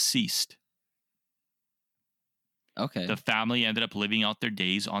poltergeists ceased. Okay. The family ended up living out their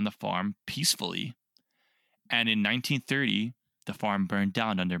days on the farm peacefully. And in 1930, the farm burned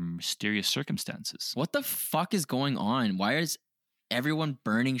down under mysterious circumstances. What the fuck is going on? Why is everyone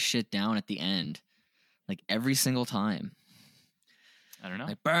burning shit down at the end? Like every single time. I don't know.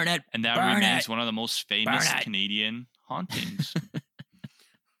 Like burn it. And that burn remains it. one of the most famous Burn it. Canadian hauntings.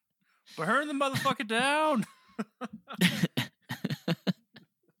 Burn the motherfucker down.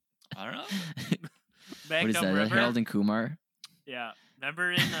 I don't know. Back What is up, that? remember? Harold and Kumar? Yeah.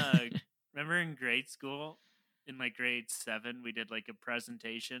 Remember in grade school, in like grade 7, we did like a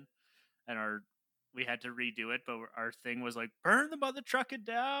presentation, and we had to redo it, but our thing was like, burn the mother trucker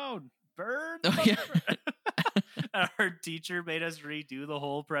down. Burn the Oh, mother yeah. And our teacher made us redo the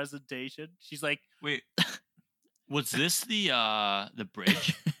whole presentation. She's like, Wait, was this the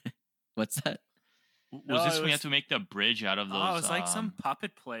bridge? What's that? Was No, this it when you was- have to make the bridge out of those? oh, it's like some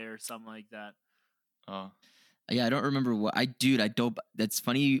puppet play or something like that. Oh, Yeah, I don't remember what I don't. That's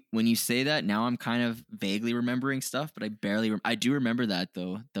funny when you say that. Now I'm kind of vaguely remembering stuff, but I barely. I do remember that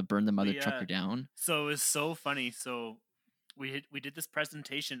though. The burn the mother We, trucker down. So it was so funny. So we did this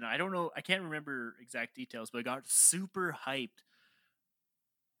presentation. I don't know. I can't remember exact details, but I got super hyped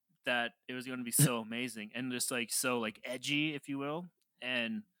that it was going to be so amazing and just like so like edgy, if you will.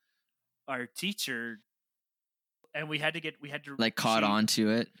 And our teacher, and we had to Like caught on to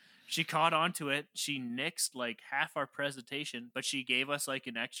it. She caught on to it. She nixed like half our presentation, but she gave us like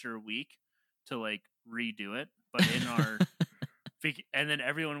an extra week to like redo it. But in our and then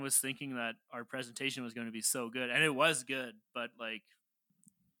everyone was thinking that our presentation was going to be so good, and it was good, but like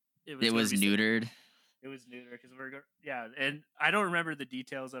It gonna was be so- neutered. it was neuter because yeah, and I don't remember the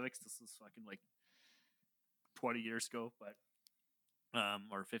details of it because this was fucking like 20 years ago, but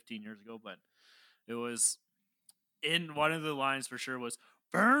or 15 years ago, but it was in one of the lines for sure was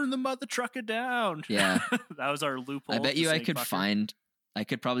burn the mother trucker down. Yeah. That was our loophole. I bet to you I saying could fucker. I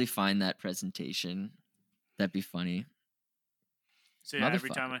could probably find that presentation. That'd be funny. So yeah, every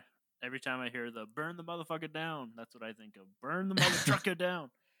Motherfucker. time I hear the burn the motherfucker down, that's what I think of. Burn the mother trucker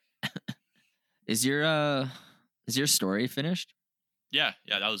down. Is your story finished? yeah,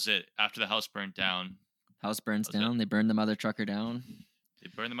 that was it. After the house burnt down, House burns That was it. down. They burn the mother trucker down. they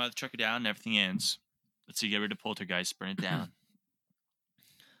burn the mother trucker down, and everything ends. Let's see, get rid of poltergeist, burn it down.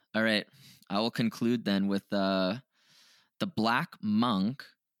 All right. I will conclude then with the Black Monk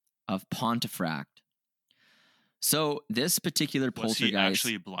of Pontefract. So this particular Was he poltergeist.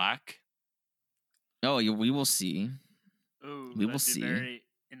 actually black? Oh, we will see. Ooh, We will that'd be see. Very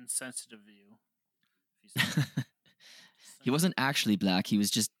insensitive of you. If you said- He wasn't actually black. He was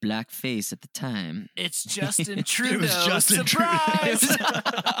just blackface at the time. It's Justin Trudeau. Justin Surprise!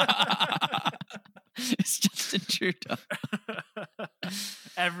 It's Justin Trudeau.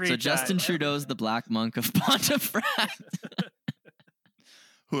 Every So time. Justin Trudeau's the Black Monk of Pontefract.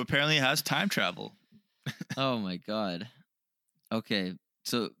 Who apparently has time travel. Oh my god. Okay,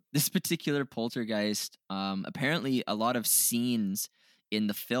 so this particular poltergeist, apparently a lot of scenes in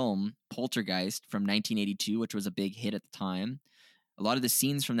the film Poltergeist from 1982, which was a big hit at the time, a lot of the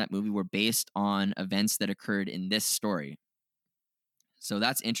scenes from that movie were based on events that occurred in this story. So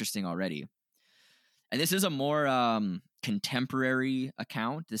that's interesting already. And this is a more contemporary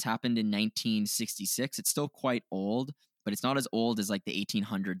account. This happened in 1966. It's still quite old, but it's not as old as like the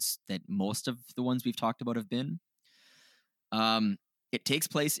 1800s that most of the ones we've talked about have been. It takes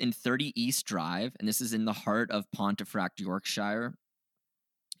place in 30 East Drive, and this is in the heart of Pontefract, Yorkshire.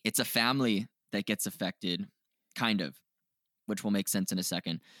 It's a family that gets affected, kind of, which will make sense in a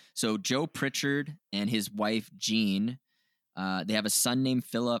second. So Joe Pritchard and his wife, Jean, they have a son named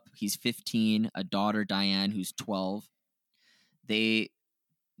Philip. He's 15, a daughter, Diane, who's 12. They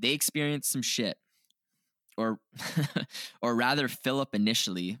experience some shit. Or or rather Philip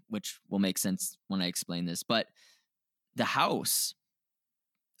initially, which will make sense when I explain this. But the house,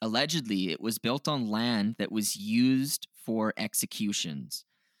 allegedly, it was built on land that was used for executions.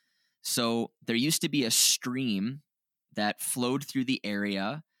 So there used to be a stream that flowed through the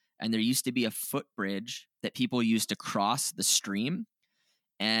area, and there used to be a footbridge that people used to cross the stream.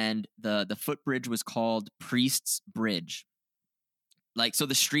 And the footbridge was called Priest's Bridge. Like, so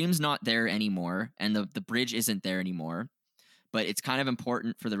the stream's not there anymore, and the bridge isn't there anymore, but it's kind of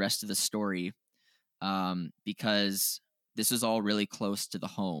important for the rest of the story because this is all really close to the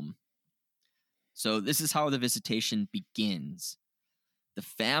home. So this is how the visitation begins. The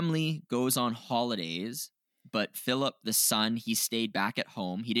family goes on holidays, but Philip, the son, he stayed back at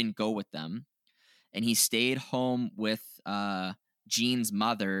home. He didn't go with them, and he stayed home with Jean's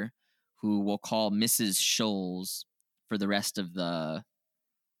mother, who we'll call Mrs. Scholes for the rest of the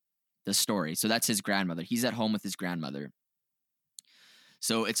story. So that's his grandmother. He's at home with his grandmother.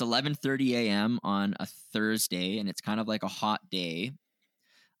 So it's 11:30 a.m. on a Thursday, and it's kind of like a hot day.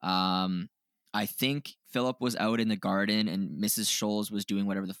 I think Philip was out in the garden, and Mrs. Scholes was doing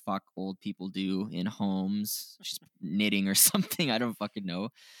whatever the fuck old people do in homes. She's knitting or something. I don't fucking know.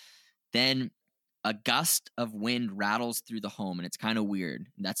 Then a gust of wind rattles through the home, and it's kind of weird.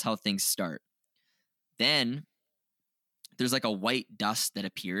 That's how things start. Then there's like a white dust that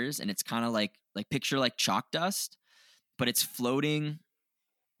appears, and it's kind of like picture like chalk dust, but it's floating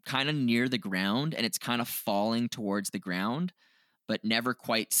kind of near the ground, and it's kind of falling towards the ground, but never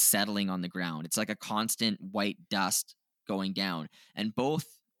quite settling on the ground. It's like a constant white dust going down. And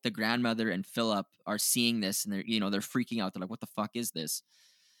both the grandmother and Philip are seeing this, and they're freaking out. They're like, what the fuck is this?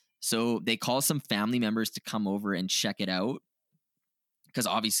 So they call some family members to come over and check it out, because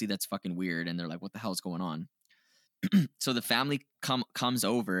obviously that's fucking weird. And they're like, what the hell is going on? So the family comes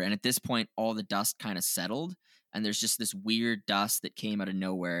over, and at this point, all the dust kind of settled, and there's just this weird dust that came out of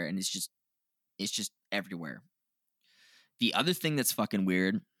nowhere, and it's just everywhere. The other thing that's fucking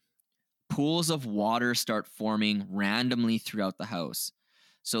weird, pools of water start forming randomly throughout the house.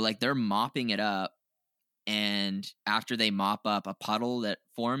 So like they're mopping it up, and after they mop up a puddle that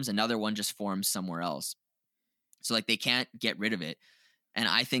forms, another one just forms somewhere else. So like they can't get rid of it. And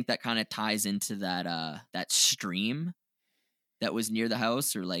I think that kind of ties into that stream that was near the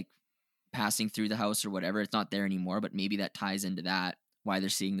house, or like passing through the house or whatever. It's not there anymore, but maybe that ties into that, why they're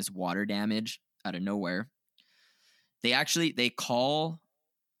seeing this water damage out of nowhere. They call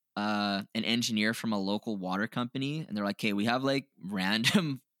an engineer from a local water company, and they're like, hey, we have like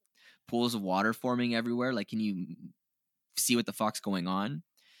random pools of water forming everywhere. Like, can you see what the fuck's going on?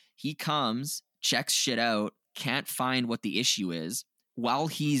 He comes, checks shit out, can't find what the issue is. While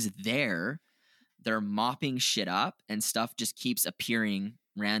he's there, they're mopping shit up, and stuff just keeps appearing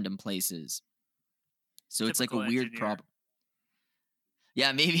random places. So it's like a weird problem.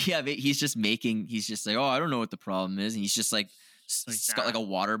 Yeah, maybe. Yeah, he's just like, oh, I don't know what the problem is, and he's just like, got like a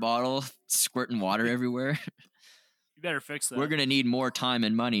water bottle squirting water everywhere. You better fix that. We're gonna need more time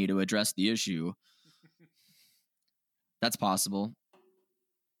and money to address the issue. That's possible.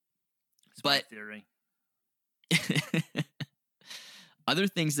 It's my theory. Other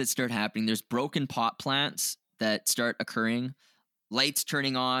things that start happening, there's broken pot plants that start occurring, lights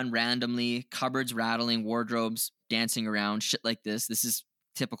turning on randomly, cupboards rattling, wardrobes dancing around, shit like this. This is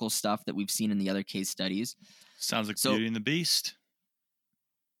typical stuff that we've seen in the other case studies. Sounds like Beauty and the Beast.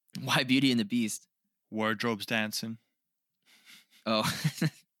 Why Beauty and the Beast? Wardrobes dancing. Oh.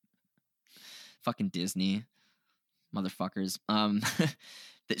 Fucking Disney. Motherfuckers.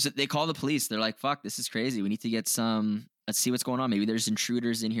 They call the police. They're like, fuck, this is crazy. We need to get let's see what's going on. Maybe there's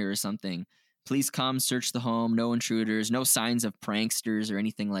intruders in here or something. Police come, search the home, no intruders, no signs of pranksters or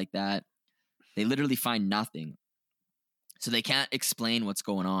anything like that. They literally find nothing. So they can't explain what's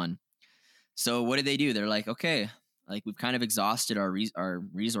going on. So what do? They're like, okay, like we've kind of exhausted our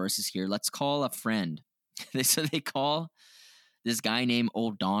resources here. Let's call a friend. So they call this guy named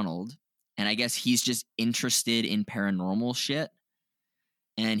Old Donald, and I guess he's just interested in paranormal shit.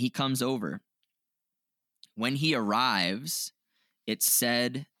 And he comes over. When he arrives, it's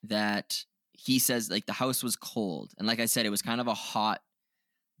said that he says like the house was cold. And like I said, it was kind of a hot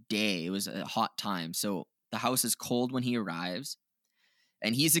day. It was a hot time. So the house is cold when he arrives.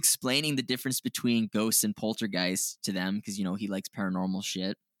 And he's explaining the difference between ghosts and poltergeists to them because, you know, he likes paranormal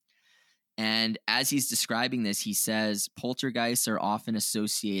shit. And as he's describing this, he says poltergeists are often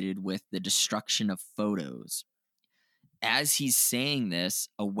associated with the destruction of photos. As he's saying this,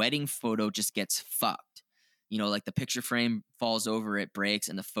 a wedding photo just gets fucked. You know, like the picture frame falls over, it breaks,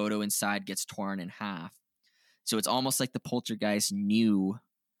 and the photo inside gets torn in half. So it's almost like the poltergeist knew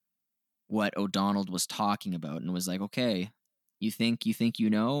what O'Donnell was talking about and was like, okay, you think you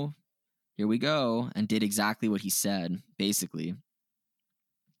know? Here we go. And did exactly what he said, basically.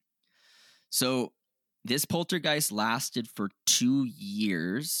 So this poltergeist lasted for 2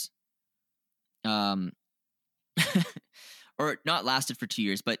 years. Or not lasted for 2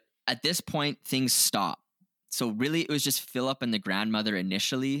 years, but at this point, things stopped. So really, it was just Philip and the grandmother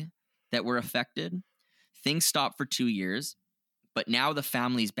initially that were affected. Things stopped for 2 years, but now the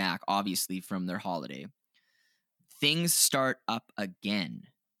family's back, obviously, from their holiday. Things start up again.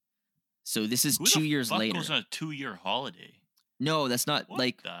 So this is 2 years later. Who goes on a 2-year holiday? No, that's not What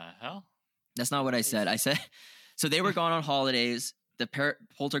the hell? That's not what I said. I said, so they were gone on holidays. The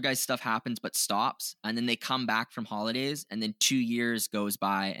poltergeist stuff happens, but stops. And then they come back from holidays. And then 2 years goes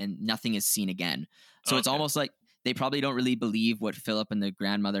by and nothing is seen again. So it's almost like they probably don't really believe what Philip and the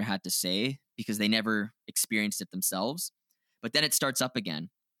grandmother had to say because they never experienced it themselves. But then it starts up again.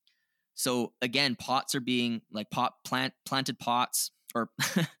 So again, pots are being like planted pots or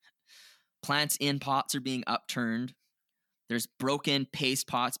plants in pots are being upturned. There's broken paste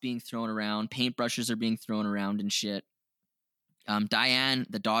pots being thrown around. Paintbrushes are being thrown around and shit. Diane,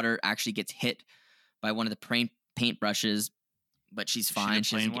 the daughter, actually gets hit by one of the paintbrushes, but she's fine.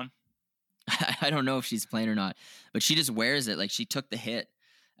 She plain one? I don't know if she's plain or not, but she just wears it. Like she took the hit,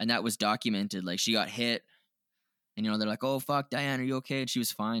 and that was documented. Like she got hit, and you know they're like, "Oh fuck, Diane, are you okay?" And she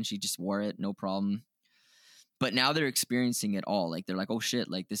was fine. She just wore it, no problem. But now they're experiencing it all. Like they're like, "Oh shit,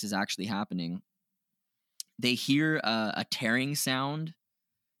 like this is actually happening." They hear a tearing sound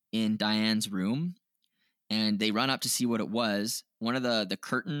in Diane's room, and they run up to see what it was. One of the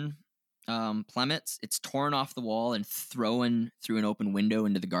curtain plummets. It's torn off the wall and thrown through an open window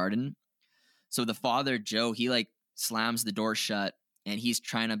into the garden. So the father, Joe, he like slams the door shut, and he's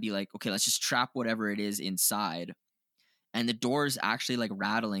trying to be like, okay, let's just trap whatever it is inside. And the door's actually like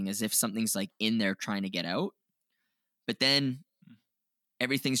rattling as if something's like in there trying to get out. But then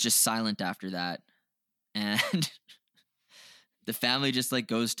everything's just silent after that. And the family just like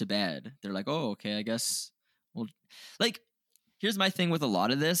goes to bed. They're like, oh, okay, I guess well, like, here's my thing with a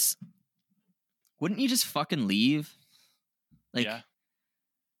lot of this. Wouldn't you just fucking leave? Like, yeah.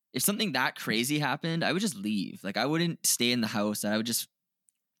 If something that crazy happened, I would just leave. Like, I wouldn't stay in the house. I would just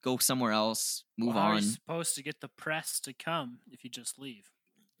go somewhere else, move on. How are you supposed to get the press to come if you just leave?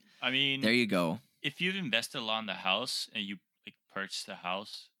 I mean, there you go. If you've invested a lot in the house and you like purchase the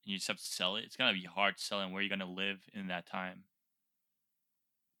house and you just have to sell it, it's gonna be hard selling where you're gonna live in that time.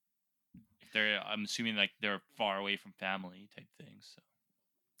 If I'm assuming like they're far away from family type things. So.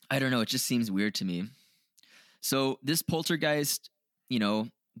 I don't know. It just seems weird to me. So this poltergeist, you know,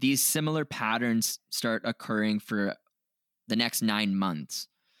 these similar patterns start occurring for the next 9 months.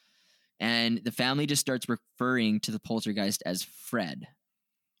 And the family just starts referring to the poltergeist as Fred.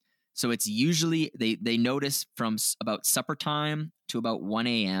 So it's usually, they notice from about supper time to about 1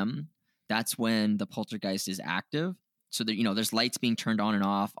 a.m. That's when the poltergeist is active. So that, you know, there's lights being turned on and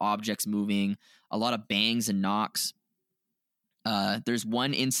off, objects moving, a lot of bangs and knocks. There's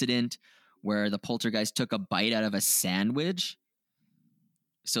one incident where the poltergeist took a bite out of a sandwich.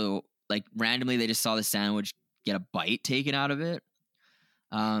 So like randomly they just saw the sandwich get a bite taken out of it.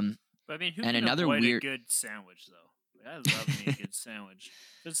 But I mean, who and can another avoid weird a good sandwich though? I love me a good sandwich.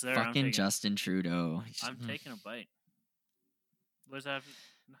 If it's there, fucking Justin Trudeau. I'm taking a bite. What does that have?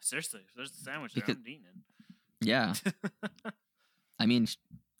 No, seriously, if there's a sandwich there, I'm eating it. Yeah. I mean,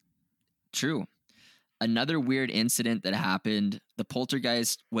 true. Another weird incident that happened, the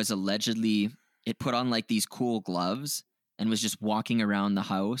poltergeist was allegedly, it put on like these cool gloves and was just walking around the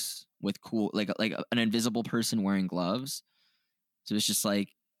house with cool, like an invisible person wearing gloves. So it's just like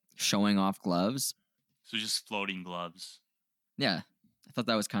showing off gloves. So just floating gloves. Yeah. I thought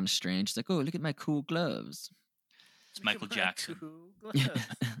that was kind of strange. It's like, oh, look at my cool gloves. It's Michael Jackson.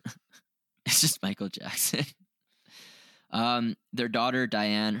 It's just Michael Jackson. Their daughter,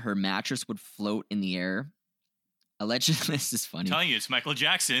 Diane, her mattress would float in the air. Allegedly, this is funny. I'm telling you, it's Michael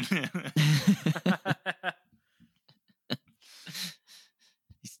Jackson.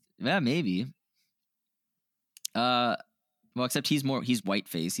 Yeah, maybe. Well, except he's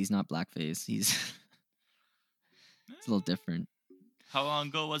whiteface. He's not blackface. He's it's a little different. How long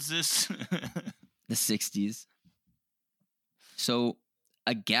ago was this? The 60s. So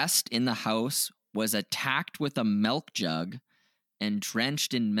a guest in the house was attacked with a milk jug and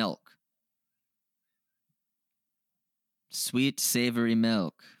drenched in milk. Sweet, savory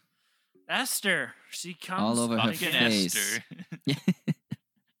milk. Esther, she comes All over her Fucking face.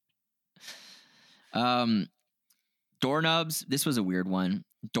 Esther. Doorknobs. This was a weird one.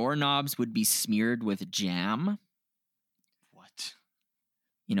 Doorknobs would be smeared with jam. What?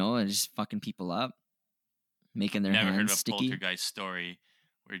 You know, and just fucking people up, making their Never heard hands of a sticky. poltergeist story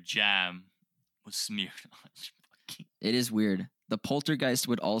where jam was smeared on. It is weird. The poltergeist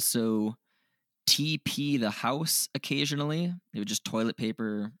would also TP the house occasionally. They would just toilet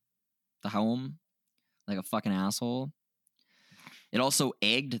paper the home like a fucking asshole. It also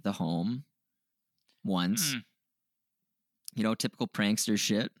egged the home once. You know, typical prankster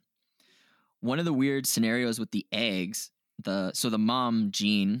shit. One of the weird scenarios with the eggs, the mom,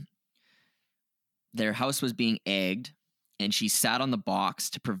 Jean, their house was being egged, and she sat on the box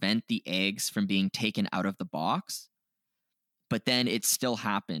to prevent the eggs from being taken out of the box. But then it still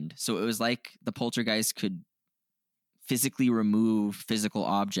happened. So it was like the poltergeist could physically remove physical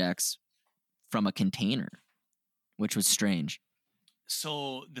objects from a container, which was strange.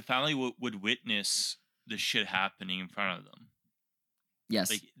 So the family would witness the shit happening in front of them. Yes.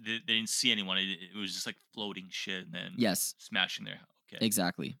 Like they didn't see anyone. It was just like floating shit and then Yes. smashing their house. Okay.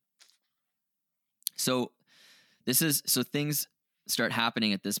 Exactly. So things start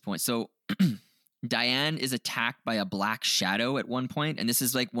happening at this point. So Diane is attacked by a black shadow at one point, and this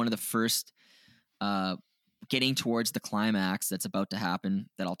is like one of the first getting towards the climax that's about to happen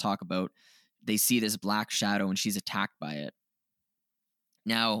that I'll talk about. They see this black shadow and she's attacked by it.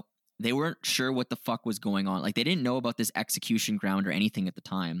 Now, they weren't sure what the fuck was going on. Like, they didn't know about this execution ground or anything at the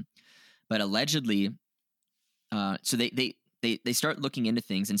time. But allegedly, so they start looking into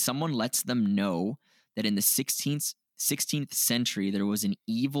things, and someone lets them know that in the 16th century, there was an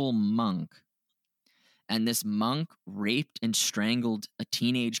evil monk. And this monk raped and strangled a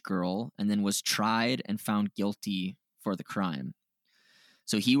teenage girl and then was tried and found guilty for the crime.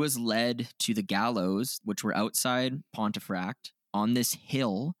 So he was led to the gallows, which were outside Pontefract, on this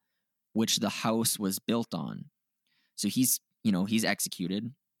hill, which the house was built on. So he's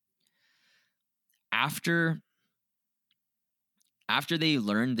executed. After they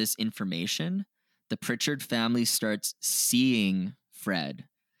learned this information, the Pritchard family starts seeing Fred.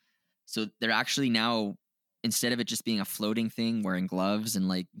 So they're actually now, instead of it just being a floating thing, wearing gloves and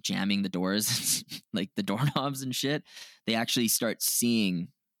like jamming the doors, like the doorknobs and shit, they actually start seeing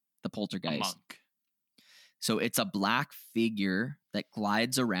the poltergeist. A monk. So it's a black figure that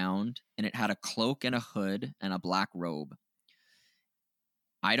glides around, and it had a cloak and a hood and a black robe.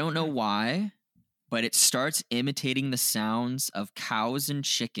 I don't know why, but it starts imitating the sounds of cows and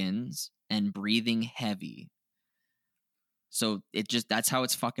chickens and breathing heavy. So that's how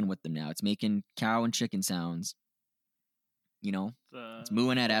it's fucking with them now. It's making cow and chicken sounds. You know, it's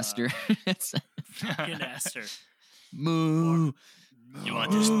mooing at Esther. It's Fucking Esther. Moo. You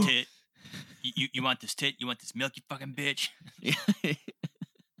want this tit? You want this tit? You want this milk, you fucking bitch?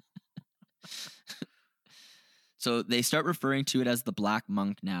 So they start referring to it as the Black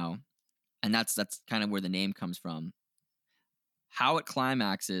Monk now. And that's kind of where the name comes from. How it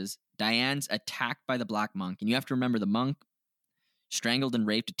climaxes, Diane's attacked by the Black Monk. And you have to remember, the monk strangled and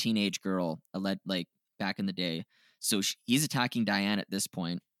raped a teenage girl, like back in the day. So he's attacking Diane at this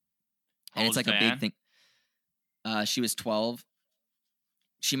point. And it's like Diane? a big thing. She was 12.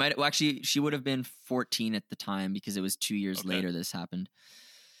 She would have been 14 at the time because it was 2 years later this happened.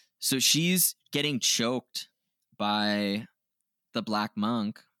 So she's getting choked by the Black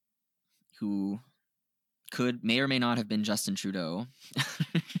Monk, who may or may not have been Justin Trudeau.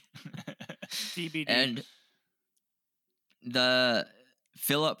 TBD. And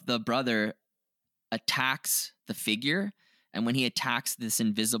Philip, the brother, attacks the figure, and when he attacks this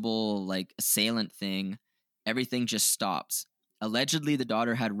invisible like assailant thing, everything just stops. Allegedly, the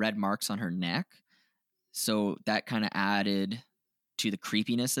daughter had red marks on her neck, so that kind of added to the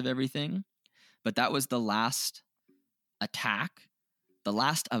creepiness of everything. But that was the last attack. The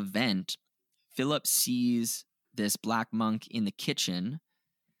last event, Philip sees this Black Monk in the kitchen,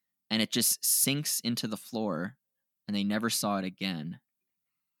 and it just sinks into the floor, and they never saw it again.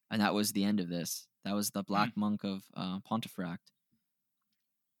 And that was the end of this. That was the Black Monk of Pontefract.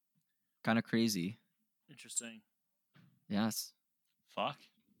 Kind of crazy. Interesting. Yes. Fuck.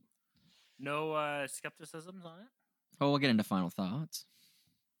 No skepticisms on it? Oh, we'll get into final thoughts.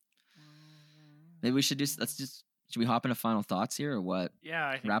 Maybe we should let's just Should we hop into final thoughts here or what? Yeah,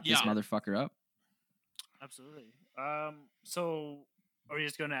 I think Wrap this yeah. motherfucker up. absolutely. So are we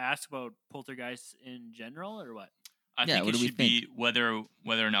just going to ask about poltergeists in general, or what? I Yeah, think what it do we should be whether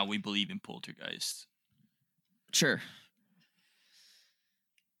or not we believe in poltergeists. Sure.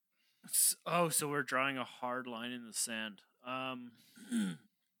 Oh, so we're drawing a hard line in the sand.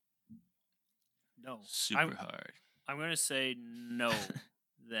 No, Super hard. I'm going to say no.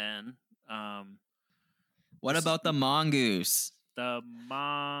 Then, What This is- about the mongoose? the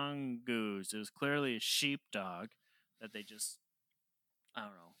mongoose. It was clearly a sheepdog that they just, I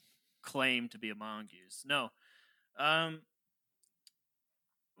don't know, claimed to be a mongoose. No. Well,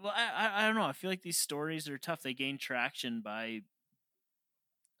 I don't know. I feel like these stories are tough. They gain traction by,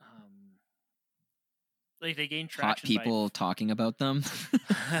 like they gain traction. Hot people talking about them.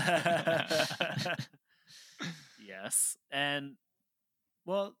 Yes, and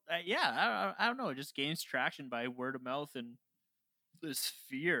well, yeah, I don't know. It just gains traction by word of mouth and this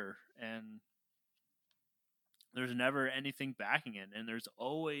fear, and there's never anything backing it. And there's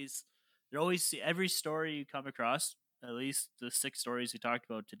always every story you come across, at least the 6 stories we talked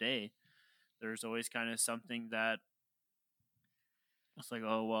about today, there's always kind of something that it's like,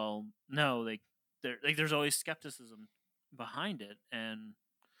 oh well, no, like there's always skepticism behind it, and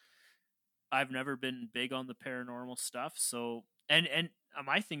I've never been big on the paranormal stuff. So and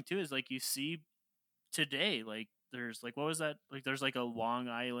my thing too is like you see today, like there's like what was that? Like there's like a Long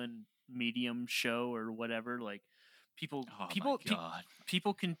Island medium show or whatever. Like people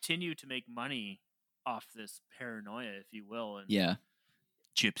people continue to make money off this paranoia, if you will. And Yeah.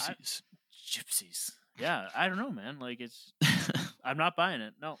 Gypsies. gypsies. Yeah, I don't know, man. Like it's I'm not buying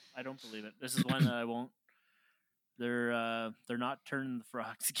it. No, I don't believe it. This is one that I won't. They're not turning the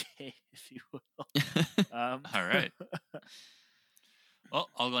frogs gay, if you will. All right. Well,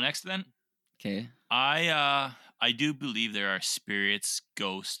 I'll go next then. Okay. I do believe there are spirits,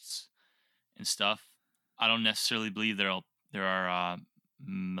 ghosts, and stuff. I don't necessarily believe there are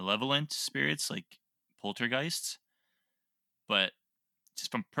malevolent spirits like poltergeists, but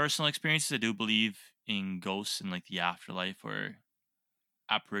just from personal experiences, I do believe in ghosts and like the afterlife or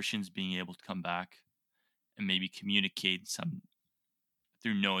apparitions being able to come back and maybe communicate some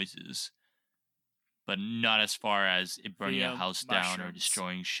through noises, but not as far as it burning Via a house down or mushrooms.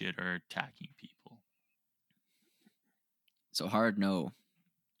 destroying shit or attacking people. So hard no.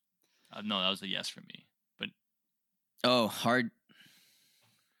 No, that was a yes for me. But Oh, hard.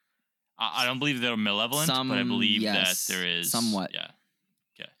 I don't believe they're malevolent, but I believe yes, that there is somewhat. Yeah.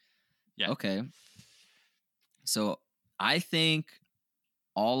 Okay. Yeah. Okay. So I think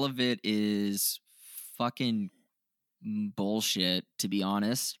all of it is fucking bullshit, to be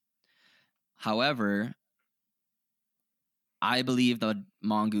honest. However, I believe the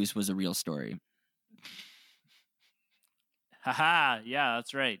mongoose was a real story. Haha, yeah,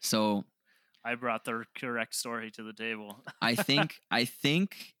 that's right. So I brought the correct story to the table. I think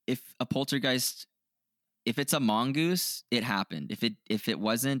if a poltergeist, if it's a mongoose, it happened. If it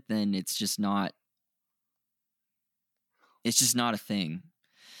wasn't, then it's just not a thing.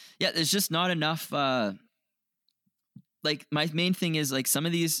 Yeah, there's just not enough. Like my main thing is like some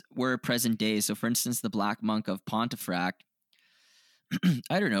of these were present day. So for instance, the Black Monk of Pontefract.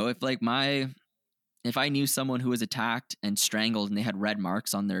 I don't know if I knew someone who was attacked and strangled and they had red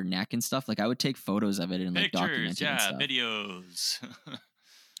marks on their neck and stuff, like I would take photos of it and like document Pictures, it and yeah, stuff. videos.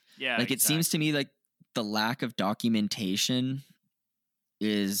 Yeah, Like it seems to me like the lack of documentation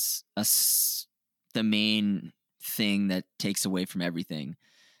is the main thing that takes away from everything.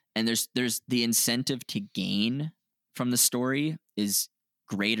 And there's the incentive to gain from the story is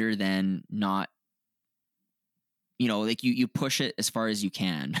greater than not, like you push it as far as you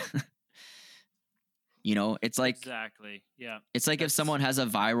can. It's like exactly. Yeah. It's like if someone has a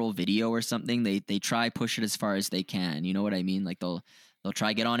viral video or something, they try push it as far as they can. You know what I mean? Like they'll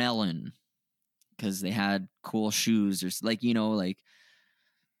try get on Ellen because they had cool shoes or like like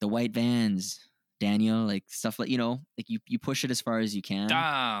the white Vans, Daniel, like stuff like like you push it as far as you can.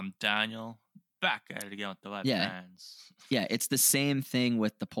 Damn, Daniel, back at it again with the white fans. Yeah, it's the same thing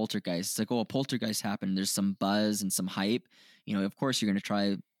with the poltergeist. It's like, a poltergeist happened. There's some buzz and some hype. Of course you're gonna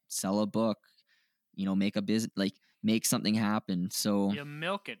try sell a book. Make a business, like make something happen. So you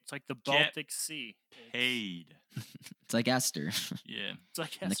milk it. It's like the Baltic Sea. Paid. It's like Esther. Yeah. It's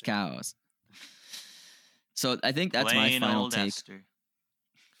like and the Esther. cows. So I think that's Plain my final old take. Esther.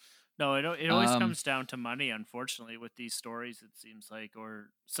 No, it always comes down to money, unfortunately, with these stories, it seems like, or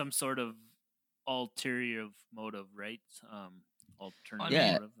some sort of ulterior motive, right? Alternative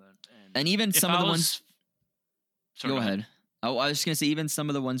Yeah. motive. And even If some of I the was- ones. Sorry, Go ahead. Oh, I was just gonna say, even some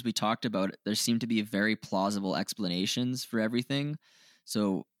of the ones we talked about, there seemed to be very plausible explanations for everything.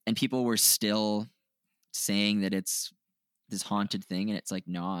 So, and people were still saying that it's this haunted thing, and it's like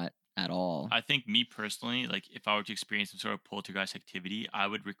not at all. I think me personally, like if I were to experience some sort of poltergeist activity, I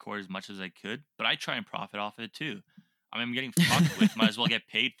would record as much as I could, but I try and profit off of it too. I mean, I'm getting fucked with, might as well get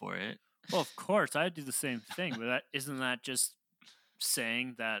paid for it. Well, of course, I'd do the same thing, but isn't that just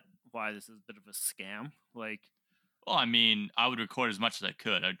saying that why this is a bit of a scam? Like, well, I mean, I would record as much as I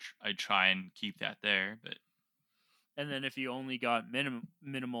could. I'd try and keep that there, but and then if you only got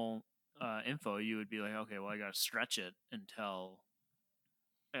minimal info, you would be like, okay, well, I got to stretch it until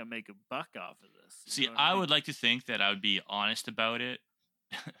I make a buck off of this. See, know what I I mean? would like to think that I would be honest about it.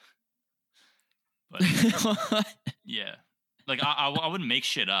 But yeah, like I wouldn't make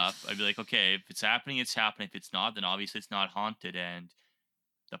shit up. I'd be like, okay, if it's happening, it's happening. If it's not, then obviously it's not haunted, and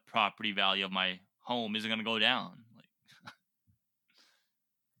the property value of my home isn't gonna go down. Like,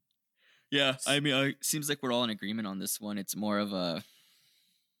 Yeah, I mean, it seems like we're all in agreement on this one. It's more of a.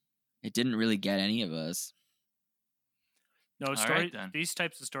 It didn't really get any of us. No, right, then. These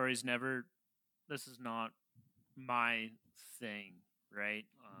types of stories never. This is not my thing, right?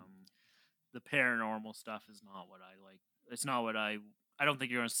 The paranormal stuff is not what I like. It's not what I don't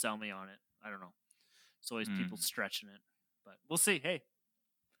think you're going to sell me on it. I don't know. It's always people stretching it, but we'll see. Hey,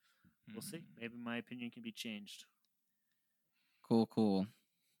 we'll see. Maybe my opinion can be changed. Cool.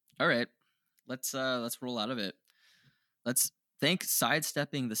 All right, let's roll out of it. Let's thank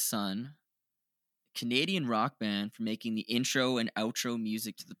Sidestepping the Sun, Canadian rock band, for making the intro and outro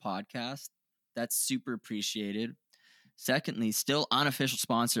music to the podcast. That's super appreciated. Secondly, still unofficial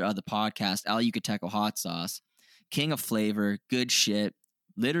sponsor of the podcast, El Yucateco Hot Sauce, king of flavor, good shit.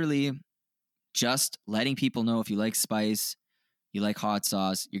 Literally just letting people know if you like spice, you like hot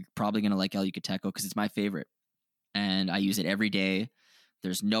sauce, you're probably going to like El Yucateco because it's my favorite. And I use it every day.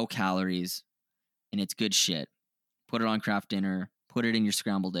 There's no calories, and it's good shit. Put it on craft dinner, put it in your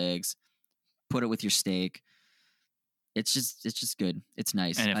scrambled eggs, put it with your steak. It's just good. It's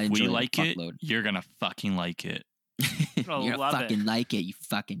nice. and I if we enjoy like it, fuckload. you're gonna fucking like it. Oh, You're love gonna fucking it. like it, you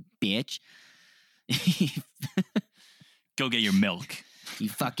fucking bitch. Go get your milk. You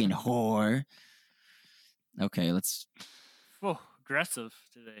fucking whore. Okay, let's Oh, aggressive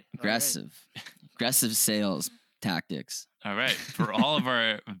today. aggressive sales tactics. All right. For all of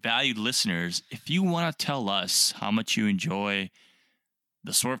our valued listeners, if you want to tell us how much you enjoy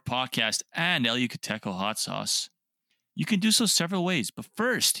the Swerve Podcast and El Yucateco Hot Sauce, you can do so several ways. But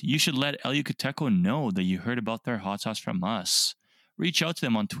first, you should let El Yucateco know that you heard about their hot sauce from us. Reach out to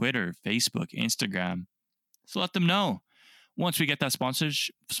them on Twitter, Facebook, Instagram. So let them know. Once we get that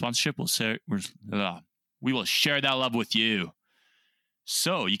sponsorship, we will share that love with you.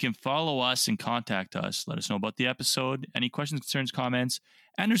 So you can follow us and contact us. Let us know about the episode, any questions, concerns, comments,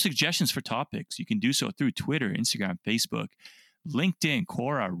 and or suggestions for topics. You can do so through Twitter, Instagram, Facebook, LinkedIn,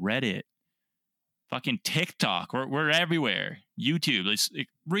 Quora, Reddit, fucking TikTok. We're everywhere. YouTube.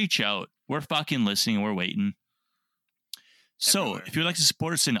 Reach out. We're fucking listening and we're waiting. So Everywhere. if you'd like to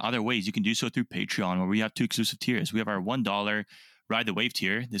support us in other ways, you can do so through Patreon, where we have 2 exclusive tiers. We have our $1 Ride the Wave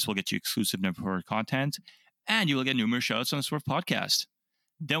tier. This will get you exclusive never content, and you will get numerous shoutouts on the Swerve Podcast.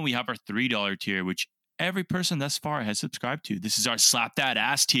 Then we have our $3 tier, which every person thus far has subscribed to. This is our Slap That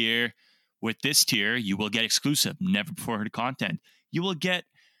Ass tier. With this tier, you will get exclusive, never before heard content. You will get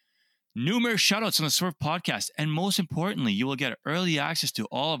numerous shoutouts on the Swerve Podcast, and most importantly, you will get early access to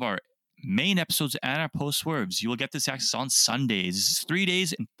all of our main episodes and our post swerves. You will get this access on Sundays. This is 3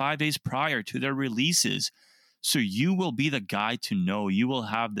 days and 5 days prior to their releases. So you will be the guy to know. You will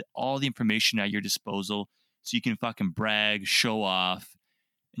have all the information at your disposal, so you can fucking brag, show off,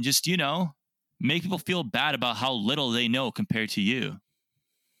 and just, make people feel bad about how little they know compared to you.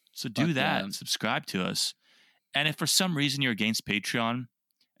 So do Fuck that. yeah. Subscribe to us. And if for some reason you're against Patreon and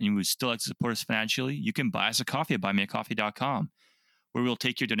you would still like to support us financially, you can buy us a coffee at buymeacoffee.com, where we'll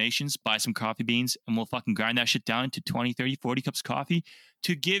take your donations, buy some coffee beans, and we'll fucking grind that shit down into 20, 30, 40 cups of coffee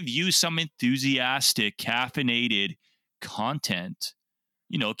to give you some enthusiastic, caffeinated content.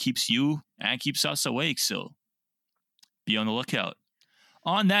 Keeps you and keeps us awake. So be on the lookout.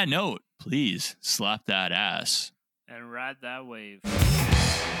 On that note, please slap that ass. And ride that wave.